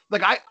 So,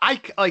 like,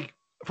 I like.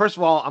 First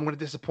of all, I'm going to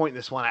disappoint in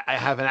this one. I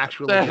have an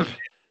actual.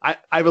 I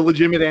have a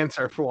legitimate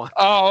answer for one.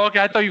 Oh,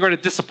 okay. I thought you were going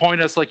to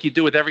disappoint us like you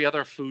do with every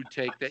other food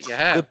take that you The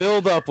have.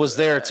 build-up was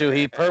there, too.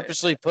 He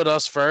purposely put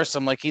us first.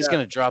 I'm like, he's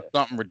going to drop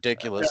something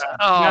ridiculous.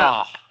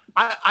 Oh,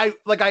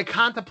 I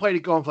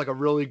contemplated going for like a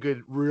really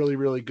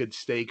good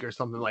steak or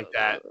something like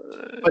that.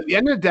 But at the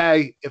end of the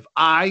day, if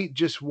I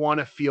just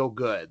want to feel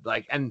good,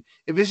 like, and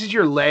if this is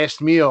your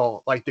last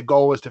meal, like the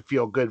goal is to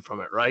feel good from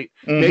it, right?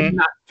 Maybe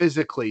not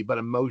physically, but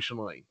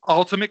emotionally.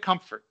 ultimate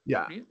comfort.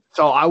 Yeah.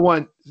 So I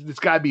want it's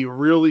got to be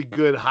really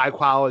good, high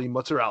quality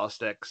mozzarella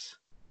sticks.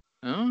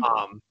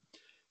 Oh.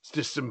 It's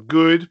just some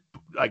good,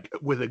 like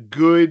with a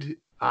good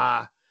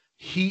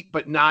heat,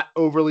 but not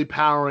overly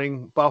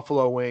powering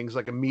buffalo wings,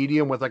 like a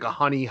medium with like a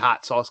honey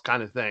hot sauce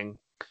kind of thing.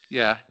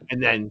 Yeah.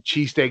 And then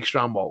cheesesteak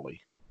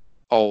stromboli.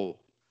 Oh,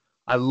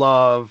 I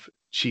love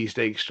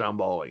cheesesteak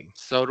stromboli.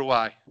 so do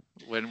I.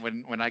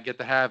 When I get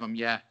to have them,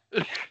 yeah.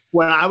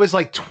 When I was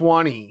like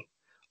 20,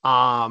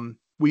 I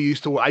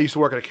used to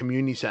work at a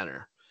community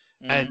center.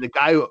 And the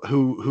guy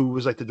who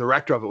was like the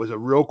director of it was a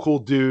real cool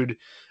dude.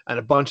 And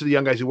a bunch of the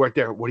young guys who worked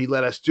there, what he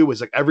let us do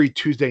was like every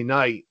Tuesday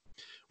night,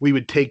 we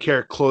would take care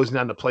of closing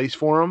down the place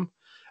for him.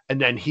 And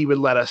then he would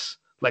let us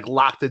like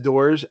lock the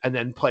doors and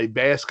then play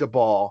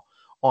basketball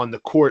on the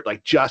court,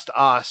 like just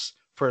us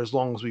for as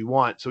long as we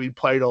want. So we'd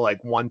play till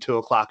like 1, 2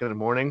 o'clock in the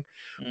morning.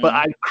 But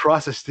I'd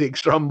cross a steak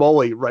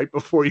stromboli right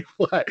before you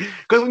play.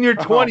 Because when you're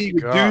 20, you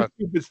do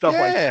stupid stuff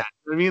like that. You know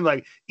what I mean?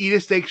 Like eat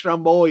a steak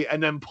stromboli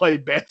and then play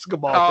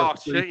basketball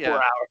for 3 4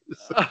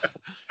 hours.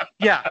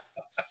 Yeah.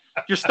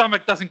 Your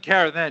stomach doesn't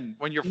care then.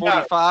 When you're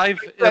 45,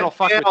 it'll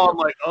fuck with you. I'm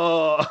like,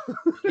 oh.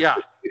 Yeah.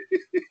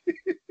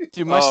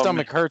 Dude, my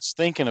stomach hurts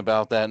thinking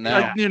about that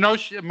now. You know,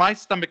 my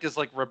stomach is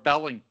like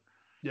rebelling.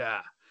 Yeah.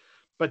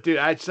 But dude,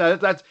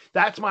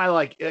 that's my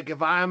like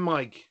if I'm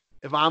like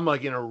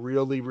in a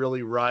really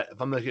rut,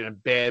 if I'm like in a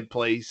bad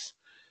place,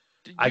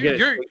 I get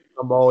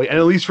stromboli, and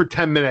at least for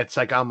 10 minutes,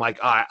 like I'm like,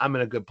 all right, I'm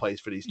in a good place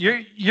for these.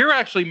 You're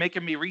actually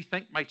making me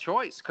rethink my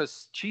choice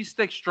because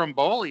cheesesteak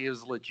stromboli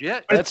is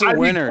legit. That's a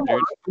winner, dude.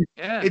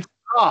 Yeah, it's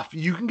tough.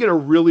 You can get a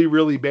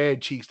really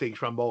bad cheesesteak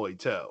stromboli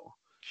too.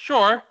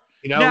 Sure.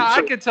 You know, now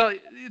I can tell you.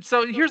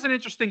 So here's an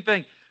interesting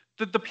thing: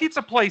 the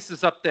pizza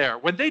places up there,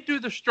 when they do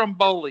the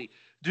stromboli,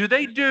 do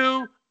they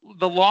do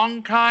the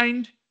long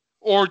kind,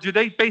 or do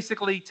they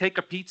basically take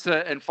a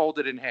pizza and fold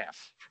it in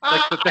half,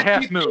 like the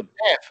half moon?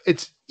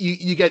 It's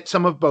you get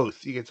some of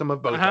both. You get some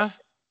of both.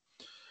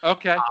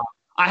 Okay.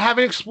 I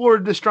haven't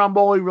explored the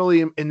stromboli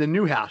really in the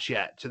new house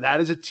yet, so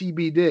that is a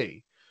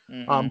TBD.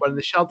 But in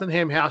the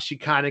Cheltenham house, you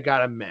kind of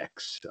got a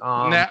mix.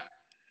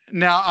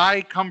 Now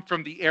I come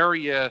from the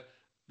area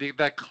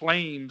that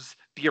claims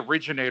the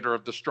originator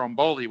of the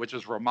stromboli, which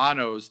is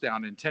Romano's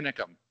down in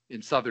Tinicum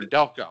in southern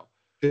Delco.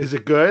 Is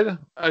it good?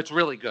 It's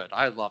really good.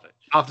 I love it.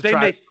 I'll have to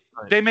try it.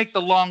 They make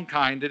the long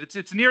kind.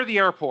 It's near the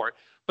airport,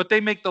 but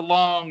they make the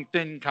long,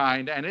 thin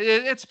kind, and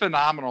it's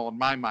phenomenal in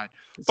my mind.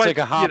 It's like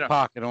a hot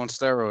pocket on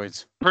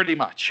steroids. Pretty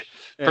much.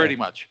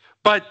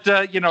 But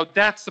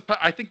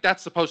I think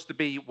that's supposed to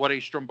be what a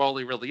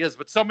stromboli really is.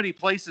 But so many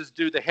places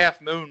do the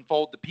half moon,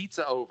 fold the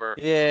pizza over.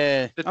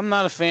 Yeah, I'm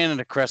not a fan of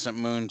the crescent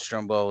moon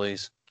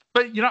strombolis.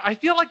 But I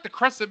feel like the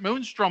crescent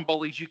moon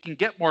strombolis, you can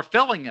get more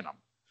filling in them.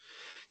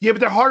 Yeah,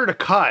 but they're harder to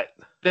cut.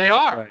 They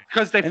are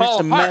because they fall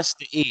apart. It's a apart. mess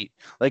to eat.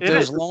 Like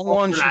those long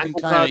ones, you can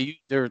kind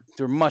of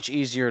they're much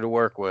easier to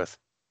work with.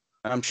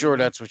 I'm sure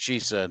that's what she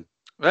said.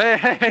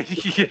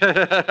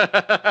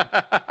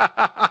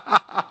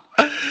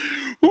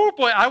 Oh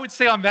boy, I would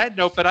say on that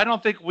note, but I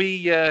don't think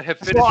we have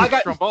finished the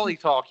stromboli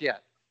talk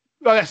yet.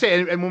 Like I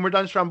say, and when we're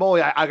done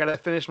stromboli, I got to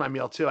finish my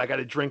meal too. I got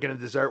a drink and a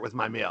dessert with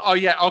my meal. Oh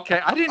yeah,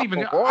 okay. I didn't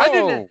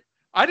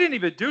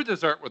even do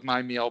dessert with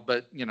my meal,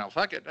 but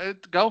fuck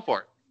it, go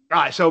for it.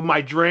 All right, so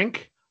my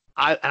drink,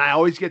 I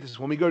always get this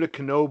when we go to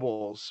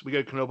Knoebels. We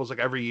go to Knoebels like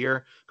every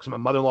year because my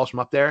mother-in-law's from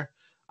up there.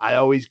 I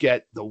always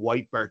get the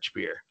white birch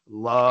beer.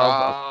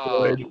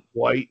 Love a good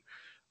white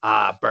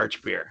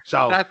birch beer.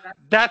 So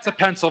that's a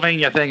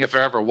Pennsylvania thing if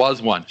there ever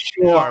was one.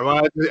 Sure,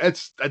 well,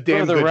 it's a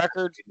damn good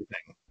record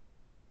thing.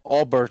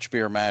 All birch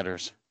beer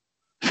matters.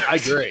 I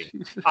agree.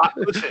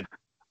 Listen,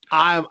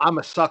 I'm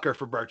a sucker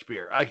for birch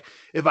beer.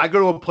 If I go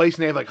to a place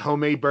and they have like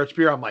homemade birch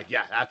beer, I'm like,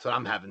 yeah, that's what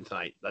I'm having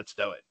tonight. Let's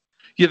do it.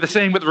 You're the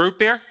same with root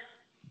beer?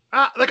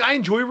 Like I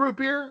enjoy root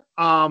beer,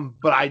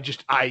 but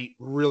I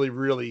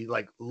really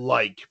like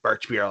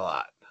birch beer a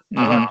lot.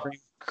 Mhm.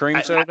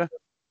 Cream soda?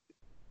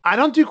 I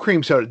don't do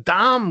cream soda.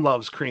 Dom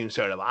loves cream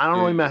soda, but I don't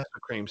really mess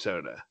with cream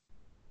soda.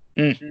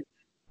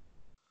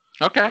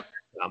 Okay.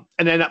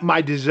 And then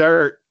my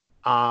dessert.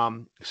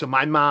 So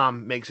my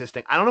mom makes this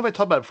thing. I don't know if I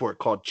talked about it before.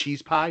 Called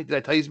cheese pie. Did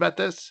I tell you about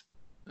this?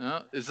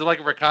 Is it like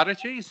a ricotta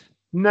cheese?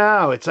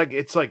 No, it's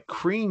like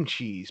cream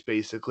cheese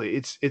basically.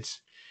 It's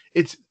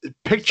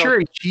picture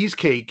a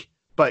cheesecake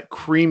but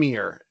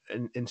creamier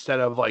instead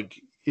of like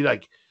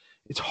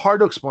it's hard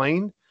to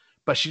explain.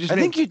 But she just I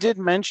think you did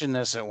mention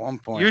this at one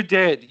point. You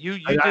did. You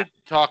did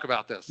talk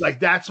about this. Like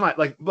that's my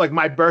like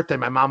my birthday.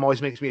 My mom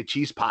always makes me a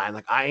cheese pie, and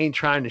like I ain't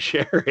trying to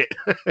share it.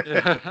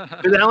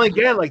 Because I only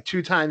get it like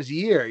 2 times a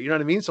year. You know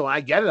what I mean? So when I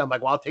get it, I'm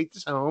like, well, I'll take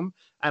this home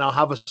and I'll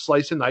have a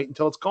slice a night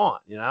until it's gone.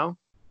 You know?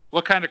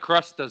 What kind of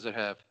crust does it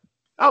have?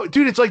 Oh,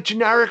 dude, it's like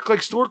generic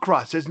like store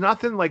crust. There's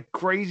nothing like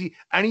crazy.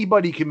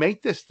 Anybody can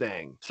make this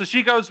thing. So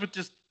she goes with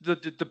just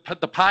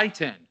the pie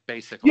tin,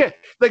 basically. Yeah,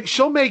 like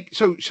she'll make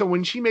so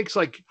when she makes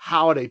like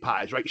holiday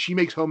pies, right? She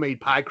makes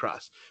homemade pie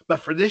crust. But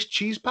for this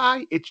cheese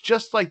pie, it's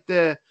just like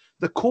the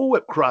Cool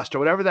Whip crust or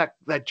whatever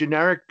that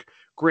generic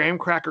graham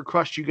cracker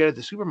crust you get at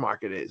the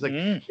supermarket is. Like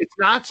it's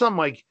not some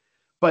like,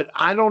 but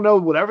I don't know,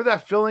 whatever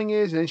that filling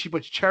is, and then she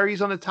puts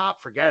cherries on the top.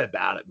 Forget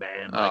about it,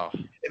 man. Like,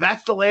 if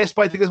that's the last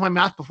bite that goes in my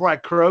mouth before I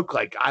croak,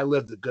 like I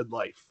lived a good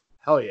life.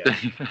 Hell yeah.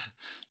 Nice.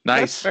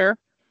 That's fair.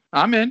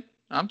 I'm in.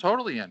 I'm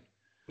totally in.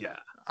 Yeah.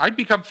 I'd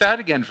become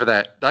fat again for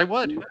that. I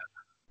would. Yeah.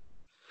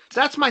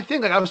 That's my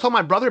thing. Like I was telling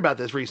my brother about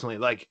this recently.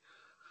 Like,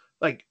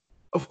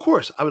 of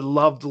course, I would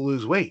love to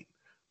lose weight,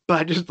 but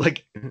I just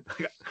like I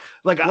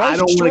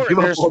don't want to give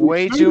up. There's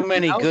way too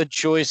many good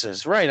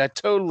choices. Right. I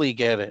totally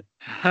get it.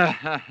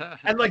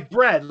 And like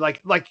bread,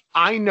 like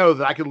I know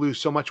that I could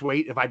lose so much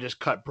weight if I just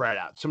cut bread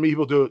out. So many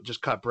people do it,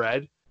 just cut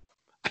bread.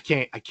 I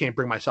can't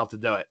bring myself to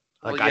do it.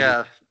 Like well,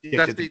 yeah,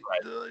 that's the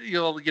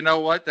you know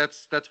what?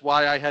 That's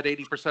why I had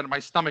 80% of my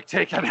stomach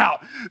taken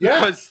out.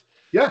 Because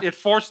it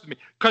forced me.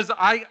 Because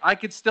I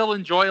could still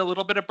enjoy a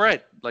little bit of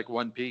bread, like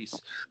one piece.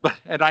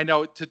 And I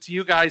know to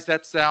you guys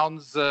that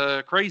sounds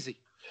crazy.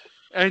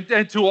 And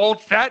to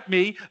old fat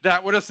me,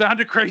 that would have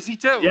sounded crazy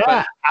too. Yeah,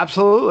 but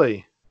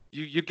absolutely.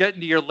 You get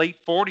into your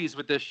late 40s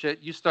with this shit,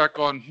 you start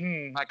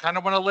going, I kind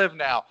of want to live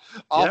now.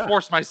 I'll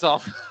force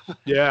myself.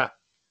 Yeah.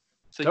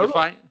 So totally. You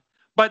find,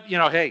 but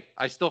hey,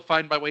 I still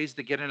find my ways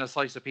to get in a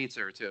slice of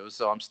pizza or two.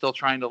 So I'm still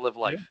trying to live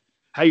life. Yeah.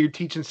 How you're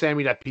teaching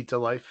Sammy that pizza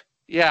life?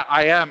 Yeah,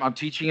 I am. I'm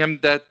teaching him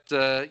that,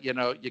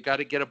 you got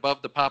to get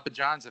above the Papa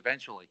John's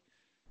eventually.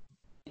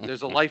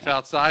 There's a life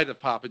outside of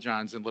Papa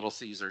John's and Little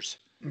Caesars.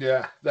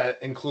 Yeah, that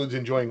includes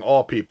enjoying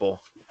all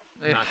people.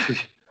 Not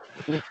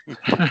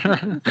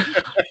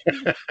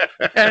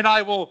and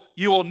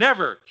you will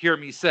never hear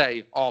me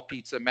say all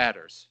pizza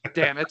matters.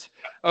 Damn it.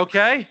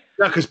 Okay?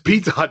 No, because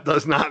Pizza Hut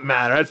does not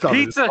matter. That's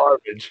pizza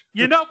garbage.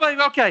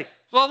 But okay.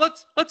 Well,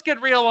 let's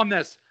get real on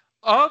this.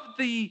 Of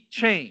the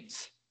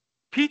chains,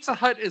 Pizza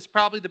Hut is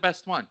probably the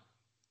best one.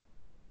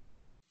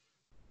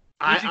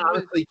 I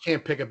honestly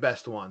can't pick a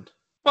best one.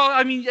 Well,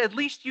 I mean, at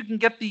least you can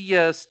get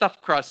the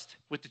stuffed crust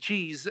with the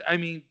cheese. I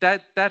mean,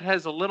 that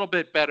has a little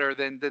bit better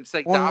than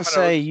say Domino's. I want to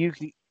say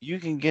you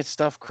can get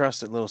stuffed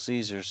crust at Little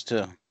Caesars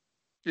too.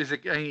 Is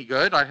it any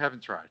good? I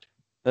haven't tried.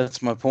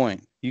 That's my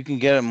point. You can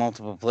get it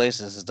multiple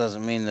places. It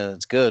doesn't mean that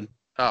it's good.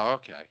 Oh,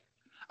 okay.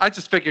 I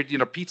just figured,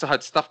 Pizza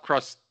Hut stuffed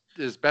crust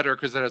is better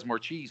because it has more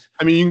cheese.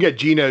 I mean, you can get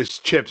Geno's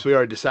chips. We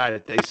already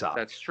decided they suck.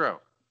 That's true.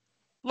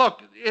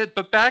 Look,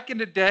 but back in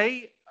the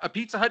day, a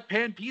Pizza Hut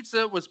pan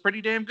pizza was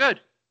pretty damn good.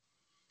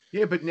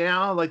 Yeah, but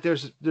now, like,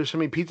 there's so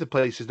many pizza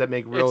places that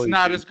make really. It's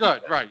not as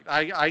good, right?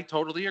 I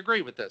totally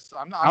agree with this.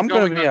 I'm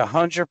going to be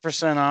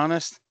 100%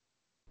 honest.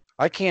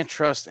 I can't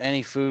trust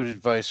any food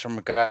advice from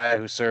a guy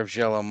who serves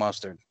yellow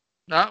mustard.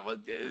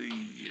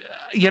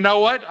 You know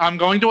what? I'm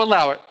going to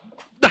allow it.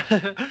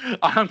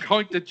 I'm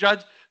going to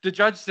judge. The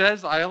judge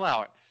says I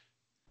allow it,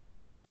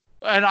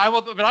 and I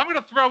will. But I'm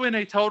going to throw in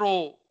a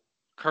total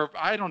curve.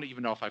 I don't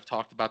even know if I've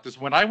talked about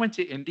this. When I went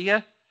to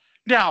India,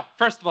 now,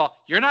 first of all,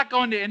 you're not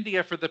going to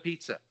India for the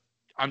pizza.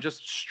 I'm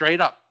just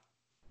straight up.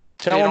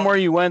 Tell them where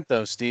you went,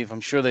 though, Steve. I'm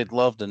sure they'd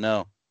love to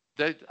know.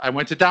 I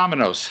went to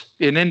Domino's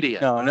in India.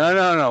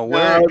 No.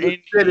 Where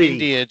in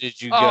India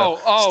did you go?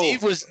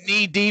 Steve was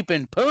knee-deep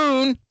in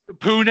Pune.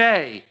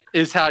 Pune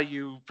is how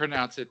you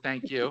pronounce it.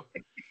 Thank you.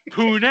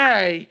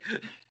 Pune.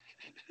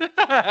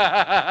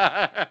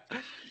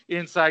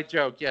 Inside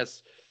joke.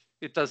 Yes,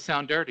 it does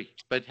sound dirty,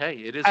 but hey,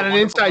 it is. And an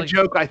inside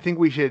joke I think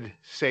we should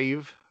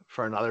save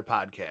for another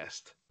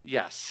podcast.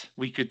 Yes,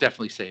 we could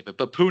definitely save it.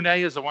 But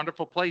Pune is a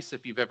wonderful place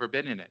if you've ever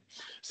been in it.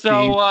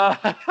 So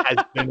has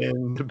been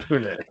in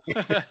Pune.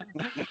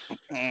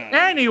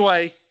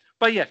 Anyway,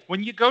 but yeah,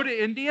 when you go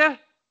to India,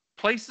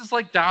 places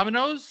like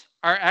Domino's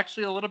are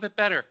actually a little bit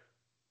better.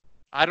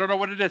 I don't know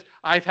what it is.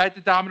 I've had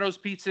the Domino's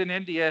pizza in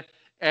India,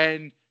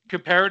 and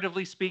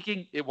comparatively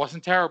speaking, it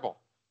wasn't terrible.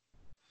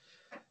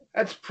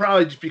 That's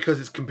probably just because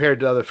it's compared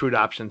to other food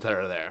options that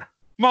are there.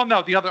 Well,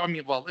 no, the other. I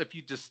mean, well, if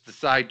you just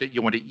decide that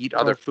you want to eat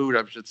other food,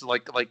 it's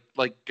like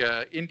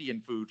Indian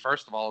food.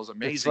 First of all, is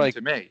amazing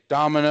to me.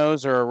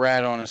 Domino's or a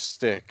rat on a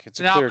stick. It's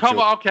a now clear come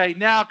choice. on, okay.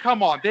 Now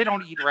come on, they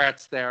don't eat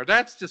rats there.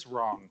 That's just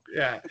wrong.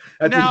 Yeah.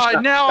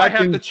 Now I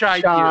have to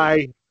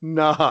chai.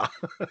 Nah.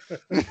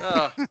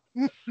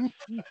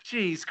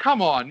 Jeez,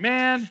 come on,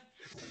 man.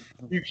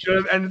 You should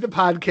have ended the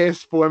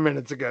podcast 4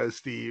 minutes ago,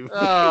 Steve.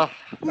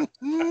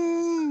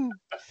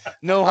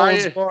 No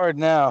holds barred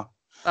now.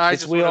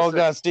 We all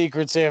got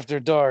secrets after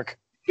dark.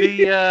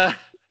 The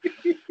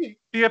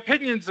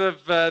opinions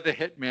of the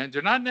Hitman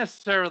do not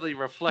necessarily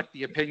reflect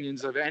the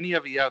opinions of any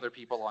of the other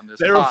people on this.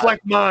 They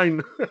reflect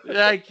mine.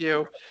 Thank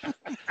you.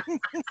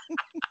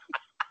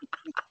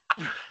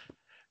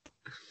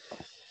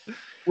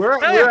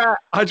 I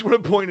just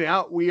want to point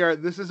out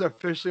this is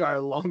officially our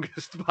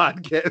longest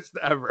podcast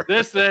ever.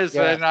 This is,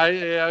 and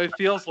it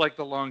feels like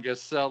the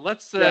longest. So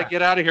let's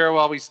get out of here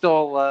while we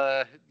still,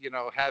 have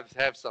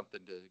something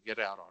to get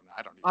out on.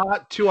 I don't know.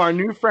 To our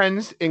new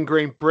friends in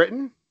Great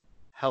Britain,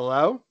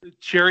 hello.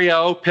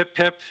 Cheerio, pip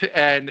pip,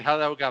 and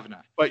hello,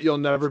 governor. But you'll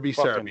never be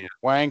Serbian.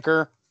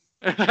 Wanker.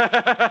 Is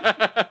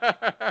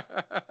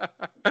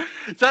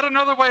that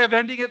another way of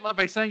ending it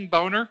by saying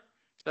boner?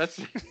 That's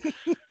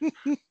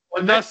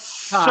the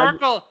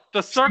circle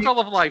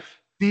of life.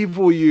 Steve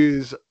will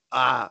use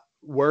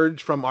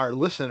words from our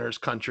listeners'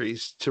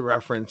 countries to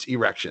reference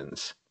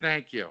erections.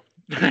 Thank you.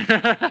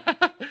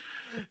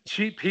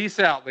 Peace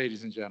out,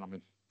 ladies and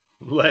gentlemen.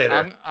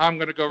 Later. I'm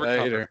going to go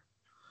recover. Later.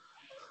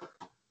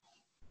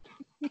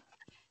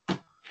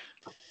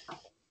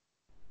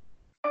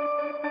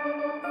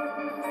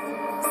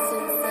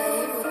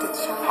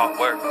 Hard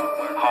work,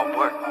 hard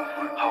work,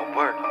 hard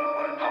work,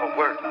 hard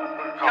work,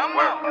 hard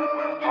work,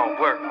 hard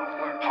work,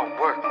 hard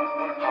work,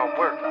 hard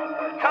work.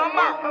 Come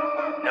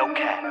on. No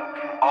cap.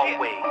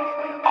 Always.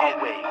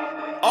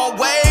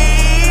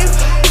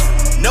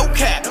 No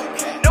cap.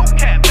 No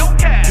cap.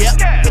 Yep.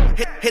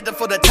 Hit it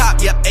for the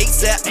top, yep,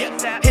 ASAP.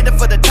 Hit it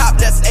for the top,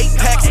 that's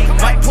Apex.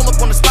 Might pull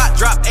up on the spot,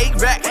 drop 8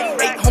 racks.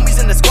 8 homies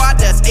in the squad,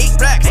 that's 8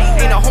 racks.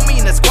 Ain't a homie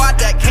in the squad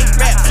that can't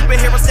rap.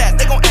 Superhero stats,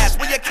 they gon'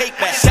 ask where your cake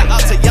back. Shout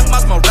out to Young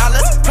Miles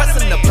Morales.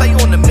 Pressing the play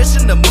on the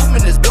mission, the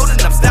movement is building,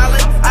 I'm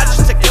styling. I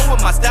just checked in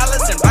with my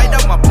stylist and write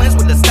out my plans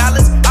with the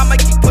stylist. I'ma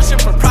keep pushing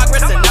for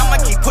progress and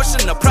I'ma keep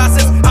pushing the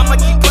process. I'ma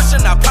keep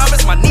pushing, I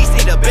promise. My niece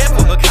need a bed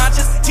for her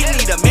conscience. She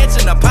need a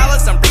mansion, a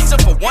palace. I'm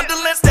reaching for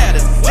Wonderland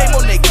status.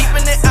 J-Mo, they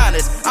keeping it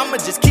honest. I'ma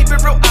just keep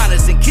it real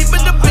honest and keep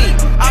it the beam.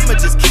 I'ma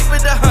just keep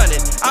it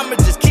 100. I'ma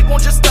just keep on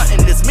just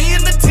stunting. It's me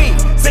and the team.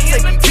 Say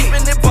they be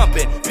keeping it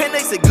bumping. Pen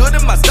they say good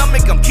in my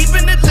stomach. I'm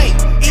keeping it lean.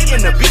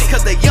 Eating the beat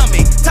cause they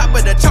yummy. Top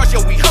of the charts,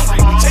 yo, we hungry.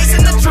 We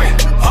chasing the dream.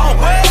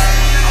 Always.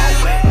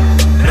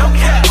 No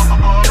cap.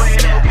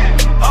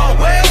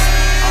 Always.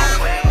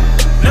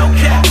 No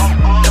cap.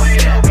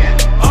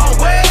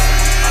 Always.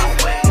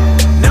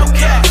 No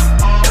cap.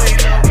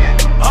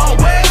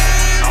 Always.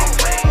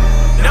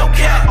 No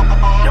cap.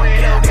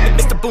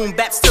 Mr. Boom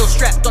Bap still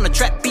strapped on a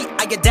trap beat.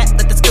 I get that,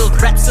 let the skills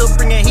rap, still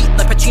bringing heat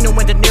like Pacino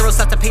and De Niro.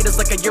 Slice the potatoes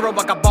like a Euro.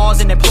 I got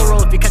balls in the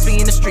plural if you catch me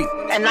in the street.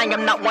 And I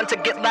am not one to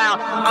get loud.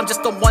 I'm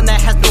just the one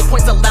that has no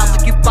points allowed.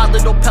 Like you fly,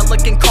 little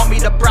pelican, call me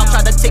the brow.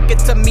 Try to take it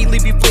to me,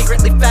 leave you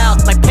flagrantly foul.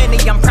 Like Penny,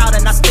 I'm proud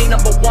and I stay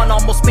number one.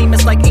 Almost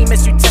famous like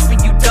Amos. You test me,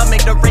 you dumb.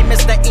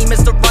 Ignoramus, that aim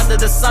is to run to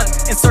the sun.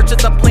 In search of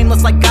the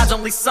blameless like God's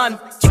only son.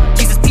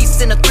 Jesus piece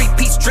in a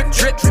 3-piece drip.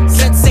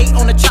 Sensei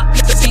on a chop,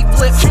 hit the beat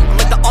flip.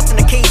 Like the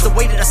alternate cage, the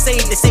way that I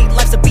save. They say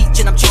life's a beach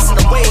and I'm chasing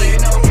the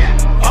wave.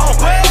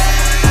 Always.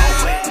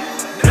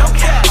 No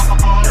cap.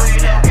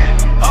 Always.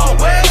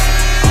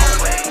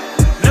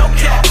 No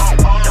cap.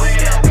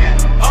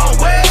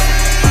 Always.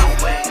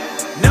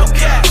 No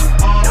cap.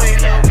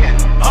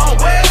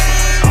 Always.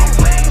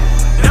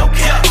 No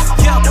cap.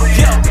 Yo,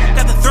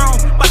 got the throne,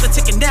 about to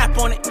take a nap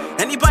on it.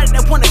 Anybody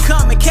that wanna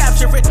come and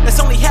capture it, that's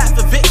only half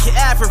of it. Your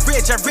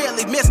average, I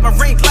rarely miss my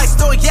rank like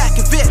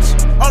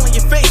Stojakovic. All in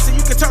your face, so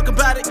you can talk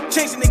about it.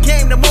 Changing the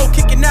game, the more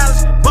kicking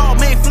knowledge. Ball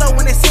main flow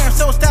when they say I'm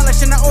so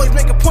stylish, and I always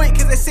make a point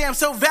cause they say I'm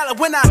so valid.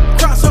 When I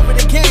cross over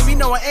the game, you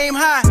know I aim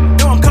high.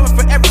 Know I'm coming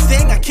for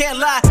everything, I can't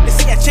lie. They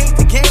say I changed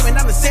the game and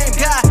I'm the same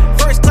guy.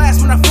 First class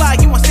when I fly,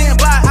 you won't stand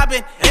by. I've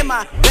been in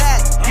my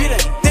bag, you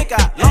done think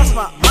I lost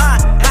my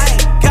mind. I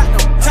ain't got no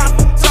time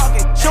for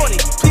talking, shorty.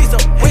 Please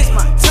don't waste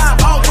my time.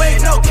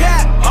 Always no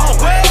cap.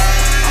 Always.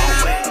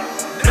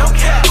 No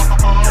cap.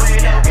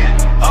 Always. No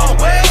cap.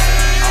 Always.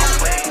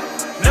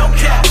 No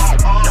cap.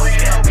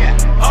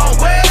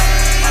 Always.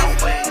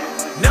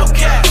 No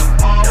cap.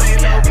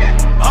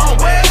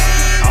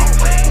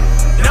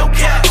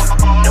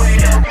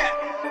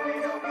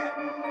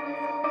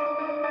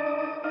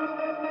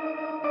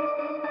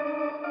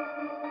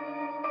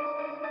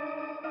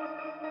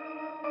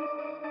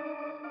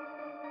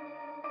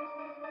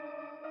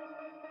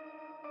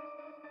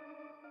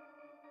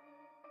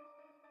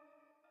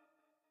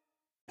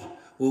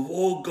 We've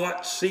all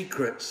got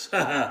secrets.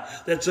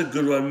 That's a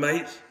good one,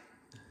 mate.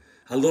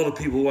 A lot of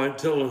people won't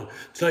tell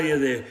you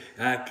their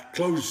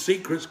closed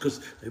secrets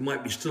because they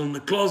might be still in the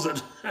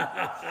closet.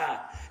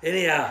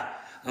 Anyhow,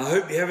 I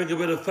hope you're having a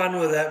bit of fun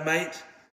with that, mate.